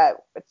Youngwon,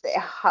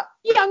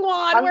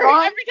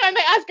 where every time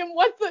they ask him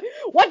what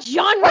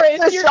genre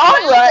is your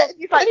genre,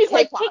 he's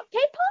like K-pop.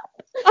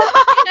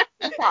 K-pop.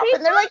 And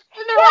they're like,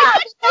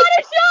 it's not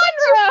a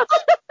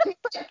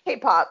genre.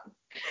 K-pop.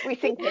 We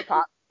sing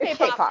K-pop. It's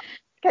K-pop.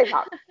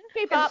 K-pop.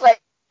 It's like,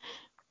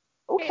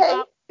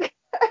 okay.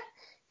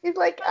 He's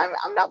like,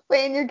 I'm not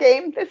playing your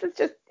game.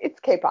 It's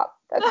K-pop.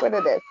 That's what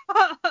it is.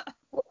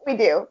 What we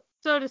do.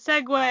 So to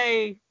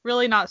segue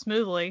really not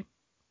smoothly,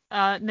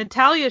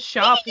 Natalia's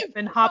shop has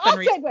been hopping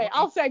recently.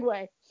 I'll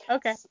segue.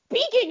 Okay.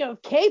 Speaking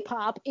of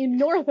K-pop in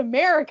North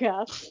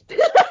America,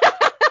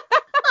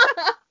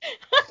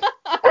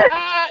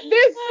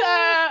 this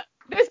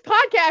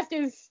podcast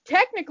is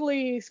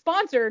technically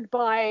sponsored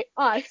by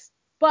us,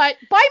 but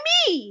by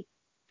me.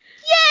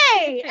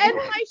 Yay! And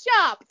my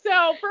shop.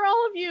 So for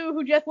all of you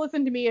who just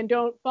listen to me and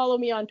don't follow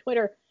me on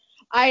Twitter,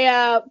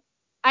 I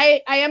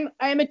am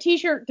a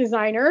t-shirt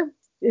designer.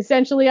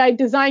 Essentially, I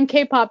design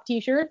K-pop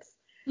t-shirts.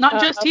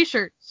 Not just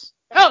t-shirts.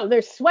 Oh,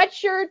 there's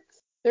sweatshirts.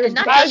 There's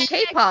not just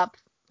K-pop.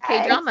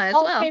 K-drama as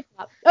well.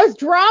 K-pop. There's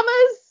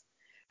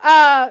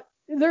dramas.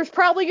 There's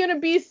probably going to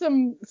be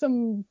some.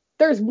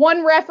 There's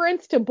one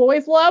reference to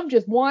Boys Love,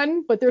 just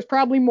one, but there's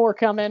probably more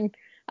coming.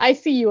 I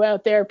see you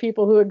out there,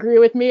 people who agree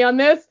with me on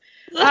this.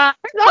 There's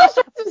all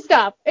sorts of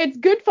stuff. It's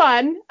good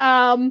fun.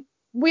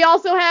 We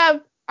also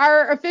have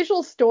our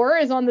official store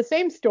is on the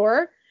same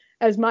store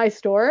as my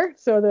store.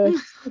 So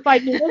the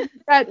Certified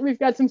Nunas, we've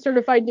got some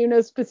Certified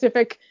Nunas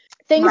specific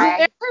things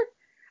in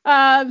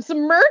there.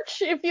 Some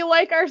merch if you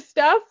like our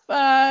stuff.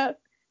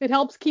 It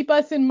helps keep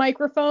us in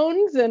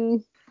microphones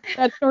and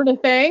that sort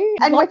of thing.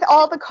 And with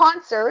all the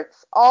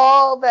concerts,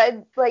 all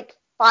the like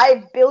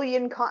 5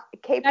 billion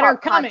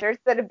K-pop concerts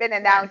that have been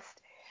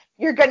announced,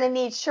 you're going to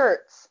need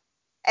shirts.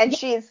 And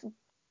she's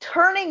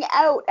turning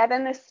out at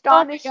an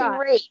astonishing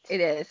rate.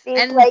 It is. These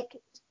and like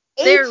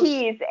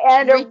 80s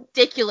and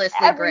ridiculously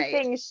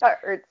everything great.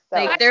 Shirts.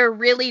 So. Like they're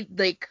really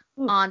like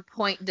on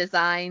point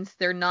designs.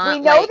 They're not.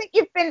 We know that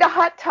you've been to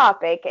Hot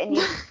Topic and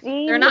you've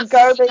seen the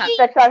garbage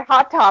that's on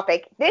Hot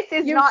Topic. This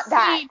is not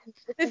that.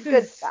 This is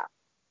good stuff.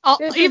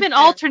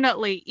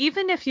 Alternately,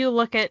 even if you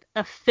look at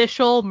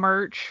official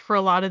merch for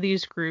a lot of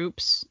these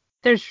groups,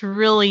 there's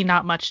really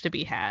not much to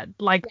be had.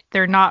 Like,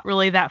 they're not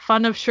really that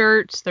fun of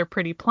shirts. They're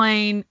pretty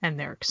plain, and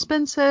they're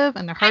expensive,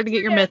 and they're hard to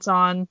get your mitts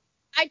on.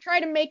 I try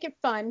to make it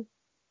fun.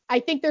 I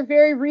think they're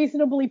very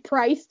reasonably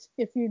priced,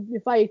 if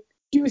I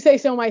do say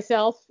so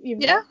myself.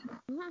 Even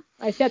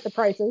I set the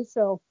prices,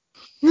 so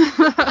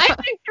I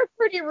think they're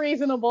pretty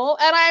reasonable.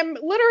 And I'm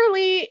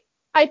literally,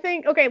 I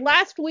think, okay,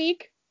 last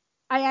week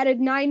I added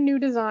 9 new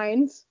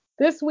designs.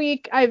 This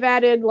week I've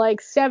added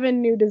like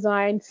 7 new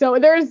designs. So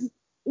there's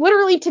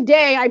literally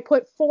today I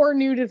put 4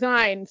 new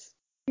designs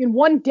in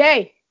one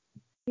day.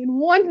 In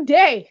one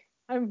day.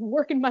 I'm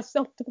working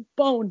myself to the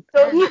bone.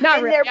 So if you've Not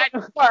been really.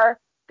 there before,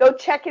 go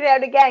check it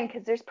out again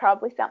because there's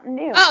probably something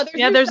new. Oh,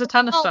 there's a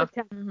ton of stuff.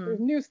 Mm-hmm. There's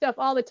new stuff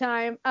all the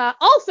time.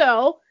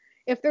 Also,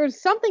 if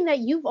there's something that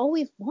you've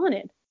always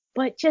wanted,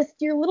 but just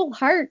your little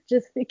heart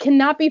it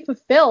cannot be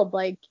fulfilled,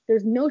 like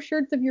there's no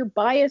shirts of your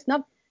bias,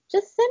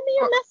 just send me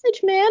a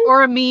message, man.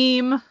 Or a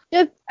meme.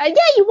 Just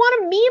you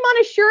want a meme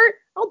on a shirt?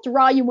 I'll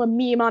draw you a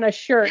meme on a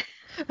shirt.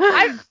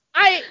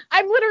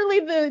 I'm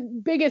literally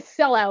the biggest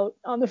sellout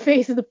on the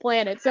face of the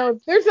planet. So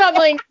if there's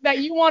something that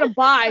you want to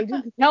buy,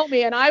 just tell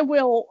me and I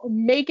will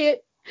make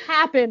it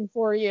happen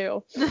for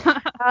you. So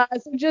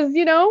just,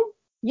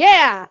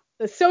 the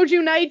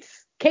Soju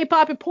Nights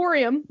K-Pop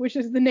Emporium, which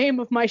is the name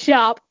of my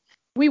shop,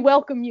 we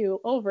welcome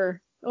you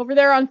over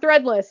there on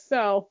Threadless.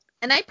 So.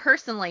 And I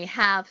personally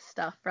have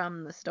stuff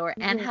from the store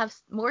and have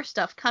more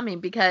stuff coming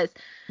because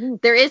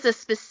there is a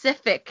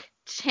specific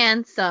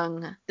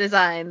Chansung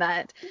design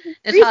that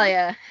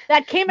Natalia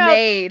that came out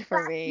made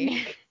for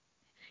me.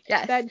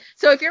 Yes.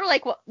 So if you're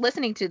like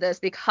listening to this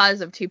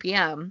because of 2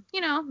 p.m.,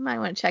 might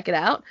want to check it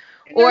out.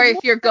 Or if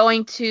you're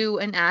going to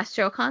an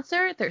Astro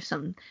concert, there's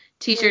some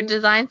t-shirt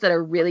designs that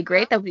are really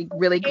great. That would be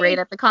really great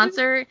at the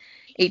concert.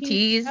 ATs.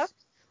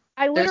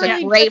 There's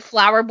a great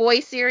Flower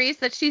Boy series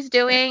that she's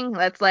doing.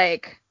 That's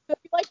like... So if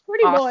you like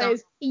Pretty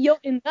Boys, you'll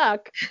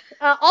induck.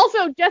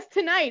 Also, just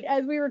tonight,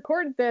 as we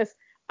recorded this,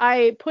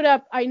 I put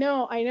up, I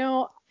know,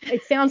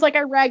 it sounds like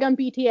I rag on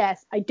BTS.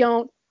 I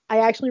don't. I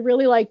actually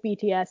really like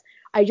BTS.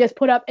 I just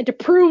put up, and to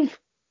prove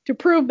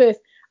this,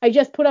 I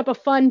just put up a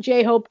fun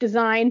J-Hope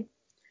design.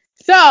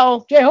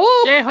 So,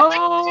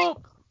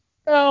 J-Hope!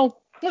 So,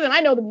 listen,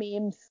 I know the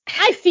memes.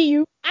 I see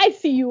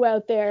you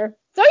out there.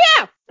 So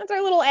yeah, that's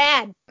our little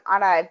ad.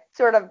 On a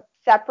sort of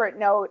separate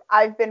note,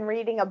 I've been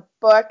reading a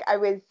book.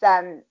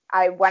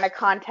 I won a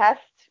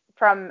contest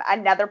from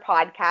another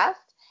podcast,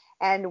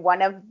 and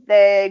one of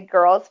the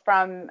girls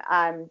from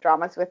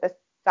Dramas with a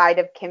Side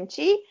of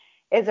Kimchi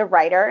is a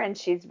writer, and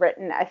she's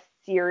written a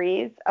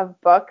series of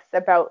books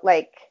about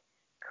like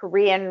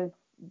Korean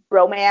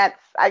romance.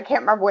 I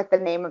can't remember what the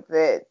name of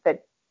the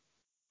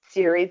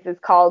series is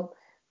called,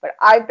 but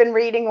I've been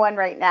reading one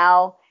right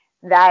now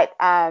that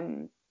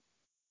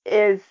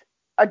is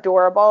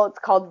adorable. It's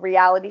called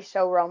Reality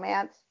Show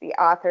Romance. The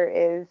author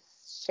is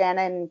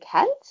Shannon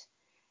Kent,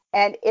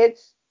 and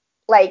it's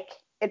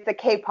a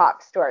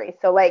K-pop story.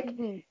 So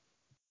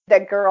the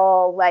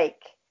girl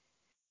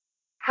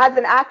has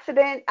an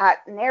accident at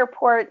an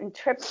airport and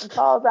trips and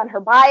falls on her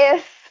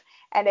bias,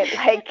 and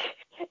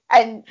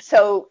and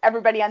so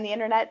everybody on the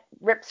internet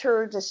rips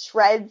her to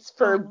shreds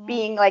for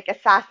being like a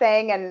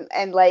sasaeng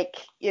and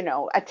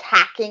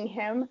attacking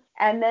him.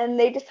 And then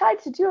they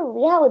decide to do a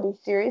reality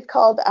series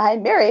called I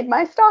Married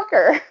My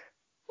Stalker.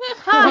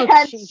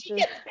 And she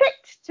gets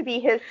picked to be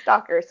his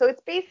stalker. So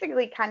it's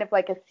basically kind of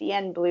like a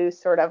CN Blue,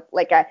 sort of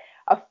like a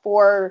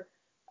four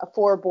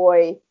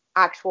boy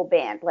actual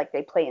band. Like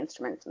they play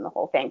instruments and the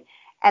whole thing.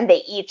 And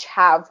they each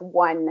have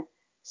one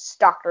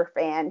stalker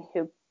fan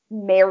who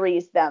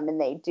marries them,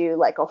 and they do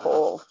like a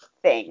whole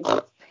thing.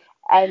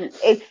 And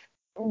it's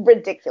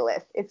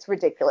ridiculous. It's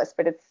ridiculous,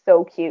 but it's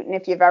so cute. And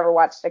if you've ever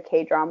watched a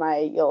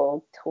K-drama,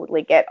 you'll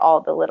totally get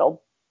all the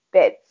little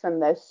bits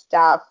and the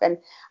stuff. And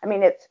I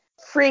mean, it's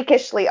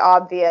freakishly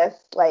obvious,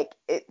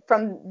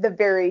 from the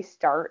very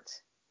start,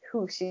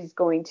 who she's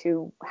going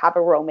to have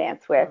a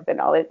romance with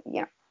and all it,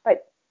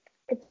 but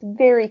it's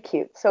very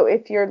cute. So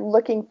if you're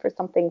looking for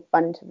something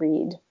fun to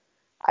read,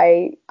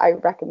 I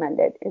recommend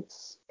it.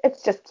 It's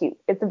just cute.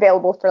 It's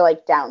available for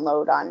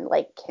download on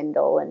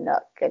Kindle and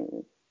Nook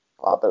and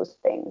all those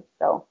things.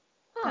 So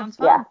sounds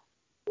fun.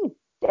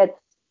 Yeah,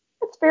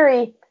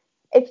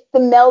 it's the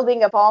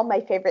melding of all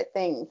my favorite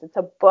things. It's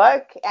a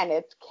book and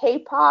it's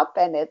K-pop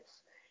and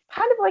it's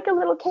kind of like a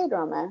little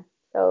K-drama.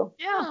 So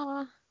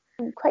yeah,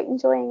 I'm quite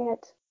enjoying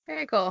it.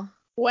 Very cool.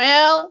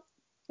 Well,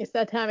 it's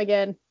that time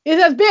again.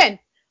 This has been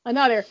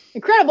another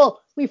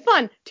incredibly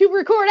fun to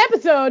record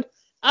episode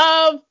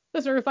of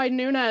The Certified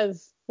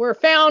Nunas. We're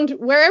found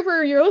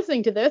wherever you're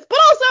listening to this, but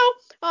also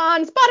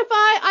on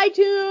Spotify,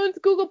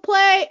 iTunes, Google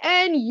Play,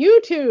 and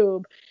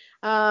YouTube.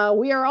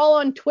 We are all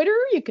on Twitter.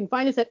 You can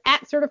find us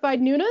at Certified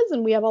Nunas,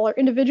 and we have all our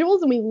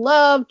individuals, and we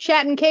love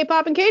chatting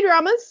K-pop and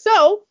K-dramas,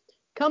 so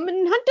come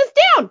and hunt us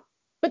down.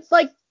 But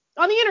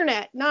on the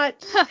internet, not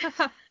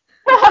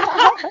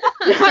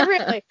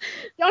really.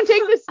 Don't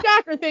take this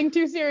stalker thing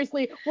too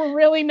seriously. We're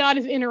really not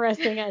as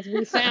interesting as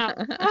we sound.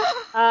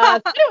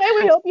 Anyway,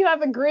 we hope you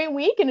have a great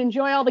week and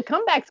enjoy all the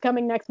comebacks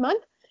coming next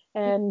month.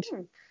 And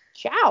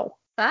ciao.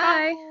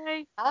 Bye.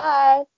 Bye. Bye.